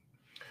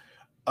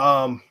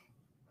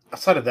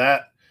 Outside of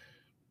that,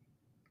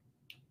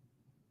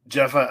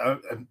 Geoff,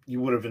 you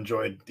would have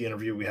enjoyed the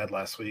interview we had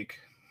last week.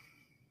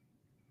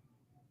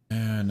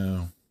 Yeah, I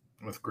know.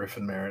 With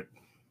Griffin Merritt.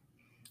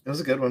 It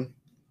was a good one.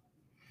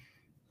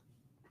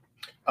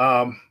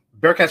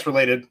 Bearcats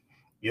related.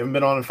 You haven't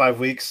been on in 5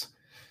 weeks.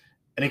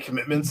 Any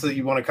commitments that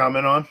you want to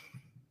comment on?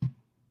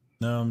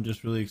 No, I'm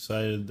just really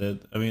excited that,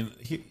 I mean,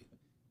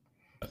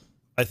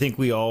 I think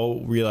we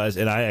all realized,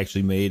 and I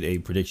actually made a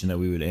prediction that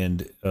we would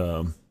end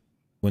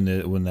when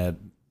that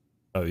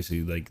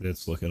obviously like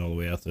that's looking all the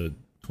way out to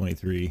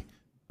 23.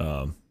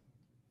 But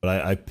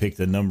I picked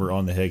a number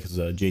on the head because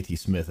JT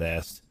Smith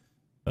asked.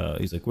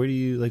 He's like, "Where do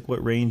you like?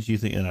 What range do you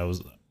think?" And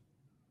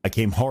I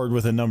came hard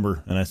with a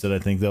number, and I said I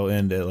think they'll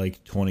end at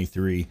like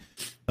 23.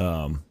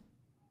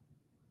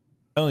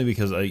 Only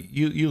because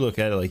you look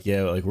at it like,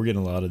 yeah, like we're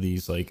getting a lot of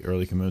these like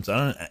early commitments.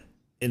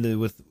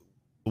 With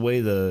the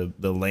way the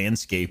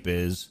landscape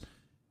is,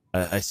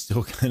 I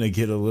still kind of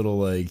get a little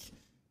like,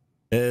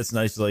 it's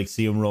nice to like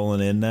see them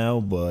rolling in now,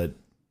 but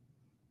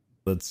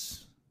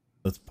let's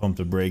pump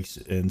the brakes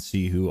and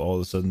see who all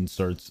of a sudden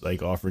starts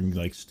like offering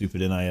like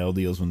stupid NIL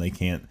deals when they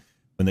can't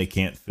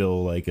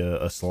fill like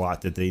a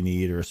slot that they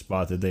need or a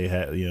spot that they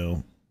have,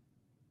 you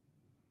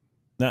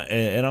know.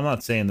 And I'm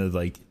not saying that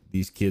like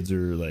these kids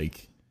are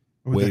like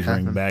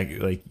wavering back,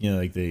 like, you know,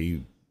 like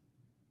they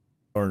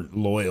aren't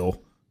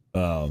loyal,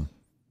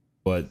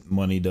 but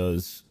money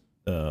does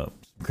some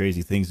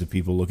crazy things if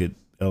people look at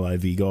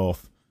LIV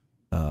golf.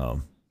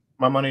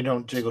 My money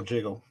don't jiggle.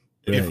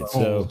 Right,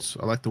 so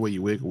I like the way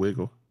you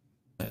wiggle.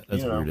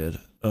 That's weird, Ed.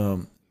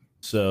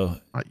 So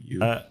not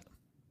you. I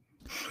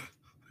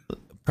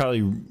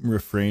probably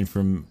refrain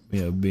from,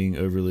 you know, being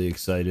overly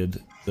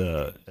excited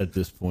at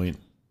this point.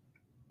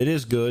 It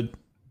is good.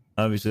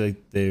 Obviously,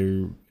 like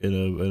they're in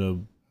a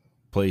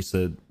place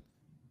that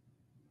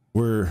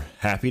we're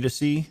happy to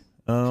see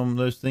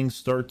those things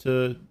start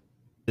to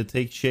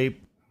take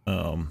shape.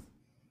 My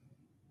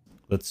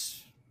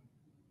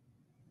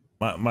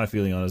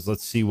feeling on it is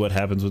let's see what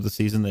happens with the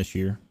season this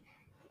year,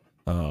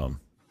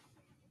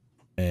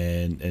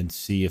 and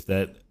see if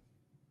that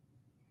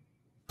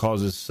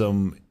causes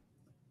some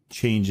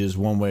changes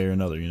one way or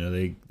another. You know,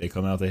 they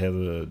come out, they have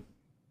a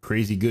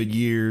crazy good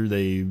year,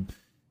 they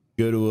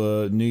go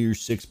to a New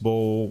Year's Six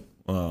bowl.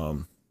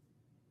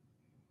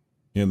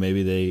 You know,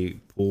 maybe they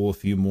pull a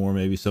few more.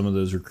 Maybe some of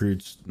those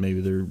recruits, maybe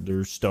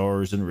their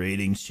stars and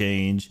ratings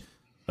change.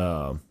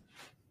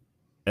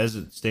 As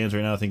it stands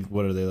right now, I think,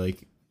 what are they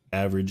like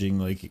averaging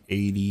like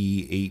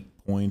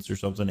 88 points or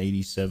something,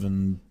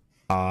 87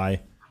 high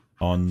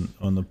on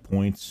the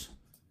points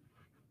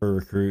per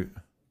recruit.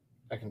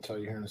 I can tell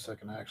you here in a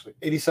second, actually.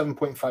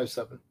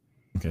 87.57.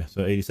 Okay,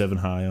 so 87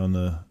 high on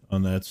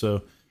that.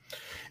 So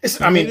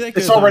it's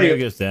already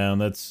goes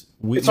down. It's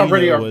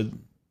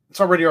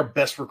already our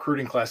best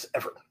recruiting class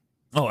ever.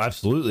 Oh,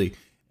 absolutely.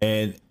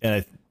 And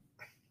I,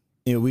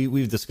 you know,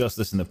 we've discussed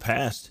this in the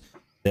past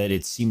that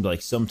it seemed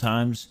like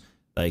sometimes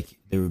like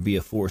there would be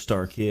a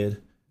 4-star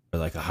kid or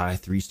like a high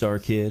 3-star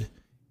kid,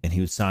 and he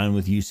would sign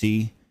with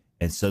UC,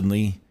 and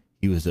suddenly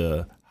he was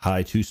a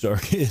high 2-star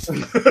kid.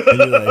 And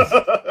you're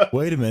like,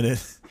 wait a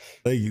minute,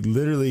 like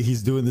literally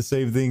he's doing the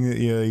same thing that,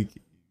 you know, like,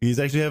 he's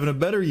actually having a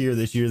better year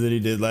this year than he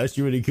did last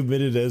year when he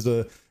committed as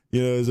a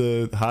as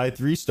a high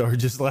 3-star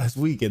just last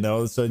week, and all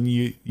of a sudden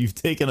you've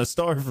taken a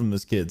star from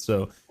this kid.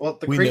 So well,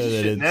 the we know crazy that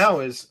shit it's- now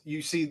is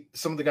you see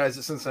some of the guys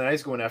that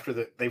Cincinnati's going after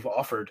that they've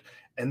offered,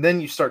 and then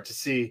you start to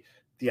see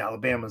the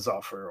Alabama's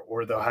offer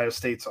or the Ohio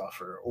State's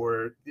offer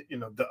or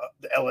the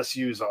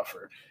LSU's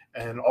offer,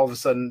 and all of a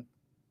sudden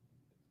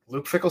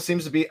Luke Fickell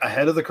seems to be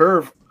ahead of the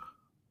curve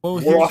Well,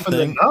 here's more the often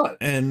than thing, not.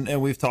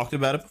 and we've talked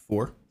about it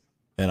before,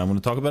 and I'm going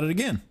to talk about it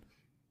again.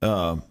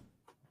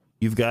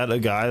 You've got a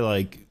guy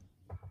like,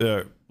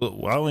 I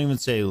don't even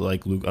say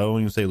like Luke. I don't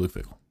even say Luke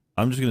Fickell.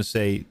 I'm just going to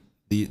say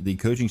the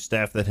coaching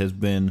staff that has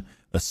been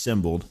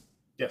assembled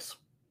Yes.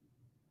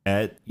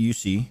 at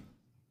UC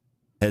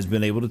has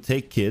been able to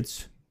take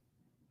kids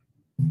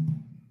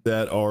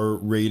that are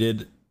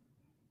rated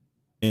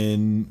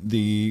in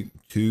the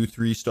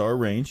 2-3 star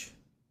range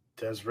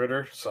Des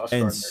Ritter, Sauce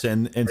and Gardner.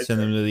 send Right them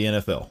there. to the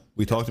NFL.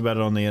 We talked about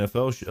it on the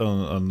NFL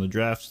on the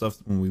draft stuff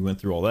when we went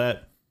through all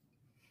that.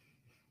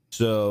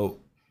 So,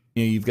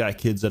 you've got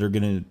kids that are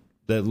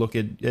that look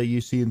at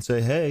UC and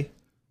say, "Hey,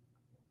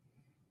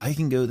 I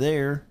can go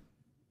there.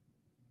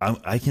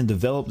 I can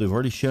develop." They've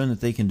already shown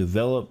that they can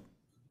develop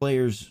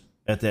players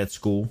at that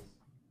school.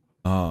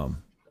 So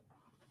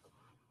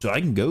I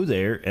can go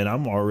there, and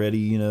I'm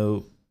already,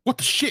 What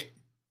the shit?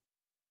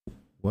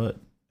 what?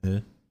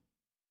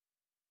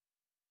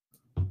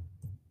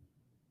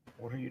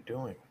 What are you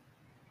doing?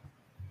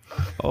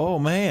 Oh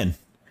man,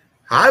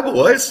 Hi,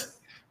 boys.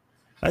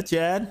 hi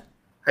Chad.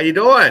 How you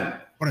doing?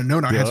 What a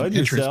note! I had some Good,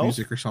 entrance yourself?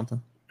 music or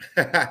something.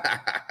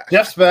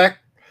 Jeff's back.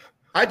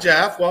 Hi,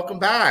 Jeff. Welcome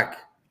back.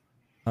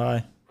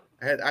 Hi.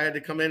 I had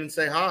to come in and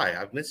say hi.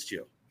 I've missed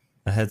you.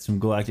 I had some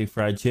galactic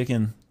fried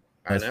chicken.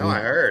 I last know. week.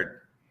 I heard.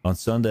 On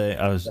Sunday,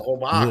 I was The whole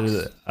box.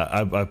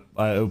 literally-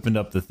 I opened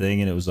up the thing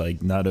and it was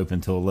like not open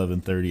until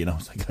 11:30, and I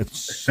was like, I'm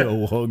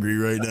so hungry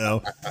right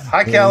now.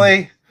 Hi,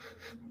 Kelly.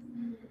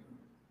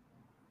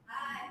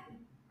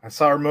 I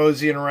saw her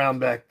moseying around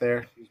back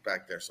there. He's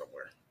back there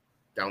somewhere,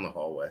 down the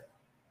hallway.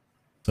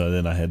 So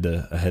then I had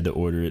to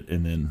order it,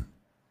 and then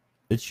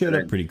it showed And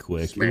up then pretty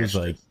quick. smashed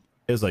it.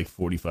 It was like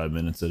 45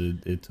 minutes that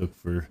it took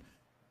for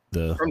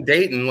the From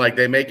Dayton, like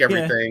they make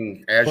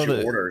everything as Well,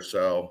 you order,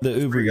 so the it's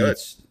Uber pretty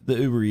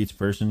good. Eats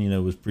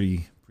person, was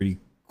pretty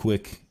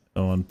quick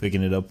on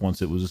picking it up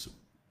once it was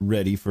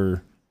ready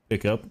for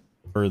pickup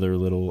for their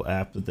little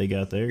app that they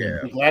got there. Yeah.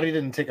 I'm glad he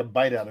didn't take a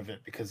bite out of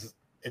it because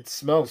it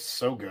smells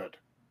so good.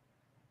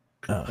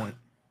 Good point.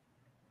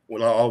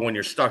 Well, when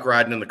you're stuck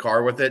riding in the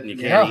car with it and you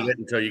can't Yeah. eat it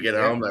until you get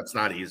home, that's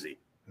not easy.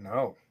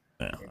 No,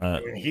 Yeah, I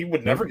mean, he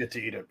would never get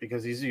to eat it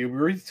because he's a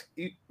Uber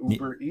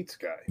Eats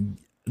guy.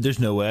 there's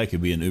no way I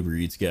could be an Uber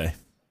Eats guy.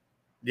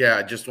 Yeah,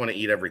 I just want to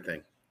eat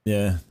everything.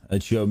 Yeah,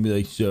 I'd show me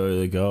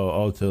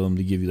I'll tell them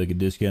to give you like a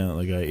discount,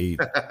 like I ate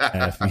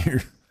half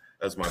your.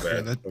 That's my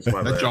Yeah, bad. That's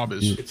my that bad. job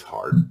is. It's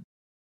hard.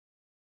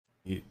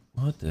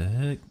 What the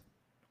heck?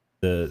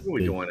 What are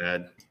we doing,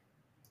 Ed?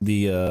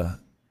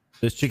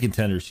 Those chicken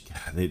tenders,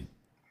 God,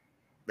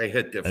 They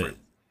hit different.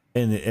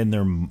 and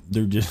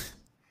they're just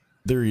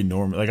they're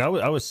enormous. Like I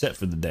was set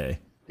for the day.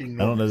 I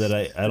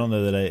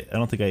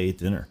don't think I ate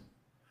dinner.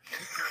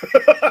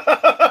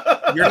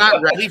 You're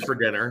not ready for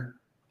dinner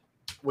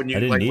when I you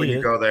didn't when need you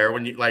it. go there.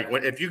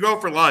 If you go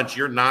for lunch,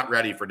 you're not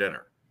ready for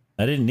dinner.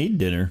 I didn't need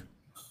dinner.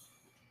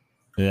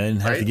 I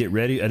didn't have to Right? get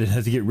ready. I didn't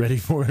have to get ready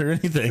for it or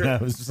anything. I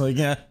was just like,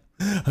 yeah,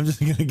 I'm just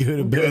gonna go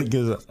to bed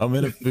because I'm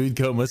in a food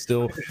coma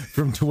still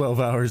from 12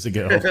 hours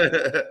ago.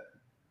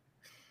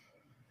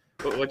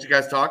 What you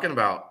guys talking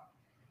about?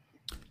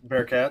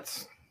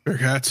 Bearcats.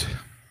 Bearcats.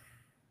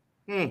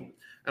 I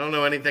don't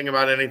know anything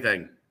about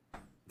anything.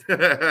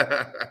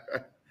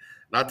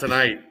 Not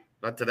tonight.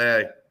 Not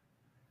today.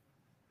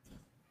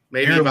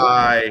 Maybe Yeah.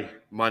 by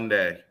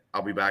Monday,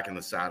 I'll be back in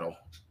the saddle.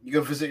 You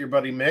go visit your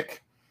buddy Mick.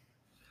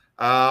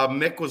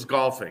 Mick was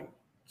golfing,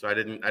 so I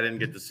didn't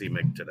get to see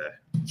Mick today.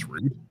 It's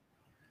rude.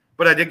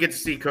 But I did get to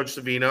see Coach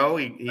Savino.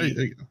 Hey, He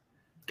there you go.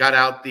 got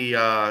out the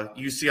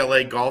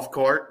UCLA golf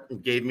court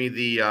and gave me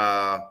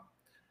the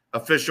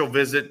official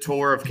visit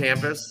tour of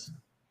campus.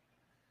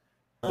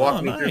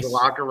 Walked me through the nice.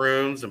 locker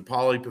rooms and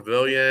Poly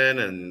Pavilion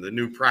and the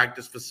new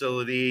practice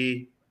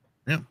facility.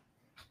 Yeah.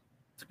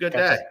 It's a good Got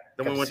day. to-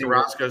 Then got we to went see to what-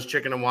 Roscoe's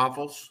Chicken and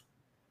Waffles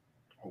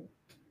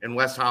in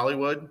West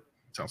Hollywood.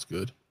 Sounds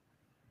good.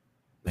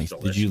 Nice.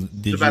 Delicious. Did you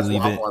The best leave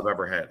it? waffle I've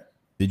ever had.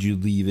 Did you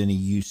leave any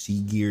UC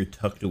gear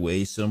tucked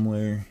away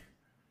somewhere?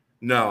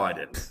 No, I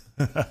didn't.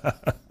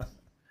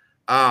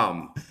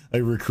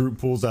 A recruit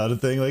pulls out a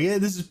thing like, "Hey,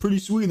 this is pretty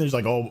sweet." And there's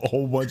like a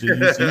whole bunch of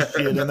UC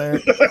shit in there.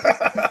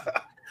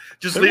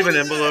 Just leave an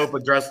envelope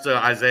addressed to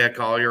Isaiah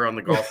Collier on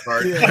the golf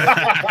cart.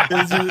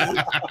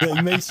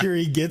 Like, make sure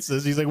he gets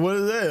this. He's like, "What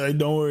is that?" Like,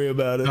 don't worry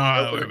about it.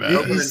 No, don't worry about it.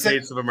 Open in said-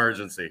 case of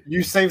emergency.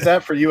 You saved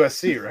that for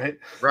USC, right?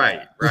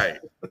 Right.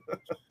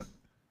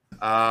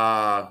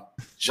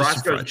 It's just some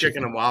Roscoe's fried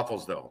chicken and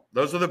waffles, though.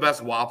 Those are the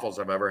best waffles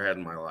I've ever had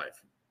in my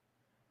life.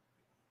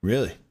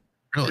 Really? Really?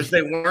 Because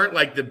they weren't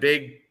like the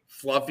big,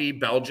 fluffy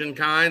Belgian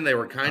kind. They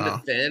were kind Oh.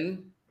 of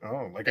thin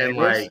Oh, like and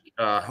Angles?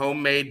 like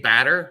homemade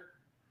batter.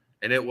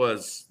 and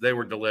they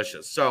were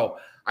delicious. So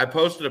I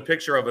posted a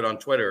picture of it on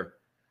Twitter,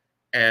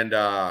 and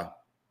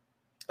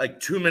like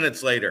 2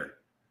 minutes later,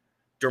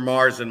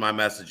 Dermar's in my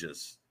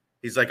messages.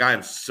 He's like, I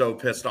am so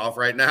pissed off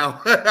right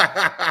now.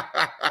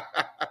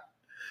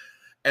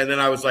 And then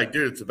I was like,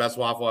 dude, it's the best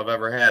waffle I've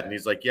ever had. And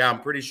he's like, yeah,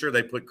 I'm pretty sure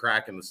they put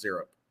crack in the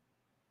syrup.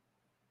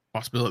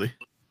 Possibility.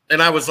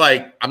 And I was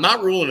like, I'm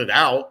not ruling it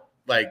out.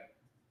 Like,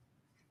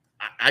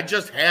 I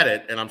just had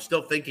it, and I'm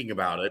still thinking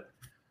about it.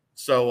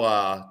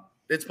 So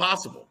it's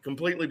possible,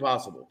 completely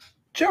possible.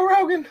 Joe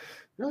Rogan.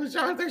 No,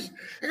 Jonathan,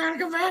 I gotta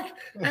go back.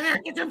 I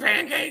gotta get some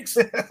pancakes.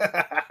 It's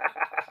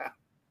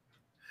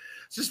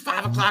just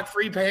 5 o'clock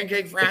free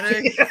Pancake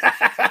Friday.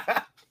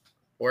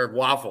 Or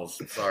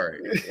waffles. Sorry.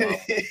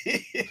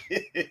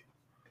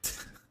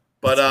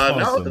 But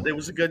awesome. No, it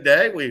was a good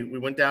day. We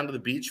went down to the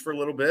beach for a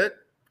little bit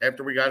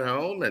after we got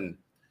home, and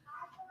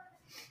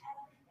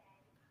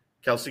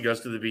Kelsey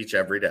goes to the beach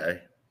every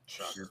day.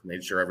 She just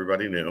made sure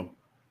everybody knew.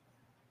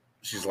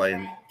 She's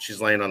laying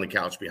on the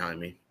couch behind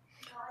me.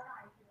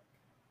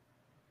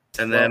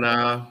 And then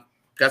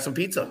got some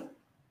pizza.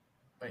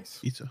 Nice.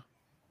 Pizza.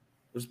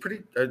 It was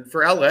pretty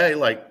for LA.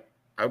 Like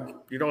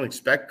you don't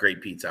expect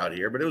great pizza out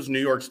here, but it was New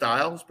York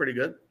style. It was pretty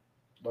good.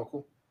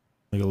 Local.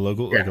 Like a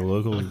local,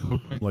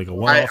 like a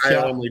one-off I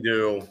shop. only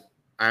do.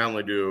 I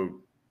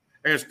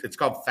think it's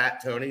called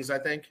Fat Tony's, I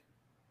think.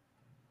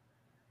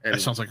 And That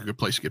sounds like a good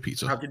place to get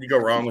pizza. how could you go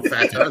wrong with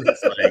Fat Tony's?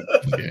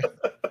 Yeah.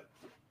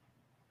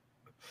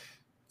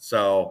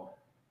 So,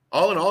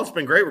 all in all, it's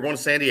been great. We're going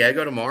to San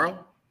Diego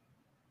tomorrow.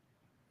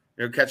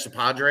 Catch the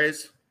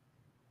Padres.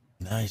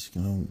 Nice.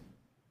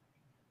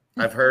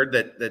 I've heard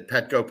that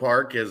Petco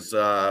Park is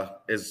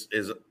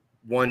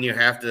one you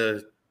have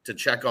to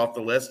check off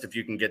the list if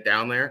you can get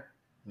down there.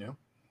 Yeah.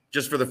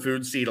 Just for the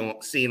food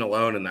scene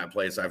alone in that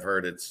place, I've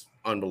heard it's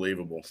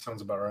unbelievable.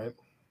 Sounds about right.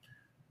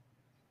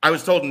 I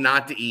was told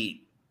not to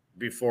eat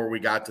before we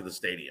got to the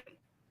stadium.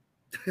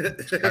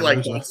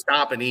 Like, don't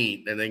stop and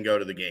eat and then go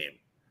to the game.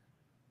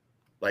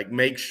 Like,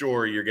 make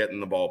sure you're getting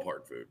the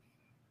ballpark food.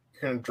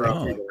 You're gonna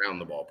drop Food around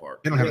the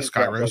ballpark. They don't have a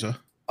Sky Rosa.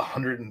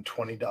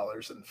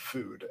 $120 in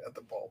food at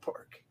the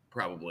ballpark.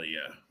 Probably,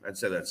 yeah. I'd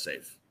say that's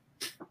safe.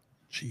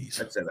 Jeez.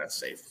 I'd say that's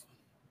safe.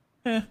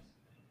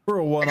 For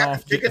a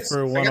one-off tickets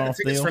deal.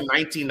 for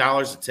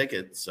 $19 a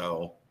ticket.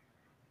 So,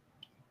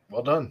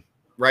 Well done.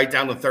 right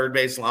down the third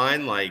base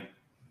line, like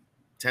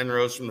 10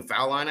 rows from the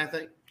foul line, I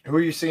think. Who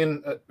are you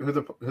seeing? Who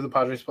the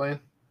Padres playing?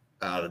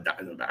 The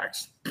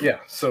Diamondbacks. Yeah.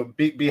 So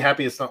be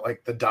happy it's not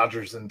like the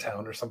Dodgers in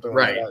town or something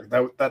Right. like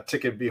that. That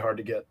ticket would be hard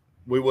to get.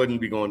 We wouldn't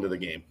be going to the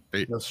game.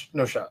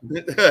 No shot.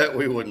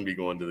 We wouldn't be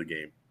going to the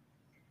game.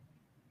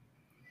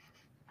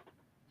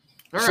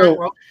 All right. So,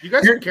 Well, you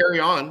guys can carry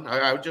on.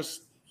 I would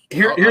just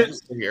I'll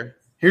just sit here.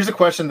 Here's a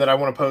question that I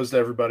want to pose to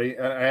everybody.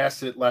 I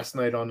asked it last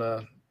night on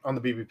the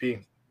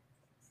BBP.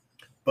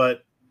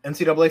 But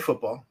NCAA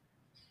football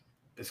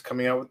is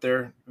coming out with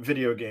their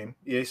video game,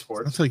 EA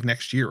Sports, That's like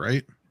next year,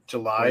 right?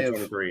 July of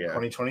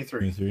 2023,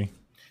 2023,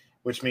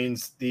 which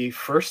means the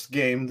first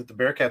game that the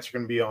Bearcats are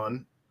going to be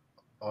on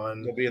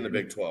We'll be in the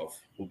Big 12.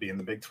 will be in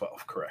the Big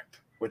 12, correct?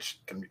 Which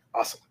can be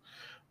awesome.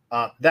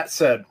 That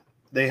said,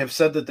 they have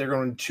said that they're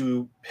going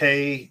to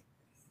pay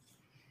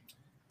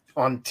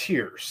on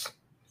tiers.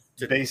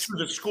 To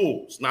the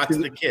schools, not to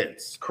the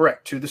kids.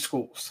 Correct, to the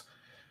schools.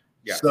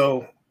 Yes.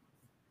 So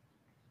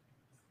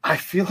I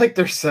feel like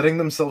they're setting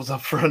themselves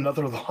up for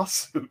another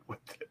lawsuit with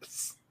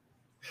this.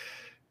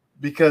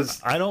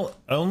 Because I don't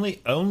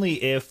only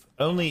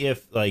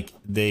if like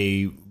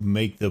they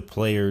make the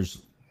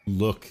players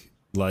look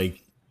like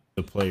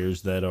the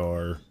players that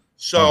are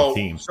on the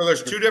team. So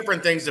there's two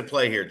different things at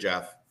play here,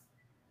 Jeff.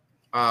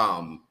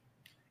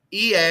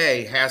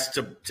 EA has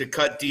to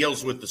cut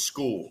deals with the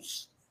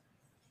schools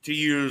to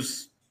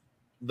use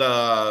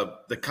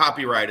the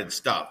copyrighted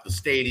stuff, the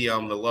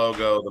stadium, the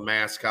logo, the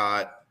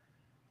mascot.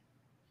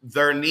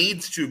 There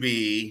needs to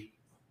be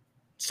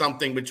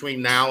something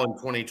between now and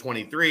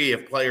 2023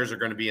 if players are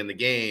going to be in the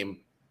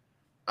game,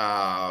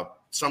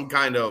 some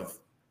kind of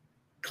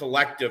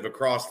collective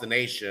across the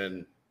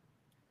nation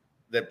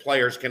that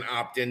players can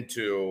opt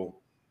into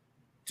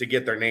to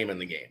get their name in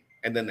the game,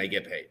 and then they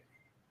get paid.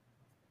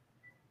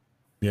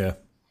 Yeah.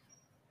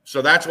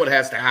 So that's what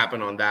has to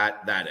happen on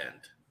that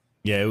end.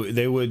 Yeah,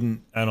 they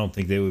wouldn't. I don't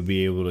think they would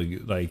be able to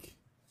like.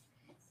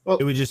 Well,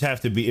 it would just have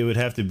to be. It would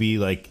have to be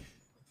like,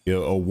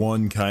 a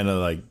one kind of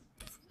like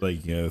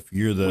if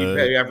you're the. We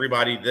pay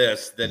everybody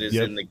this that is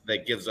Yep.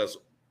 that gives us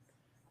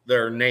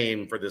their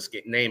name for this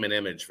game, name and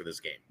image for this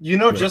game.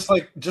 just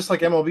like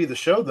MLB The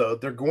Show, though,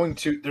 there's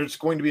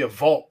going to be a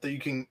vault that you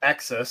can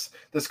access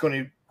that's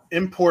going to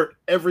import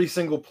every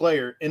single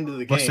player into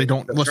the game. Unless they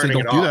don't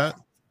do off. that.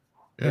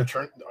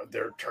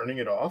 They're turning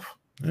it off.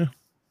 That's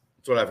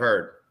what I've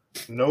heard.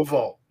 No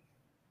vault.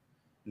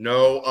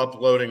 No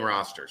uploading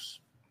rosters.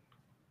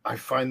 I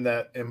find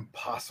that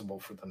impossible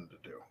for them to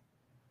do.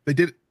 They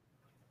did.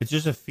 It's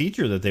just a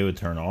feature that they would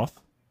turn off.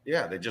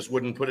 Yeah, they just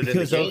wouldn't put it in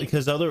the game.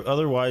 Because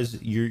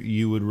otherwise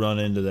you would run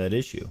into that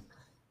issue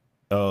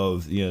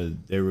of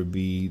there would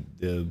be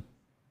the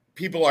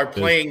people are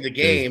playing the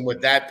game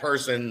with that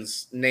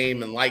person's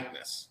name and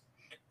likeness.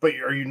 But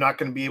are you not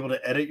going to be able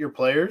to edit your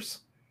players?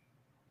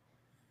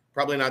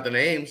 Probably not the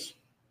names.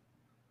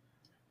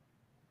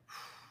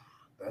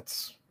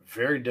 That's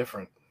very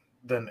different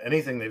than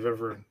anything they've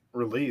ever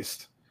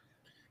released.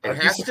 It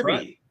has to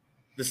be.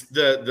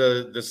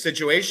 The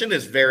situation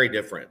is very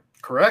different.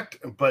 Correct,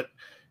 but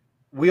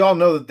we all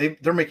know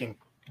that they're making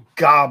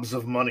gobs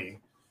of money,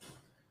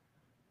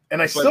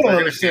 and I still don't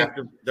understand.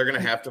 They're going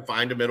to have to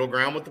find a middle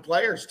ground with the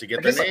players to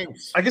get their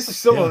names. I guess I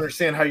still don't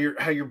understand how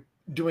you're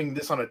doing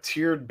this on a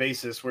tiered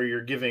basis, where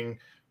you're giving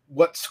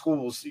what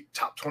schools,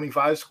 top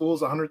 25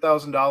 schools,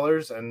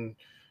 $100,000, and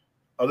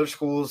other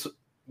schools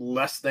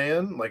less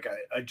than. Like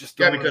I just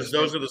don't because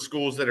understand. Those are the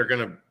schools that are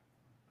going to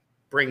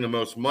bring the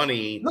most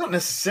money. Not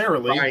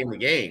necessarily buying the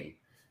game.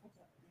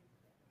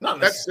 Not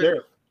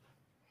necessarily.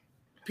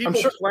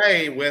 People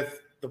play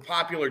with the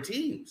popular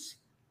teams.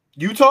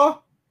 Utah?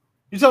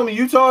 You telling me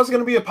Utah is going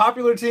to be a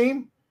popular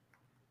team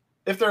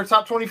if they're a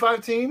top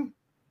 25 team?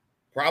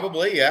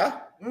 Probably,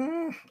 yeah.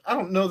 I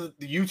don't know that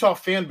the Utah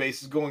fan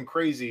base is going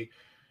crazy.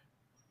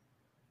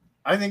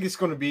 I think it's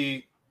going to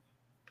be,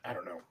 I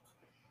don't know.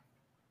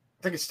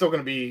 I think it's still going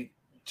to be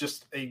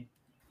just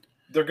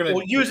they're going to.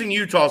 Well, using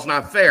Utah is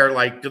not fair.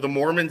 Like, do the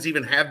Mormons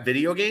even have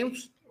video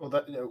games?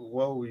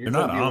 Well, you're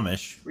not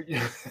Amish.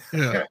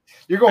 Yeah.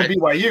 You're going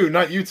BYU,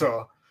 not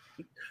Utah.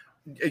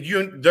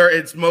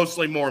 It's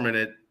mostly Mormon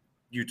at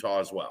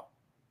Utah as well.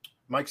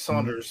 Mike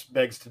Saunders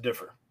begs to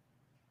differ.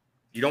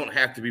 You don't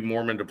have to be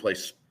Mormon to play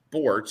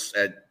sports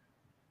at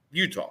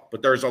Utah,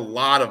 but there's a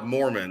lot of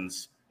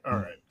Mormons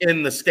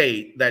in the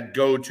state that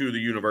go to the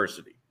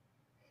university.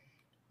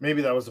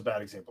 Maybe that was a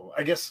bad example.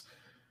 I guess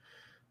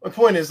my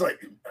point is,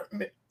 like,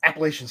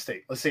 Appalachian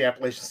State. Let's say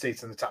Appalachian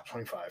State's in the top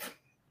 25.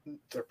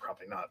 They're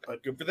probably not,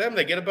 but good for them.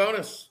 They get a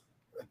bonus.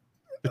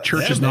 The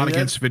church is not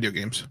against video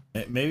games.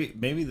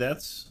 Maybe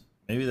that's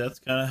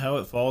kind of how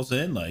it falls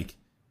in. Like,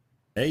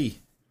 hey,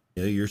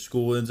 your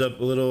school ends up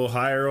a little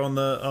higher on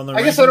the.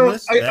 I guess I don't.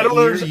 List. I don't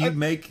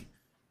understand.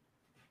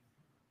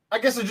 I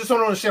guess I just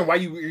don't understand why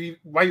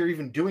you're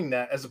even doing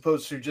that, as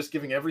opposed to just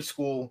giving every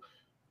school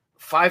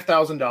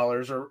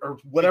 $5,000 or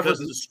whatever. Because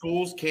the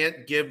schools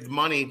can't give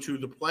money to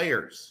the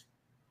players.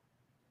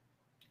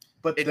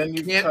 But then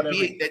you can't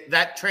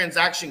that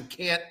transaction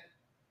can't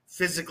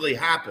physically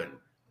happen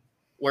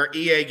where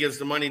EA gives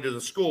the money to the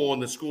school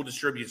and the school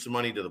distributes the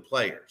money to the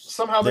players.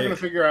 Somehow they're going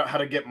to figure out how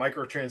to get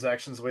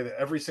microtransactions the way that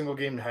every single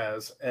game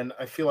has. And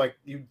I feel like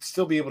you'd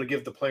still be able to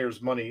give the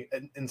players money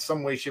in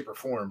some way, shape, or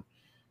form,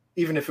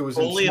 even if it was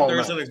only if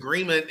there's an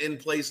agreement in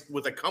place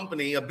with a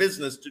company, a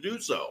business to do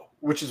so.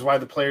 Which is why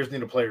the players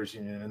need a players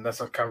union. And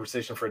that's a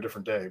conversation for a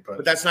different day.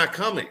 But that's not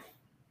coming.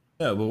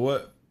 Yeah, but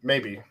what?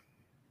 Maybe.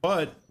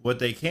 But what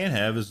they can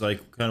have is, like,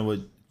 kind of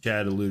what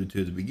Chad alluded to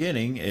at the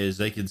beginning, is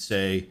they can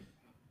say,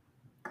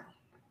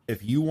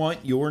 if you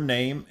want your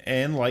name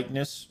and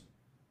likeness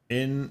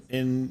in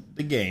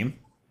the game,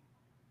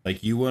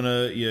 like you want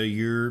to,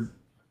 you're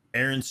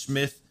Aaron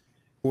Smith,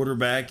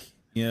 quarterback,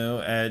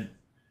 at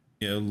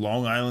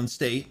Long Island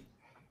State,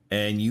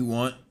 and you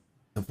want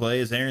to play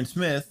as Aaron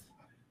Smith,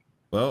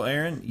 well,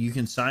 Aaron, you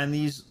can sign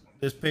this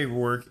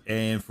paperwork,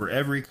 and for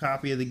every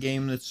copy of the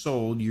game that's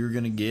sold, you're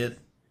gonna get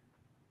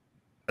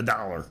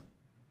 $1.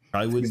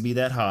 Probably wouldn't be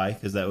that high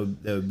because that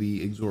would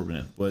be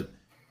exorbitant, but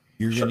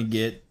you're gonna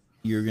get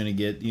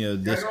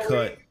this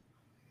cut.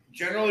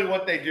 Generally,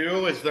 what they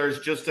do is there's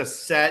just a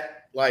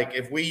set, like,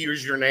 if we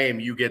use your name,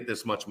 you get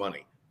this much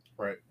money.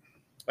 Right.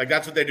 Like,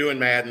 that's what they do in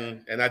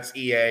Madden, and that's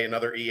EA,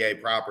 another EA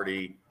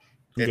property.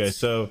 Okay,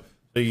 so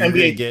you're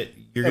gonna get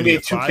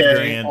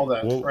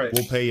 $5,000.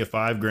 We'll pay you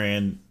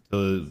 $5,000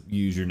 to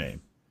use your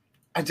name.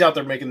 I doubt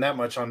they're making that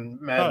much on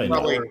Madden.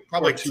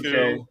 Probably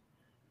two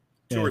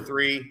or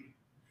three.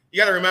 You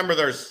got to remember,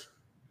 there's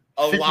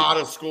a lot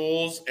of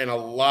schools and a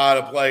lot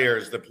of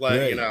players that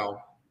play.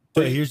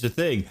 But here's the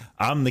thing: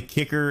 I'm the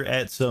kicker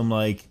at some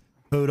like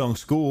podunk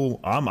school.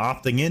 I'm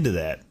opting into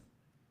that.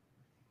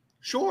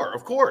 Sure,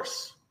 of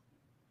course.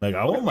 Like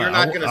I want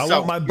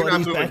my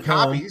buddies back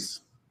home.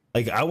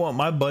 Like I want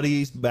my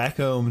buddies back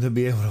home to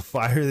be able to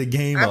fire the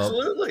game up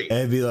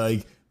and be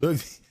like, "Look,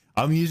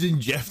 I'm using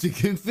Jeff to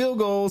kick field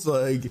goals."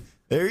 Like.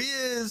 There he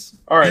is.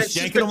 All right.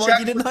 Shanking him like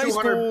he did in high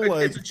school.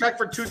 It's a check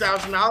for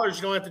 $2,000.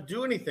 You don't have to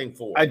do anything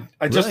for it.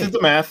 I just did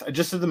the math.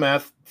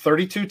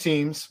 32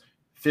 teams,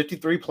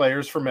 53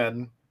 players for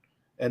Madden.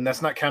 And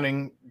that's not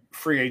counting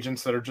free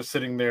agents that are just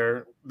sitting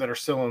there that are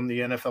still on the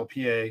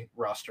NFLPA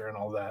roster and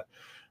all that.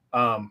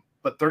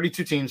 But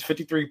 32 teams,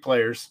 53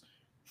 players,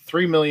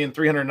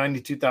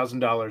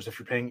 $3,392,000 if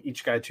you're paying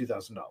each guy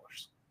 $2,000.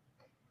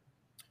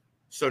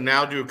 So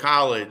now do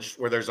college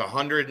where there's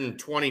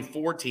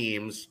 124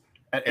 teams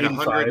and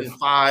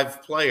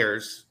 105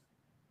 players.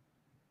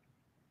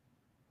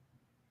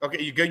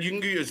 Okay, you can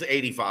use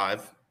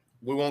 85.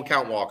 We won't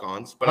count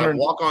walk-ons, but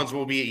walk-ons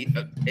will be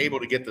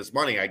able to get this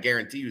money. I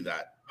guarantee you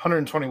that.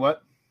 120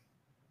 what?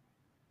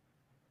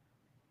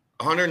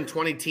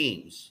 120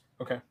 teams.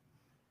 Okay.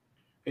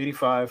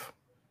 85.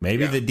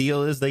 Maybe the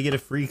deal is they get a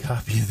free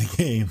copy of the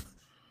game.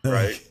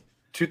 Right.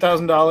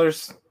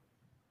 $2,000,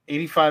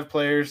 85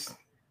 players,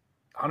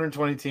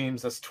 120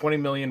 teams. That's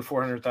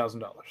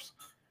 $20,400,000.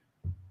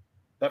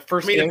 That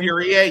first I mean, game, if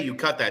you're EA, you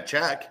cut that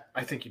check.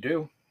 I think you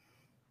do.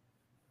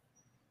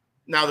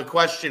 Now the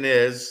question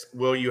is,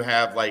 will you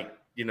have like,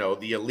 you know,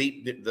 the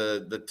elite,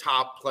 the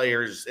top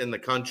players in the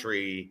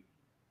country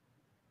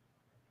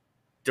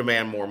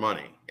demand more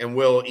money? And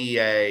will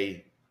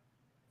EA,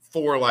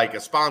 for like a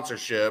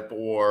sponsorship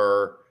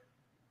or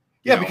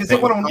because they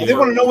want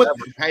to know what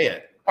pay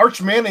it.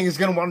 Arch Manning is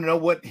going to want to know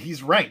what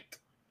he's ranked,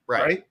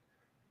 right?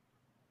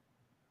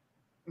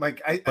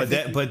 Like but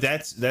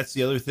that's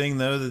the other thing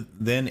though, that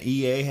then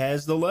EA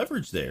has the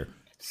leverage there.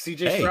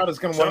 CJ Stroud is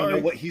going to want to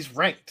know what he's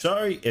ranked.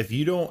 Sorry, if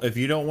you don't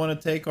want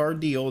to take our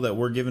deal that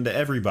we're giving to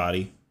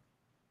everybody,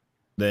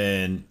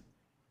 then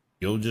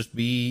you'll just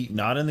be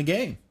not in the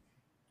game.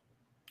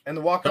 And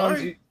the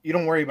walk-ons, you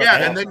don't worry about.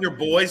 Yeah, and then your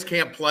boys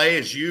can't play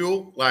as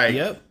you. Like,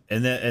 yep,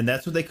 and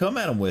that's what they come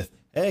at him with.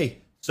 Hey,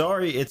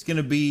 sorry, it's going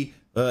to be.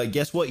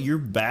 Guess what? Your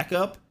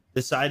backup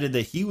decided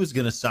that he was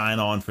going to sign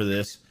on for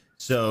this,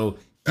 so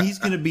he's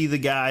going to be the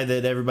guy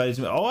that everybody's.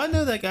 Oh, I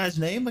know that guy's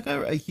name. Like,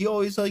 he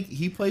always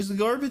he plays the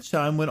garbage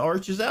time when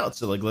Arch is out.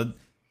 So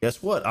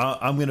guess what?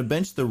 I'm going to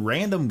bench the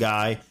random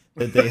guy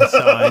that they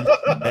assigned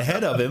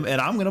ahead of him,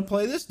 and I'm going to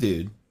play this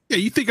dude. Yeah,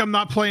 you think I'm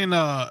not playing?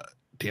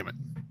 Damn it.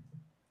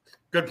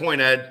 Good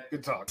point, Ed.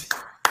 Good talk.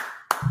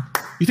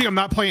 You think I'm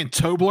not playing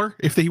Tobler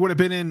if he would have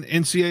been in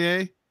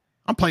NCAA?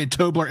 I'm playing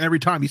Tobler every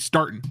time he's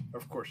starting.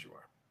 Of course you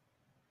are.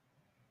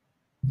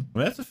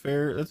 Well, that's a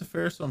fair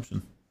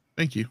assumption.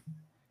 Thank you.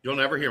 You'll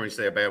never hear me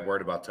say a bad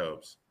word about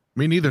Tobes.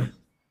 Me neither.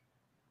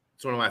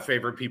 It's one of my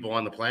favorite people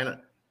on the planet.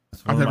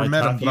 I've never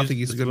met him, but I think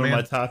he's a good man. One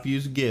of my top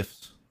used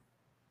gifts.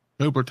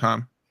 Tobler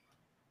time.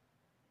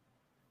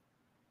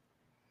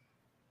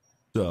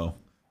 So,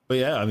 but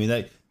yeah, I mean,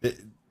 that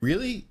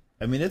really,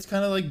 I mean, it's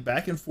kind of like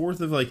back and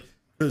forth of like,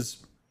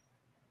 because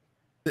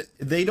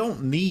they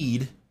don't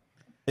need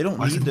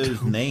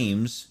those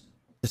names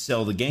to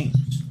sell the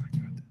games.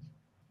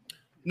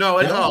 No,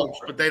 it helps,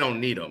 but they don't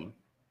need them.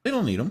 They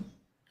don't need them.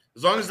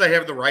 As long as they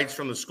have the rights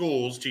from the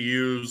schools to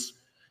use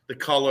the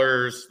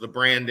colors, the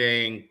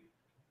branding,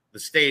 the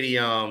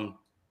stadium.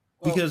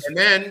 Because and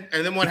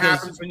then what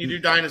happens when you do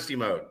dynasty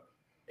mode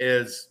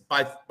is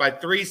by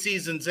 3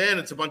 seasons in,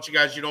 it's a bunch of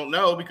guys you don't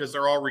know because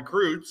they're all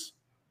recruits.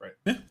 Right.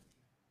 Yeah.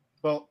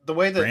 Well, the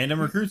way that random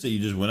recruits that you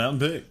just went out and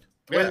picked.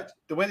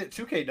 The way that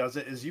 2K does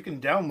it is you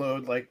can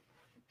download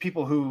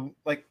people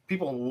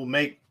will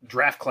make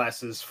draft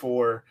classes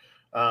for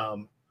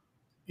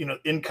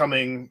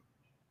incoming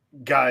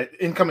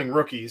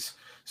rookies.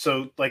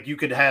 So like you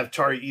could have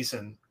Tari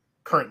Eason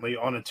currently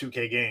on a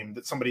 2K game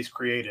that somebody's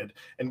created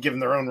and given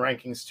their own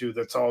rankings to,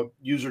 that's all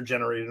user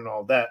generated and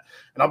all that.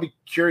 And I'll be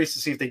curious to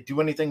see if they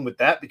do anything with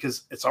that,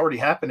 because it's already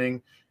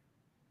happening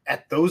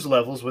at those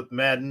levels. With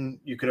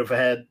Madden, you could have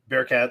had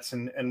Bearcats,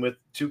 and with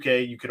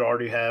 2K, you could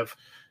already have,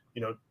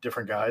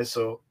 different guys.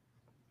 So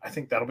I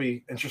think that'll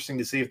be interesting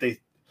to see if they,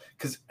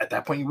 because at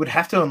that point you would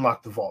have to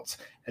unlock the vaults,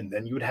 and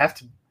then you would have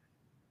to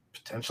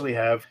potentially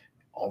have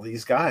all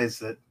these guys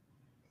that,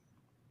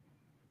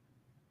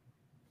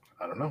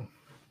 I don't know.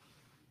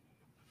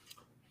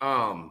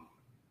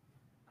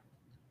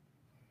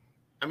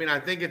 I mean, I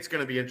think it's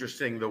going to be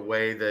interesting the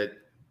way that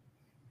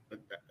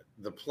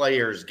the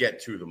players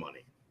get to the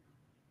money.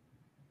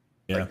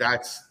 Yeah. Like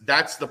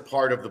that's the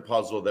part of the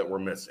puzzle that we're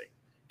missing.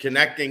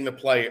 Connecting the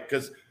player,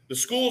 because the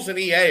schools and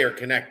EA are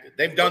connected.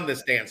 They've done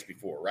this dance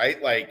before,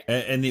 right? Like,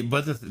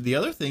 but the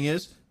other thing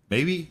is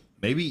maybe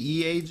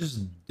EA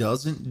just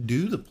doesn't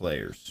do the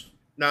players.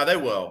 No, they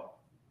will.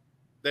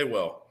 They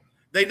will.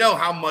 They know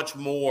how much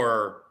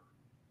more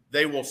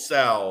they will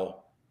sell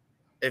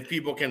if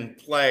people can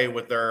play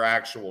with their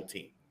actual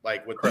team,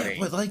 like with the name.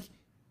 But like,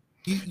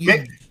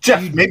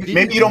 Jeff,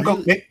 maybe you don't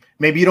go.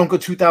 Maybe you don't go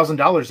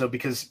 $2,000 though,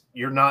 because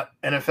you're not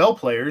NFL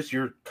players,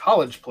 you're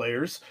college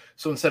players.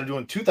 So instead of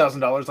doing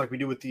 $2,000 like we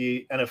do with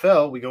the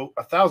NFL, we go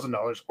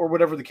 $1,000 or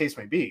whatever the case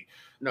may be.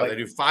 No, they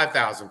do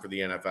 $5,000 for the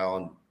NFL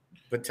and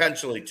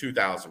potentially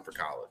 $2,000 for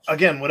college.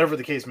 Again, whatever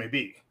the case may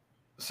be.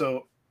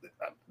 So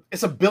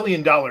it's $1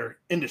 billion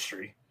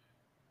industry.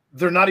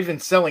 They're not even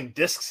selling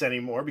discs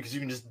anymore because you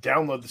can just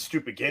download the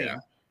stupid game. Yeah.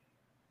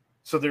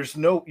 So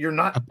you're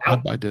not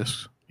out by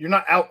discs. You're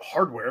not out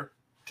hardware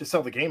to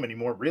sell the game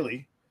anymore,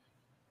 really.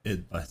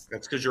 That's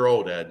because you're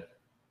old, Ed.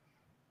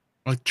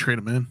 I like to trade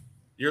them in.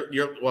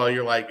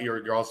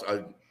 You're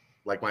also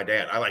like my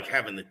dad. I like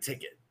having the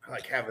ticket.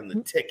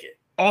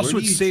 Also,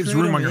 it saves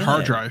room on your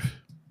hard drive.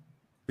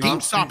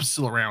 GameStop is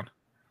still around.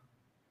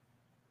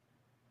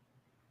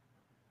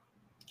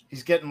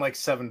 He's getting like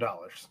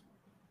 $7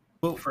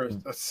 for a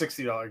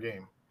 $60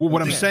 game. Well,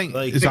 what I'm saying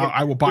is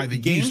I will buy the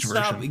used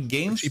version.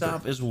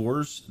 GameStop is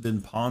worse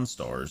than Pawn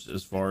Stars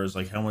as far as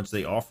like how much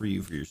they offer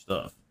you for your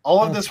stuff.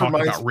 All of this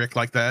reminds about Rick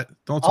like that.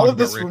 All of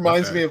this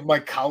reminds me of my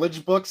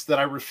college books that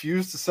I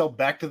refused to sell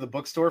back to the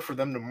bookstore for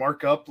them to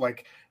mark up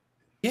like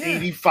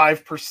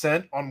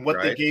 85% on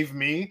what they gave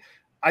me.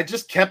 I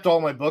just kept all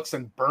my books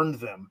and burned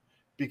them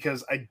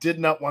because I did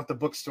not want the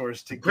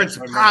bookstores to get my money.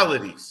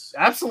 Principalities.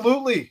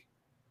 Absolutely.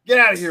 Get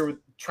out of here with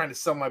trying to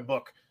sell my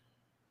book.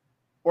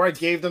 Or I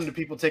gave them to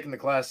people taking the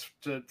class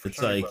to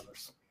fraternity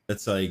brothers.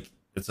 It's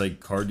like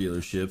car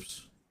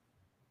dealerships.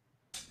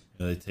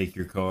 They take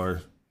your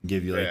car,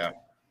 give you like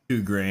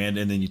 $2,000,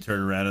 and then you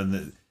turn around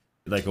and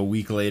like a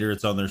week later,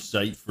 it's on their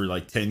site for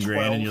like 10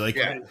 grand, and you're like,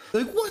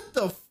 what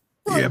the?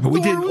 Yeah, but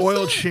we did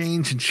oil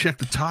change and check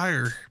the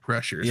tire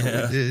pressure.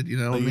 Yeah, we did. You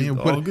know, like, man,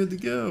 all good to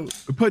go.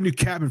 We put a new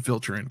cabin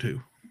filter in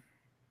too.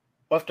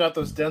 Buffed out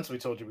those dents we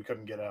told you we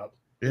couldn't get out.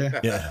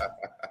 Yeah.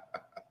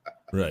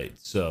 Right.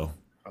 So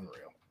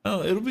unreal.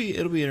 Oh, it'll be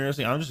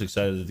interesting. I'm just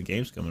excited that the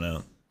game's coming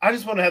out. I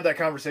just want to have that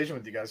conversation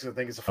with you guys because I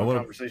think it's a fun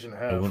conversation to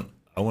have.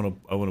 I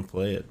want to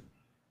play it.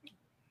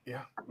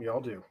 Yeah, we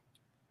all do.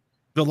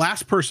 The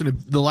last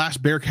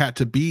Bearcat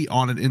to be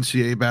on an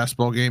NCAA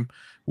basketball game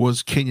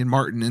was Kenyon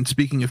Martin. And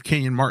speaking of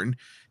Kenyon Martin,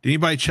 did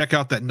anybody check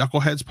out that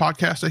Knuckleheads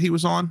podcast that he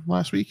was on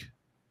last week?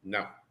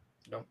 No.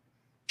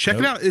 Check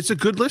it out. It's a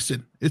good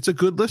listen.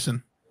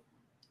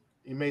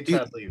 You made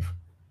Chad leave.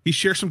 He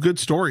shares some good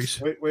stories.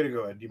 Way to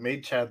go, Ed. You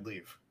made Chad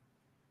leave.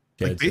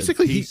 Like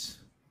basically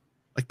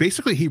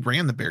he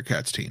ran the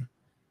Bearcats team.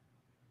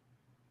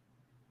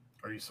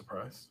 Are you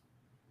surprised?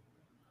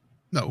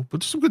 No,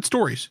 but some good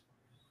stories.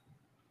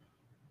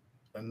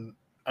 And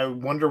I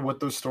wonder what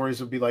those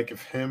stories would be like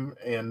if him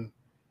and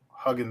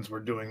Huggins were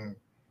doing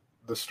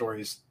the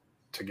stories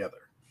together.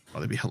 Oh,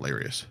 they'd be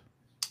hilarious.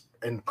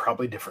 And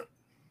probably different.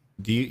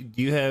 Do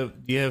you have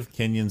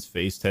Kenyon's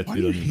face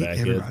tattooed on your back?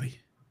 Everybody?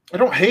 I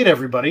don't hate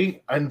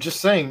everybody. I'm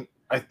just saying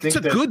I think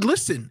it's a good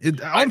listen.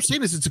 All I'm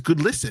saying is it's a good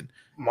listen.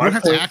 You don't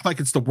have to act like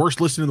it's the worst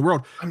listen in the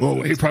world.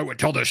 He probably would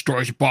tell that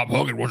story if Bob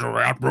Hogan was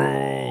around,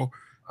 bro.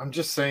 I'm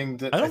just saying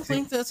that I don't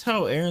think that's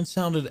how Aaron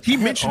sounded. He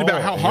mentioned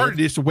about how hard it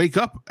is to wake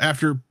up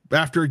after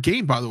a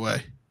game, by the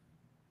way.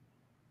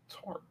 It's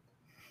hard.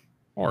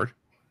 Hard.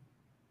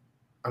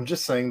 I'm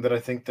just saying that I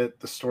think that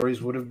the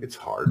stories would have. It's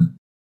hard.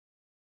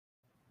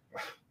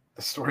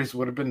 The stories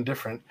would have been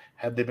different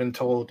had they been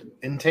told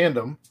in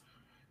tandem,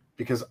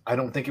 because I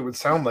don't think it would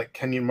sound like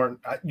Kenyon Martin.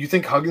 You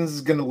think Huggins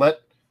is going to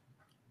let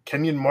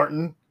Kenyon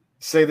Martin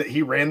say that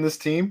he ran this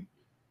team?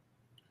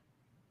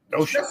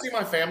 No. Did you see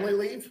my family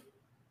leave?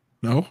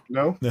 No.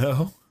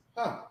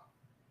 Huh.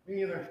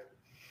 Me either.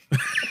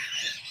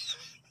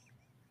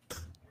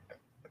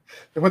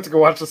 They went to go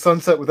watch the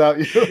sunset without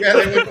you. Yeah,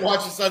 they went to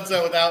watch the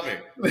sunset without me.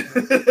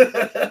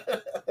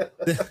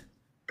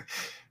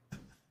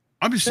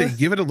 I'm just saying,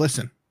 give it a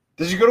listen.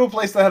 Did you go to a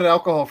place that had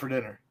alcohol for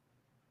dinner?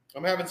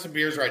 I'm having some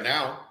beers right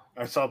now.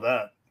 I saw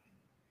that.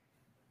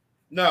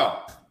 No.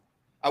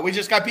 We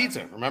just got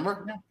pizza,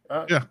 remember?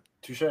 Yeah.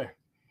 Touche.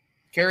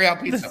 Carry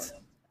out pizza.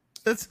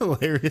 That's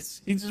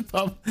hilarious. He just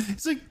popped.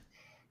 He's like,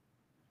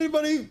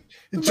 anybody?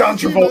 John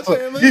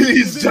Travolta.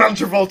 He's John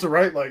Travolta,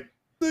 right? Like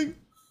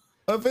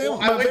my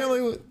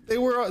family. They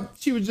were.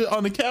 She was just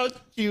on the couch.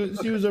 She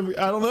was over.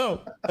 I don't know.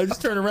 I just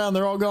turned around.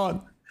 They're all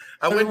gone.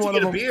 I went to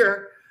get a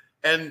beer,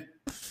 and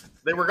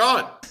they were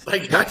gone.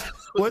 Like,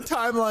 what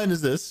timeline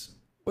is this?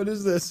 What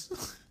is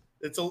this?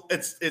 It's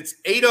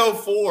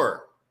 8:04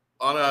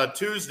 on a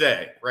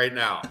Tuesday right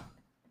now.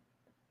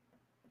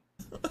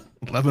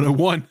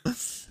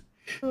 11:01.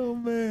 Oh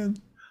man,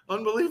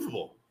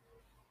 unbelievable!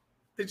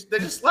 They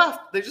just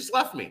left. They just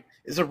left me.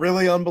 Is it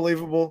really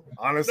unbelievable?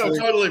 Honestly, no,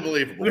 totally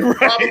believable. Right.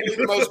 Probably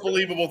the most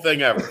believable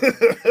thing ever.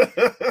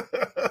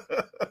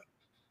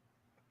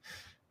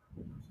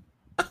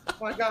 Oh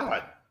my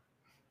God!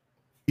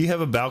 Do you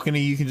have a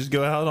balcony you can just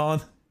go out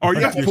on? Or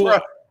you have to pull?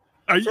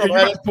 Are you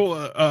have to pull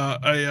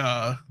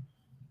a?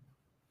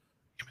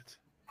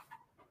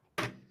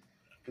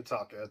 Good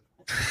talk, Ed.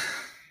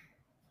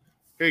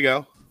 Here you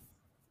go,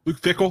 Luke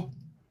Fickle.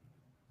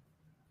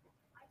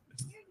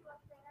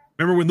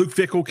 Remember when Luke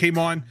Fickle came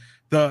on?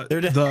 They're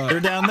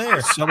down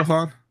there.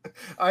 Subathon.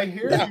 I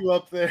hear you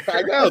up there.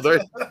 I know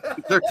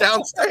they're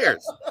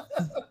downstairs.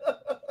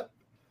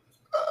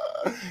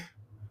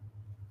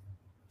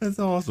 That's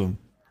awesome.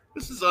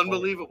 This is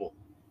unbelievable.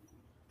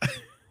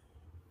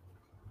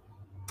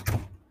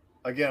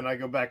 Again, I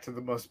go back to the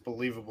most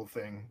believable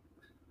thing.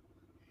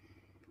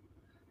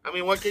 I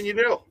mean, what can you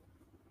do?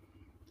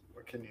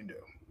 What can you do?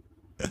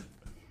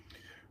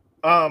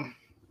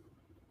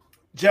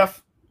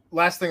 Jeff,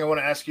 last thing I want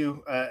to ask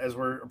you as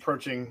we're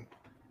approaching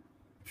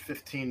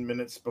 15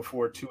 minutes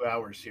before 2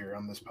 hours here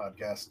on this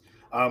podcast.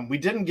 We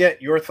didn't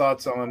get your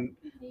thoughts on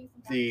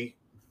the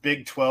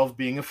Big 12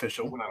 being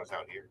official when I was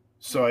out here.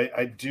 So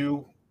I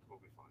do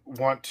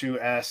want to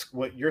ask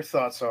what your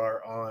thoughts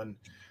are on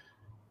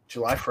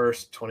July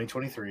 1st,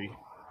 2023,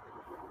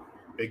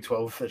 Big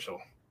 12 official.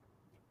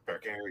 How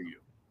are you?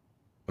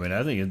 I mean,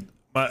 I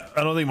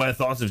don't think my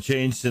thoughts have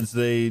changed since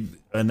they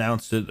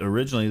announced it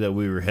originally that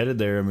we were headed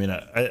there. I mean,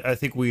 I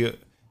think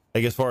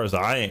as far as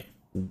I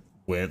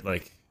went,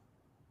 like,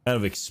 kind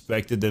of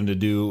expected them to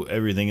do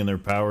everything in their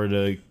power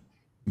to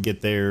get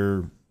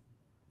there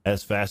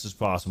as fast as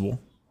possible.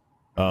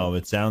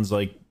 It sounds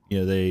like,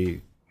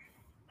 they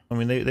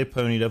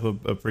ponied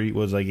up a pretty,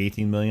 was like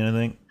 18 million, I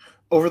think.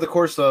 over the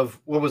course of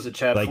what was it,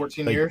 Chad?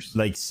 14 years,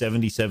 like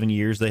 77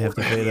 years. They have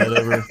to pay that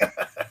over.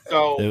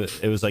 So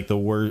it was like the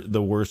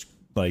worst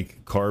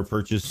like car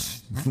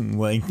purchase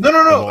length.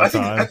 No. I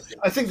think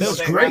that's this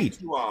is great.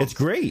 It's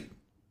great.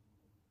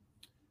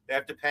 They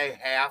have to pay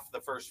half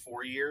the first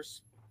 4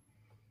 years,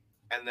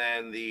 and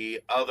then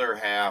the other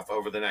half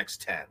over the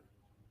next 10.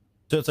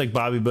 So it's like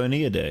Bobby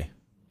Bonilla Day.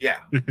 Yeah.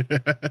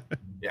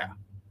 Yeah.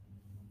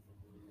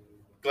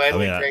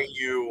 Gladly pay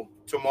you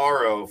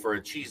tomorrow for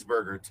a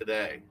cheeseburger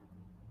today.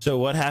 So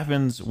what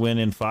happens when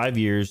in 5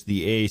 years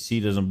the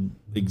AAC doesn't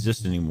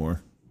exist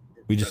anymore?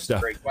 We just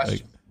stop. Great question.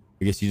 Like,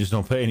 I guess you just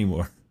don't pay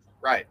anymore.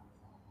 Right.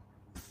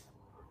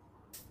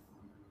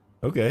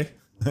 Okay.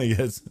 I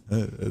guess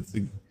that's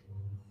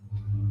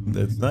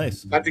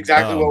nice. That's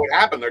exactly what would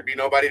happen. There'd be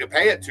nobody to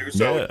pay it to.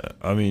 So yeah,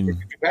 I mean, you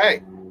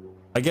pay.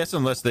 I guess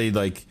unless they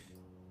like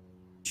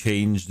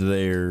changed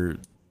their,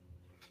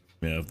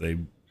 if they,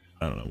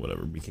 I don't know,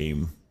 whatever,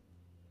 became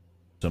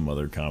some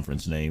other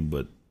conference name,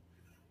 but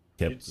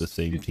kept the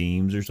same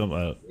teams or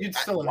something. You'd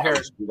still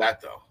inherit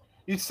that though.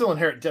 You'd still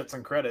inherit debts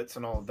and credits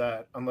and all of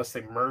that, unless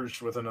they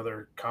merged with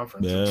another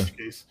conference. In which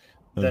case,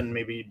 then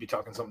maybe you'd be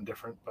talking something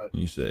different. But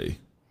you say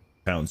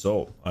pound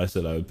salt. I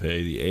said I would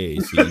pay the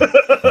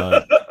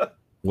AAC,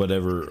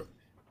 whatever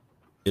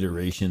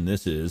iteration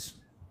this is.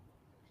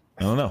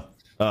 I don't know.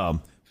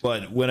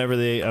 But whenever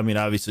they,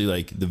 obviously,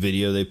 like the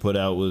video they put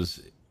out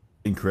was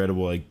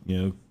incredible. Like,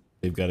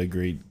 they've got a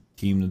great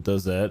team that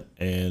does that.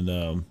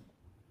 And,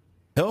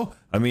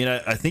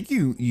 I think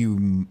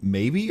you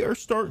maybe are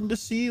starting to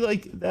see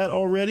like that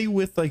already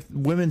with like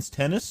women's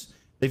tennis.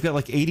 They've got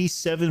like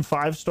 87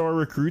 5-star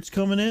recruits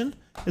coming in.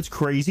 It's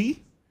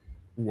crazy.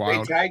 Wow.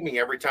 They tag me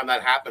every time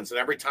that happens. And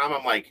every time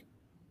I'm like,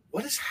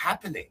 what is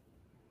happening?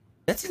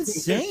 That's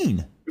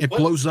insane. It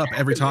blows up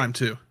every time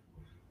too.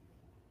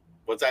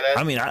 What's that?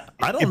 I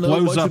don't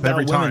know much about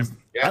every women's. time.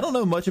 Yeah. I don't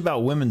know much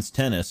about women's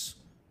tennis,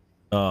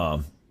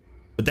 but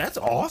that's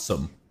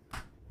awesome.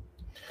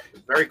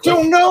 Very cool.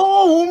 Don't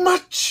know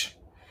much,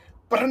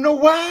 but I know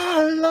why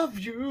I love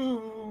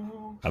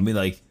you.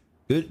 Like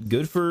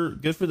good for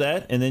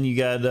that. And then you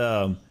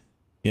got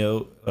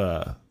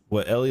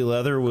what Ellie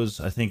Leather was.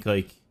 I think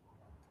like,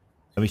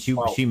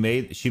 she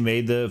made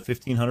the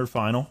 1500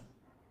 final.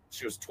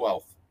 She was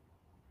 12th.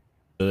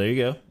 So there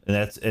you go. And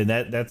that's at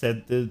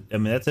the.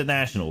 That's at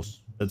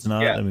nationals. That's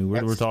not. Yeah,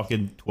 we're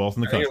talking 12th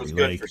in the I think country. it was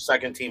good like, for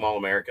second team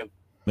All-American.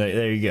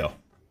 there you go.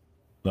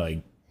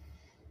 Like,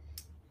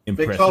 Big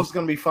impressive. 12's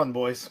going to be fun,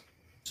 boys.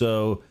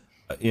 So,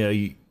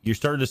 you're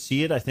starting to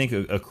see it. I think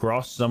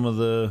across some of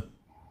the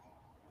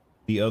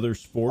other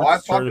sports.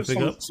 I've talked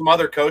starting to some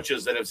other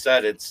coaches that have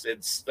said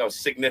it's a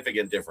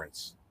significant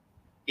difference,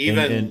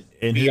 even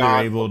and who they're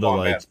able to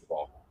like,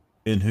 basketball.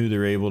 And who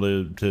they're able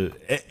to,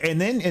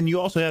 and you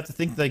also have to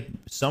think like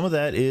some of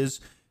that is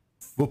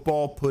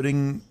football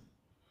putting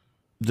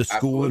the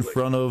school in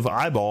front of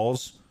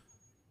eyeballs.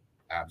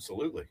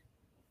 Absolutely.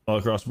 All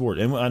across the board.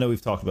 And I know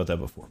we've talked about that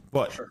before,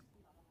 but sure.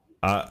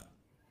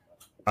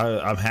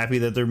 I'm happy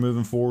that they're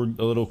moving forward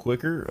a little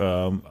quicker.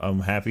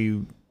 I'm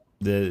happy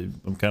that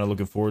I'm kind of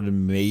looking forward to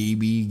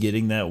maybe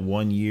getting that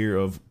 1 year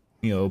of,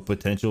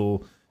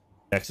 potential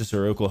Texas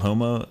or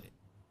Oklahoma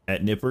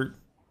at Nippert.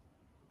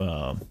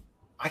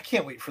 I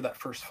can't wait for that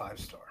first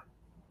 5-star.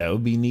 That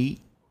would be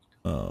neat.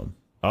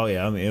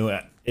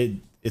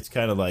 It's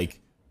kind of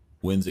like,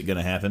 when's it going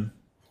to happen?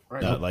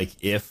 Right. Not like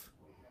if.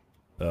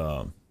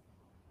 So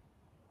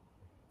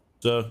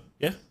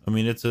yeah,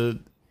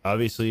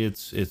 obviously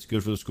it's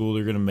good for the school.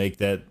 They're going to make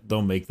that.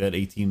 They'll make that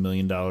 $18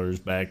 million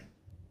back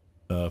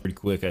pretty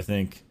quick, I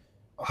think.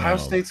 Ohio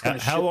State's going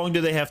to. How long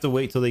do they have to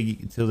wait till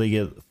they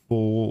get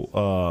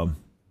full?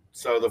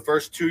 So the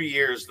first 2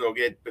 years they'll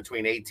get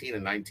between 18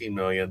 and 19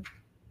 million.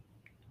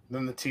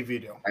 Then the TV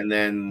deal. And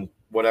then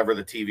whatever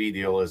the TV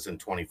deal is in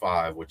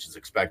 25, which is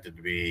expected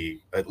to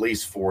be at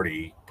least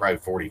 40, probably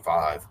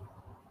 45.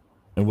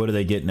 And what do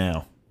they get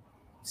now?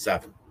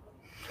 7.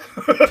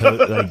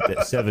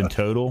 Like 7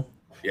 total?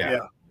 Yeah.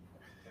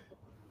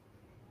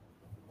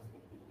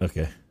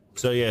 Okay.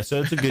 So it's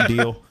a good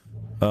deal.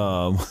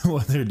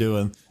 What they're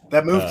doing.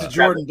 That move to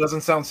Jordan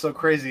doesn't sound so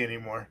crazy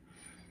anymore.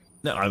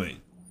 No,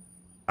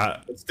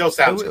 it still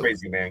sounds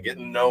crazy, man.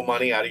 Getting no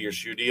money out of your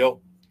shoe deal.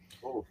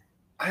 Ooh.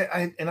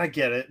 I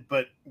get it,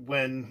 but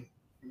when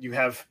you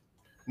have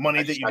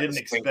money that you didn't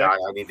expect, I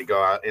need to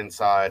go out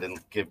inside and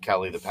give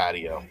Kelly the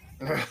patio.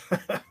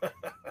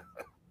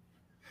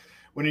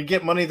 When you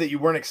get money that you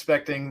weren't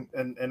expecting,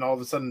 and all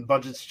of a sudden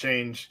budgets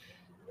change,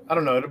 I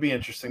don't know. It'll be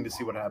interesting to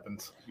see what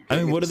happens.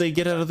 What do they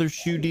get out of their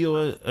shoe deal?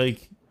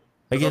 Like,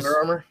 I guess Under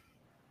Armour.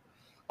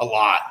 A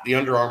lot. The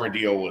Under Armour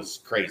deal was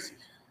crazy.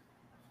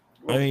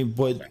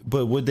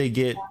 But would they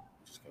get?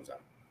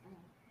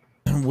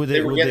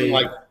 They were getting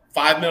like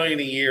 $5 million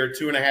a year,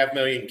 $2.5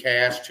 million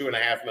cash,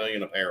 $2.5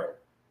 million apparel.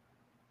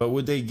 But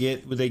would they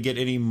get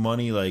any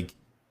money like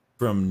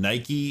from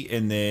Nike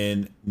and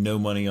then no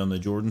money on the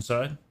Jordan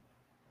side?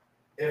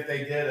 If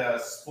they did a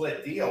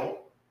split deal,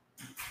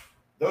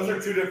 those are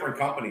two different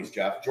companies,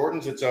 Jeff.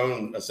 Jordan's its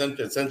own,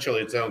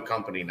 essentially its own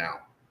company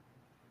now.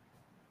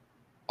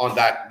 on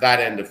that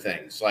end of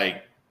things,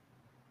 like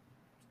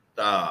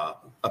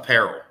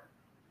apparel.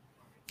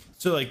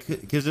 So like,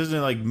 because isn't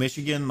it like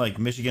Michigan? Like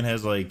Michigan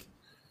has like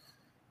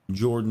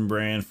Jordan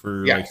brand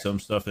for like some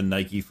stuff and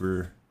Nike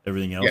for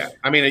everything else. Yeah,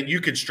 I mean, you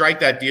could strike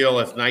that deal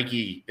if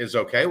Nike is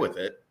okay with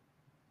it.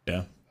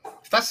 Yeah,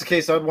 if that's the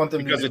case, I'd want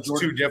them because to it's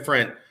Jordan. Too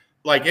different.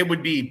 Like it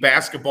would be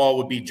basketball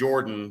would be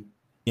Jordan,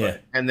 yeah,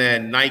 and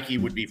then Nike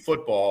would be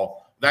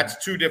football.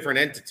 That's two different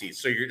entities.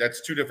 So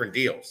that's two different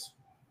deals.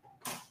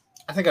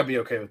 I think I'd be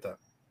okay with that.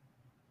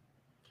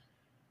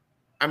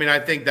 I mean, I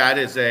think that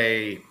is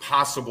a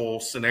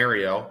possible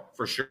scenario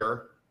for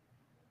sure.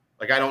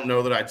 Like, I don't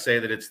know that I'd say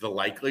that it's the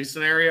likely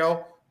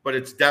scenario, but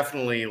it's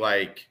definitely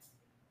like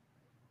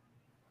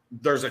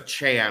there's a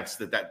chance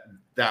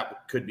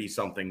that could be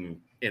something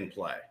in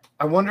play.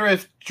 I wonder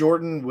if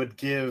Jordan would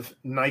give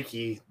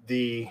Nike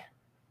the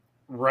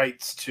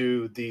rights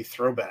to the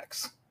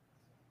throwbacks.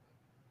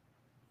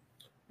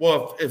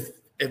 Well, if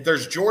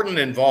there's Jordan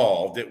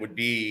involved, it would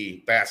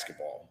be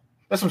basketball.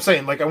 That's what I'm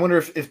saying. Like, I wonder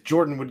if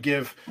Jordan would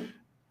give.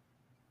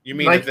 You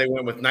mean Nike, if they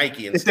went with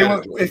Nike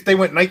instead? If they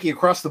went Nike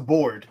across the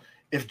board,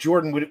 if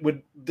Jordan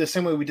would the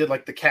same way we did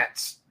like the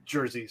Cats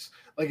jerseys,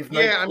 like if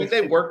Nike, I mean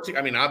they work.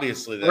 I mean,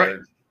 obviously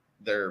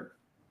they're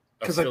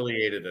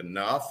affiliated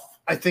enough.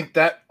 I think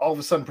that all of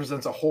a sudden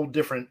presents a whole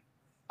different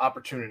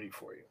opportunity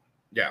for you.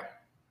 Yeah,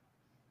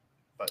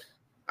 but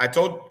I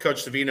told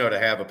Coach Savino to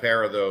have a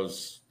pair of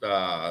those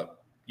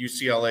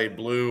UCLA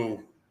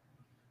blue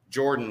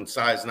Jordan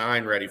size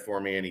 9 ready for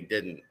me, and he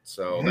didn't.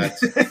 So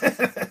that's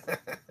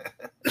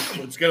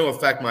it's going to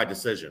affect my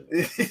decision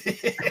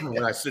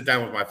when I sit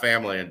down with my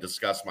family and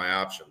discuss my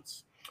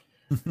options.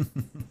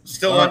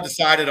 Still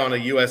undecided on a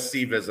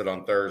USC visit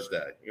on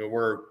Thursday. You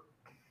are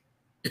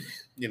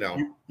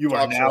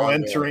now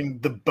entering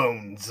the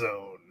bone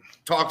zone.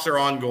 Talks are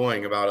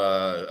ongoing about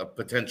a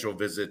potential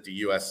visit to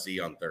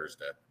USC on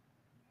Thursday.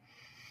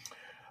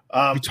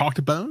 You talked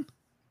to Bone?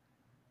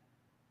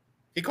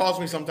 He calls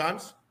me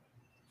sometimes.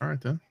 All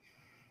right, then.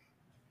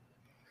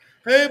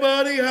 Hey,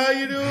 buddy, how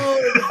you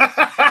doing?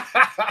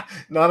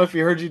 Not if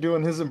you heard you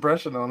doing his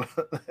impression on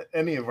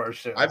any of our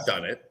shows. I've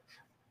done it.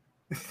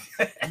 You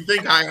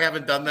think I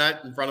haven't done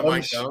that in front of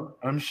my phone?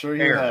 I'm sure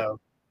you have.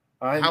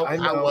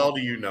 How well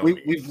do you know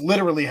me? We've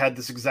literally had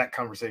this exact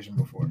conversation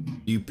before.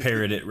 You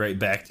parrot it right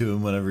back to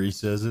him whenever he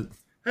says it.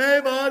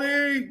 Hey,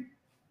 buddy.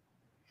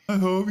 I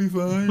hope you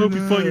find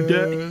your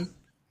dad.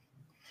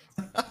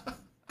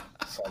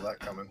 Saw that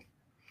coming.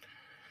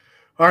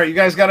 All right, you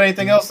guys got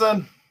anything else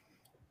then?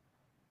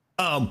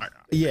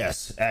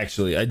 Yes,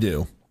 actually, I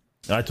do.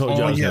 I told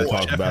you I was going to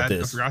talk about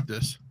this. I forgot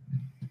this.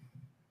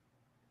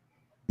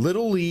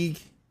 Little League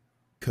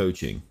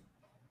coaching.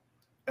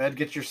 Ed,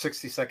 get your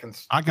 60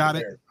 seconds. I got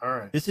it. All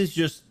right. This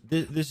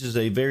is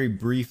a very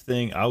brief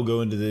thing. I'll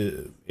go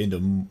into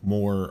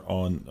more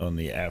on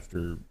the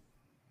after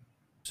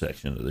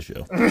section of the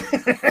show.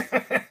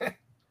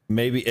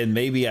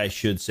 maybe I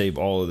should save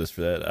all of this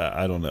for that.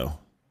 I don't know.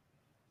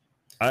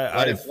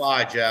 Let it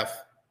fly,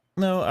 Jeff.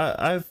 No,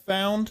 I've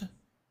found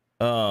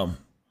the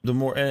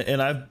more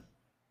and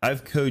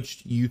I've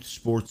coached youth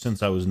sports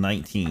since I was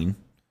 19,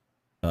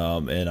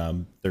 and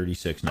I'm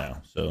 36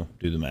 now. So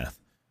do the math.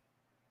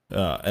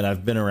 And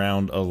I've been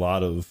around a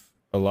lot of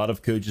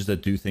coaches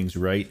that do things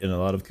right, and a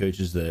lot of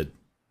coaches that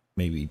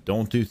maybe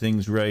don't do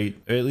things right,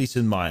 or at least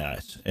in my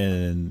eyes,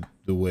 and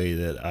the way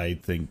that I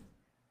think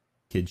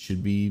kids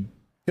should be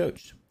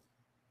coached.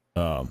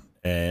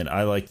 And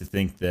I like to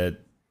think that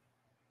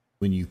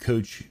when you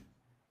coach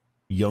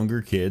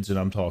younger kids, and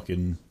I'm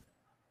talking,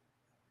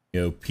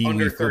 Pee-wee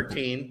under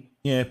 13,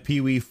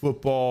 Pee-wee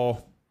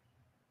football,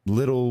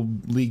 little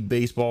league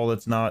baseball.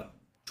 That's not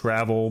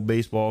travel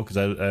baseball, because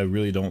I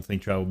really don't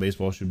think travel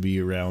baseball should be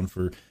around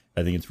for.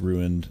 I think it's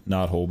ruined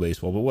not whole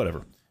baseball, but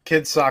whatever.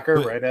 Kids soccer,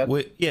 right, Ed?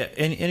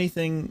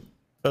 Anything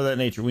of that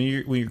nature. When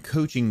you're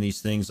coaching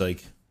these things,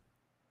 like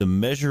the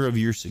measure of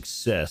your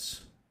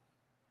success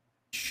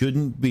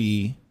shouldn't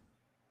be.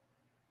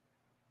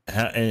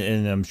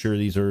 And I'm sure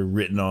these are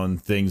written on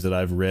things that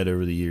I've read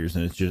over the years,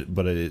 and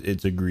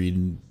it's agreed.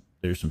 And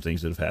there's some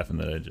things that have happened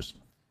that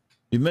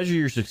you measure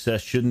your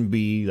success shouldn't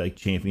be like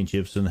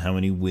championships and how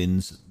many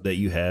wins that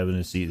you have in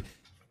a season.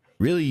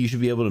 Really, you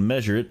should be able to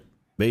measure it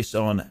based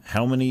on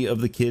how many of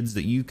the kids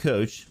that you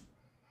coach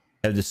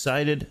have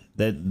decided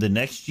that the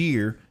next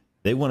year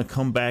they want to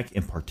come back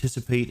and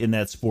participate in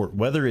that sport,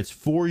 whether it's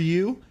for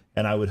you,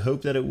 and I would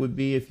hope that it would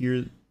be if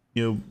you're,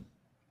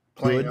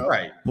 playing good,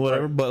 right,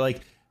 whatever. But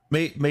like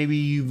maybe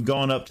you've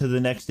gone up to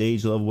the next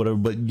age level, whatever,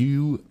 but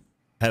you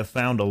have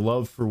found a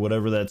love for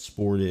whatever that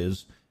sport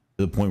is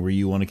to the point where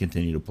you want to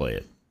continue to play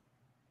it.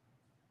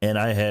 And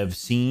I have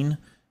seen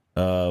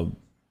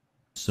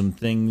some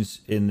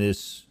things in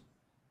this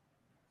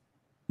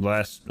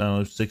last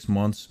 6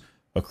 months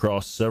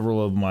across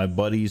several of my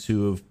buddies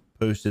who have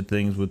posted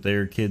things with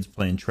their kids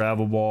playing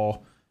travel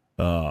ball.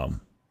 Like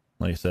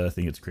I said, I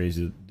think it's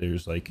crazy that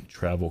there's like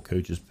travel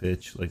coaches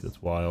pitch, like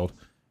that's wild.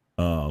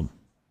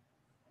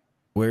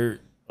 Where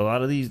a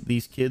lot of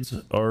these kids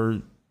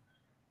are,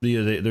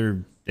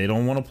 they're they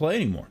don't want to play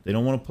anymore. They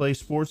don't want to play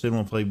sports. They don't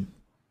want to play.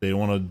 They don't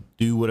want to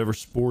do whatever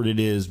sport it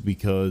is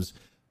because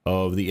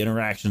of the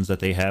interactions that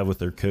they have with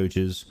their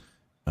coaches.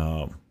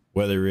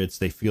 Whether it's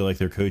they feel like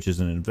their coach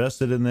isn't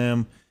invested in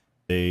them,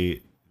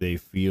 they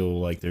feel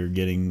like they're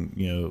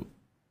getting,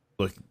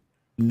 like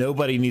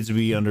nobody needs to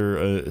be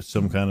under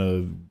some kind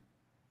of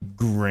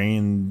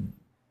grand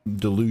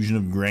delusion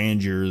of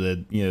grandeur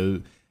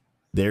that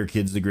their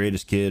kid's the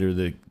greatest kid, or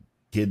the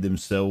kid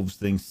themselves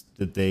thinks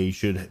that they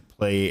should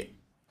play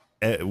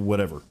at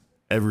whatever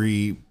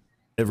every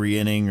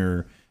inning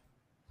or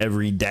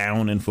every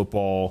down in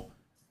football,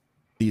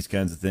 these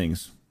kinds of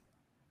things.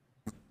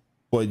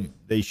 But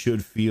they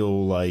should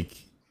feel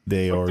like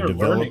they are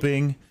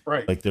developing, learning.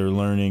 Right? Like they're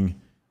learning.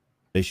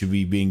 They should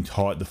be being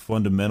taught the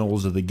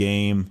fundamentals of the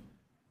game,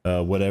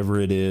 whatever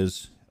it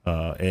is,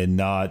 and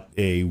not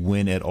a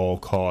win at all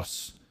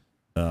costs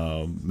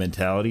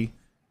mentality.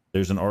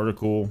 There's an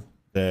article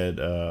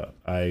that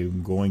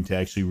I'm going to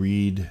actually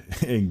read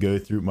and go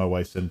through. My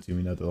wife sent it to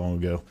me not that long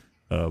ago,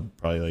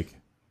 probably like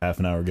half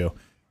an hour ago,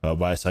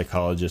 by a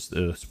psychologist,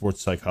 a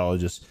sports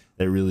psychologist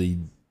that really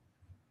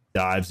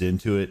dives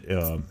into it.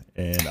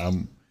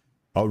 And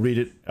I'll read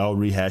it. I'll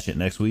rehash it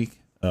next week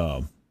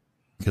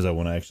because I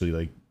want to actually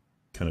like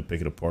kind of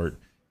pick it apart.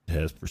 It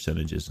has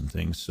percentages and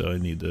things, so I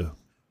need to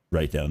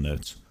write down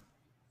notes.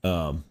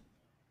 But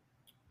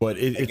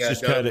it's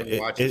just kind of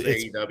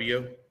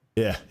AEW.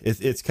 Yeah,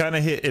 it's kind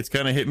of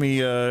hit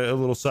me a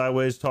little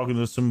sideways talking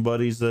to some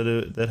buddies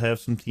that have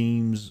some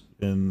teams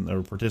and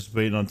are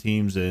participating on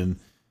teams, and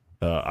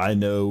I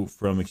know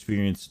from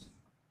experience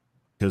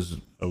because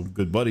I'm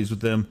good buddies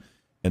with them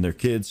and their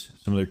kids.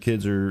 Some of their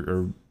kids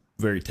are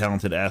very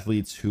talented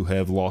athletes who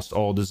have lost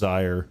all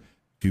desire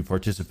to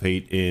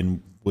participate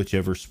in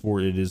whichever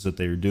sport it is that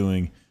they are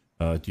doing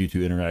due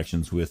to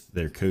interactions with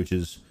their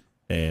coaches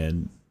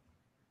and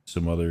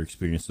some other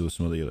experiences with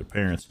some of the other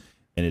parents.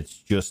 And it's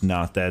just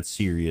not that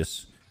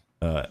serious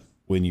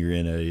when you're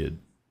in a,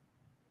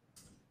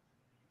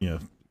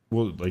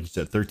 well, like you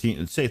said, 13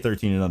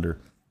 and under.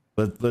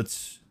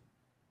 Let's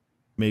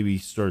maybe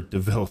start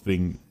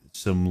developing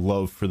some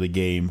love for the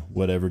game,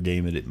 whatever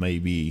game it may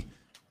be.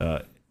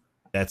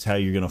 That's how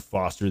you're going to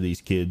foster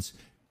these kids,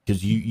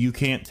 because you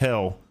can't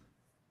tell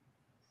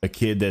a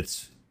kid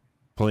that's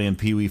playing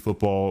Pee-wee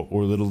football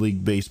or Little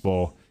League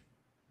baseball.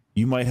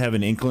 You might have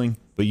an inkling,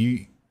 but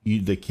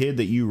the kid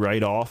that you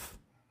write off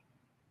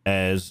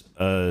as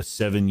a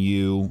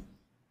 7U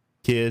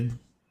kid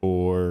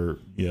or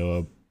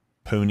a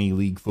pony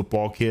league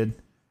football kid,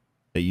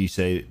 that you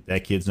say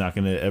that kid's not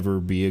going to ever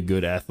be a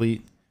good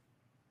athlete,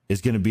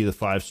 is going to be the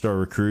 5-star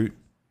recruit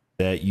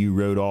that you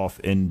wrote off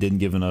and didn't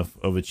give enough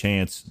of a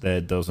chance,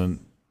 that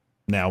doesn't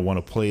now want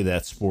to play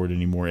that sport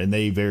anymore, and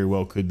they very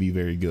well could be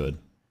very good.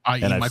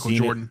 I.e. Michael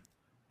Jordan.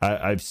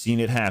 I've seen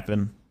it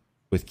happen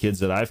with kids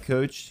that I've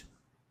coached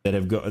that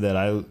have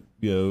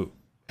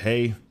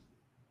hey,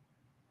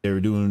 they were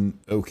doing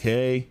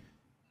okay,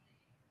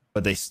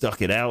 but they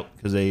stuck it out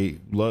because they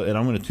love. And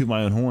I'm going to toot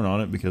my own horn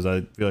on it because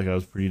I feel like I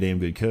was a pretty damn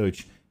good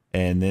coach.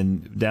 And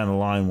then down the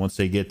line, once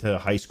they get to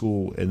high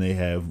school and they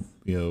have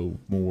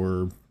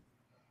more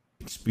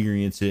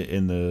experience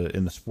in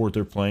the sport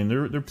they're playing,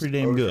 they're pretty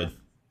damn good.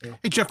 Yeah.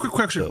 Hey Jeff, quick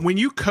question: when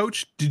you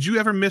coached, did you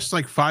ever miss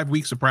like 5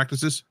 weeks of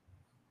practices?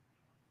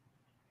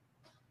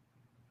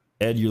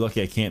 Ed, you're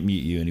lucky I can't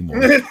mute you anymore.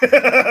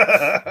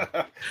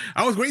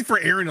 I was waiting for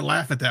Aaron to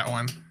laugh at that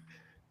one.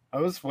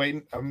 I was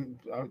waiting.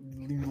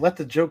 Let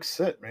the joke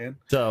sit, man.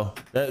 So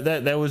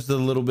that was the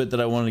little bit that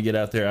I wanted to get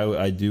out there.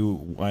 I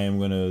am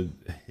going to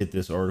hit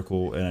this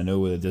article, and I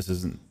know that this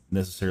isn't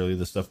necessarily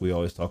the stuff we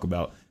always talk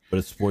about, but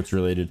it's sports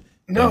related.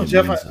 No,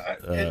 Jeff,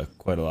 means,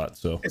 quite a lot.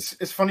 So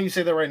it's funny you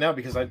say that right now,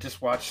 because I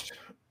just watched,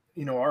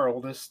 our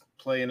oldest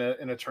play in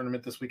a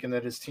tournament this weekend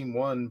that his team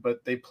won,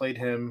 but they played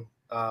him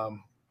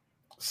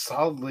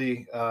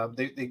solidly.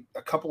 They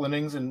a couple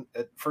innings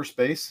at first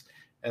base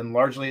and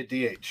largely at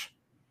DH.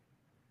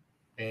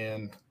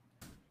 And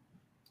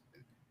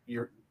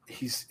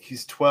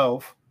he's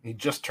 12. He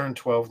just turned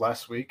 12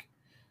 last week,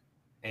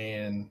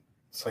 and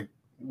it's like,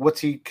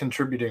 what's he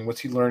contributing? What's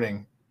he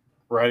learning?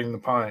 Riding the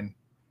pine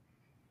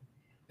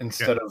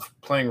instead of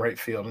playing right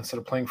field, instead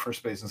of playing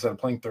first base, instead of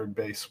playing third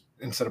base,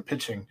 instead of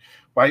pitching.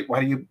 Why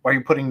are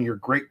you putting your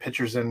great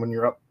pitchers in when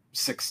you're up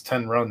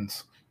 6-10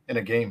 runs in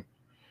a game?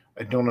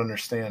 I don't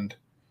understand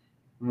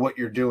what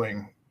you're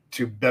doing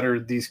to better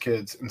these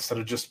kids instead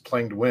of just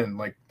playing to win.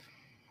 Like,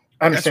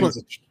 I understand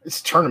it's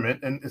a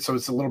tournament, and so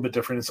it's a little bit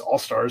different. It's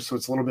all-stars, so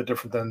it's a little bit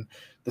different than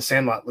the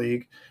Sandlot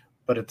League.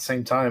 But at the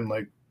same time,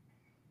 like,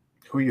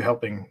 who are you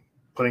helping?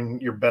 Putting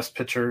your best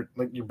pitchers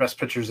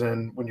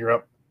in when you're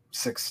up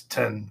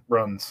 6-10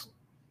 runs,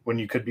 when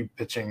you could be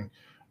pitching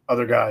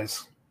other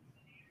guys.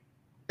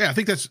 Yeah, I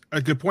think that's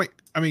a good point.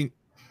 I mean,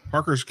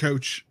 Parker's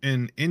coach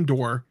in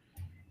indoor,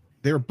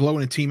 they were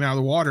blowing a team out of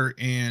the water,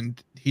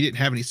 and he didn't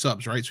have any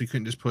subs, right? So he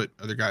couldn't just put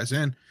other guys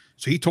in.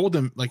 So he told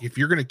them, like, if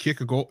you're going to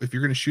kick a goal, if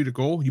you're going to shoot a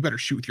goal, you better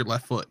shoot with your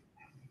left foot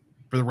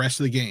for the rest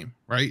of the game,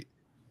 right?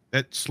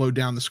 That slowed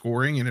down the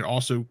scoring, and it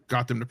also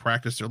got them to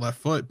practice their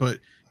left foot. But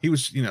he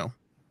was,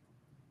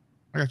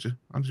 I got you.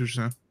 I'm just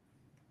saying.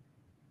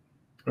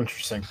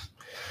 Interesting.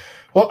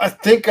 Well, I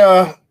think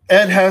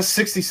Ed has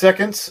 60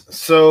 seconds,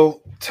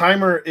 so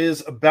timer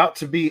is about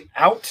to be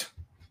out.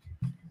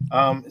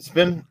 It's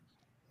been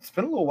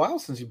a little while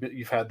since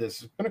you've had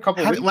this. It's been a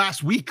couple. I had of it weeks.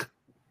 last week.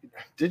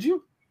 Did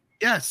you?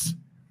 Yes,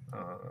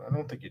 I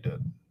don't think you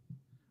did.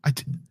 I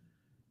did.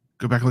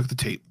 Go back and look at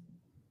the tape.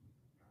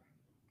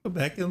 Go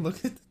back and look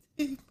at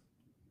the tape.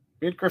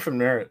 We had Griffin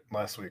Merritt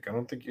last week. I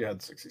don't think you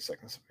had 60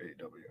 seconds of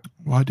AEW.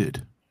 Well, I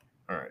did.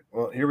 All right.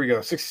 Well, here we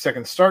go. 60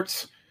 seconds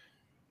starts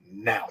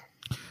now.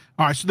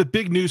 All right. So the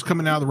big news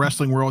coming out of the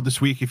wrestling world this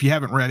week, if you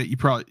haven't read it, you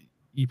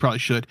probably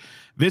should.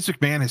 Vince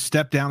McMahon has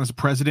stepped down as a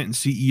president and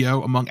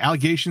CEO among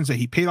allegations that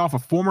he paid off a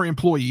former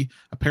employee,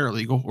 a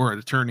paralegal or an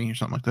attorney or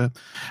something like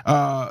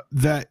that,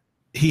 that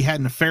he had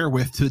an affair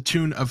with to the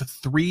tune of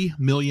 $3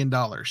 million.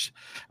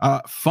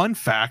 Fun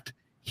fact,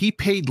 he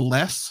paid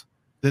less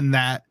than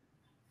that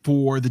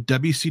for the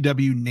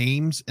WCW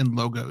names and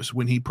logos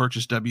when he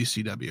purchased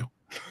WCW.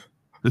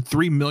 The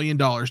 $3 million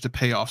to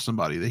pay off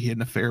somebody that he had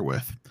an affair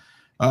with.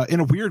 In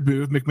a weird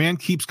move, McMahon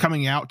keeps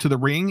coming out to the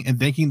ring and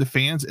thanking the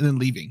fans and then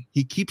leaving.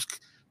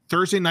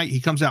 Thursday night, he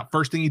comes out,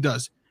 first thing he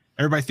does.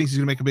 Everybody thinks he's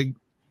going to make a big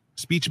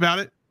speech about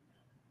it.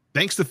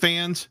 Thanks the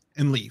fans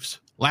and leaves.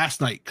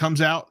 Last night,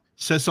 comes out,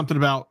 says something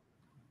about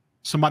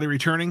somebody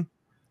returning,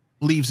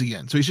 leaves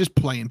again. So he's just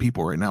playing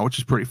people right now, which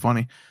is pretty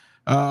funny.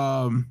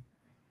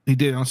 He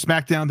did it on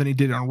SmackDown, then he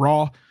did it on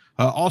Raw.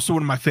 Also,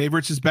 one of my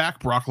favorites is back,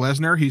 Brock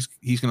Lesnar.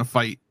 He's going to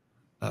fight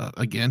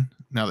again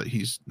now that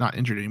he's not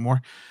injured anymore.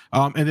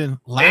 And then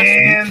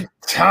last week,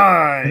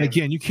 and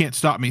again, you can't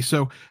stop me.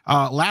 So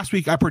last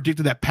week I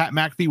predicted that Pat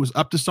McAfee was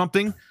up to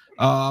something.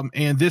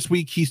 And this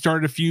week he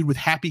started a feud with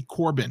Happy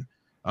Corbin.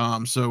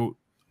 So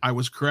I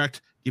was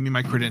correct. Give me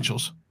my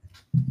credentials.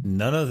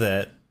 None of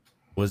that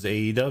was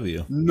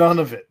AEW. None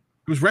of it.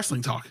 It was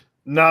wrestling talk.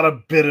 Not a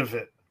bit of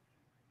it.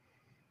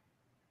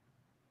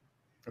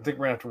 I think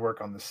we're gonna have to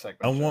work on this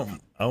segment.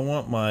 I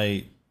want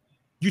my.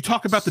 You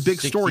talk about the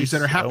big stories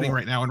that are happening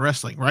right now in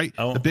wrestling, right?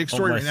 The big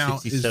story right now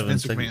is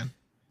Vince McMahon.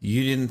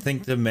 You didn't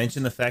think to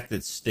mention the fact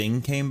that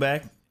Sting came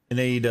back in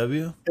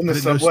AEW? In the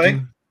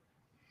subway?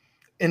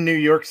 In New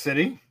York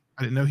City?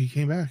 I didn't know he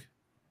came back.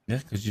 Yeah,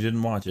 because you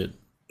didn't watch it.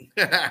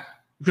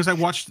 Because I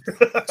watched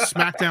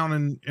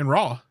SmackDown and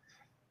Raw.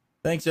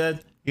 Thanks,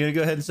 Ed. You going to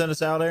go ahead and send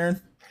us out,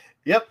 Aaron?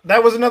 Yep,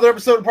 that was another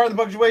episode of Pardon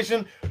the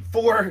Punctuation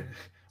for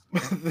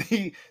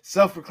the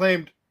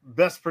self-proclaimed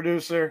best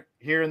producer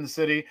here in the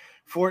city,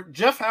 for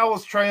Jeff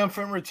Howell's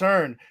triumphant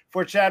return,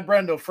 for Chad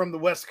Brendel from the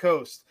West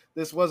Coast.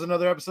 This was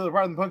another episode of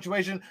Pardon the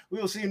Punctuation. We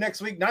will see you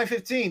next week,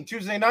 9:15,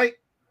 Tuesday night.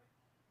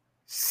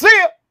 See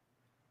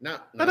ya! No.